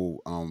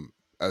helpful.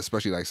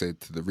 Especially, like I said,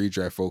 to the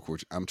redraft folk,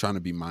 which I'm trying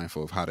to be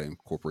mindful of how to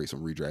incorporate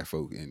some redraft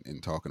folk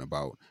in talking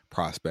about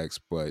prospects,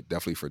 but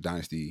definitely for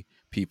dynasty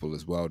people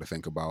as well, to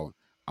think about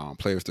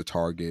players to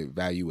target,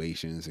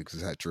 valuations,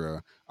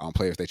 etc.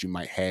 Players that you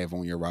might have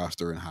on your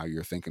roster and how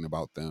you're thinking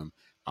about them.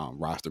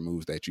 Roster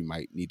moves that you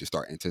might need to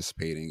start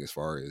anticipating, as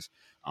far as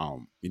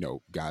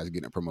guys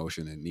getting a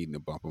promotion and needing to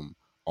bump them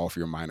off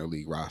your minor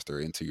league roster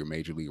into your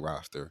major league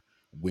roster,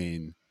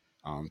 when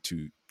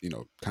to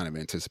kind of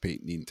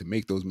anticipate needing to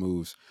make those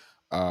moves.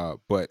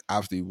 But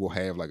obviously, we'll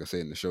have, like I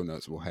said in the show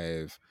notes, we'll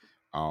have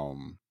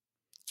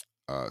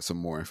some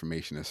more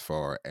information as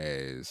far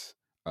as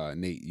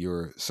Nate,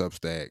 your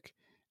Substack,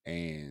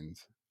 and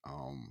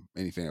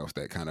anything else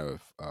that kind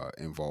of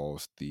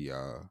involves the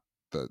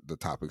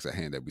topics at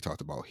hand that we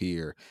talked about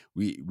here.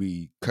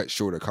 We cut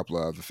short a couple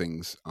of other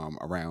things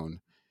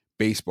around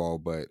baseball,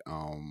 but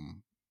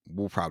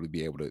we'll probably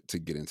be able to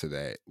get into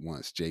that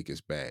once Jake is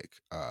back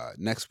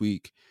next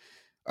week.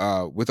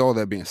 With all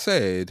that being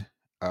said,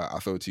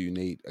 I'll throw it to you,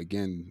 Nate,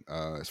 again,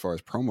 as far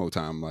as promo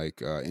time,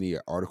 like any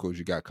articles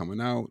you got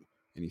coming out,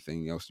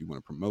 anything else you want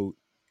to promote?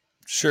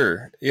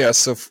 Sure. Yeah.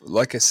 So,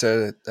 like I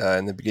said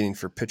in the beginning,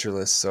 for Pitcher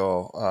List,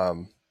 so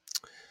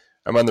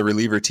I'm on the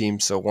reliever team.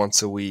 So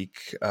once a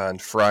week on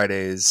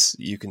Fridays,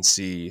 you can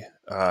see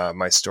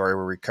my story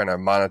where we're kind of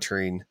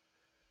monitoring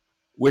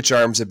which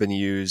arms have been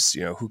used,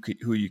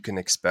 who you can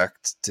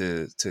expect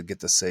to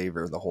get the save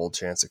or the hold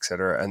chance, et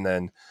cetera. And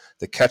then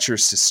the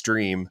catchers to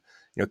stream.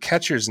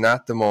 Catcher's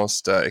not the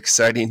most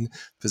exciting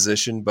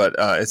position, but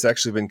it's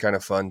actually been kind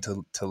of fun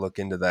to look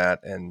into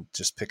that and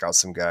just pick out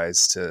some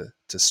guys to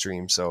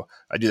stream. So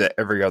I do that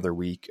every other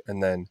week.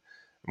 And then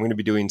I'm going to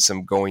be doing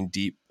some going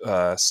deep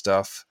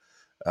stuff,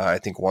 I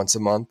think once a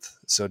month.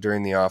 So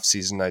during the off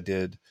season, I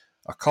did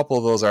a couple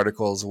of those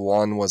articles.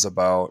 One was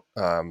about,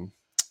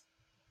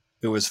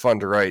 it was fun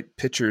to write,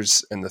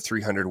 pitchers and the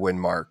 300 win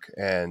mark,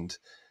 and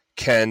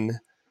can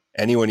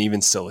anyone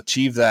even still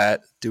achieve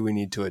that? Do we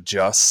need to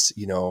adjust,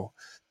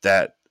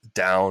 that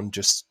down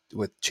just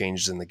with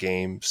changes in the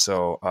game?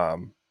 So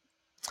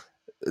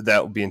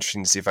that would be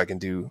interesting to see if I can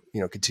do,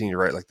 continue to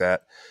write like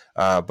that.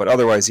 But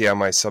otherwise, yeah,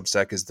 my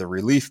Substack is The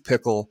Relief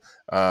Pickle,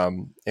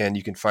 and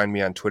you can find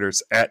me on Twitter.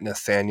 It's at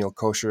Nathaniel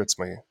Kosher. It's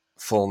my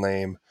full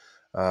name,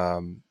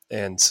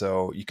 and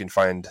so you can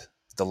find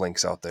the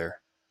links out there.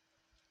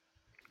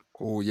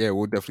 Cool. Yeah,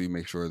 we'll definitely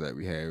make sure that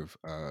we have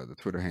the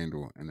Twitter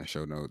handle in the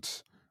show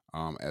notes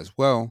as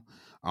well.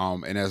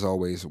 And as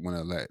always, want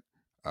to let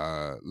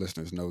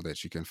listeners know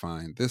that you can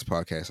find this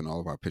podcast and all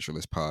of our Pitcher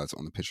List pods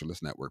on the Pitcher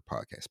List Network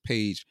podcast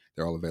page.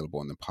 They're all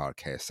available in the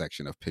podcast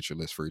section of Pitcher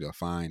List for you to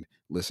find,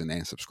 listen,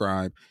 and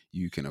subscribe.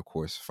 You can, of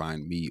course,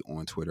 find me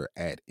on Twitter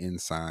at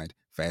Inside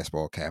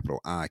Fastball, capital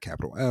I,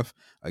 capital F.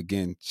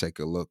 Again, take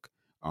a look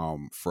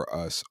for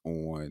us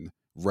on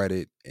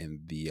Reddit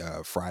in the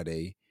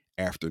Friday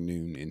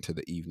afternoon into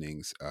the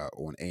evenings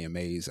on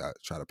AMAs. I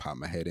try to pop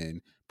my head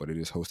in, but it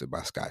is hosted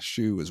by Scott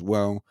Shue as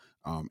well,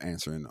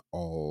 answering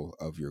all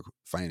of your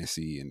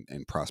fantasy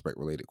and prospect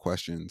related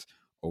questions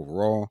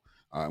overall.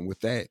 And with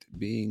that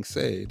being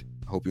said,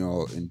 I hope you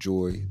all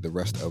enjoy the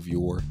rest of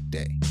your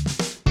day.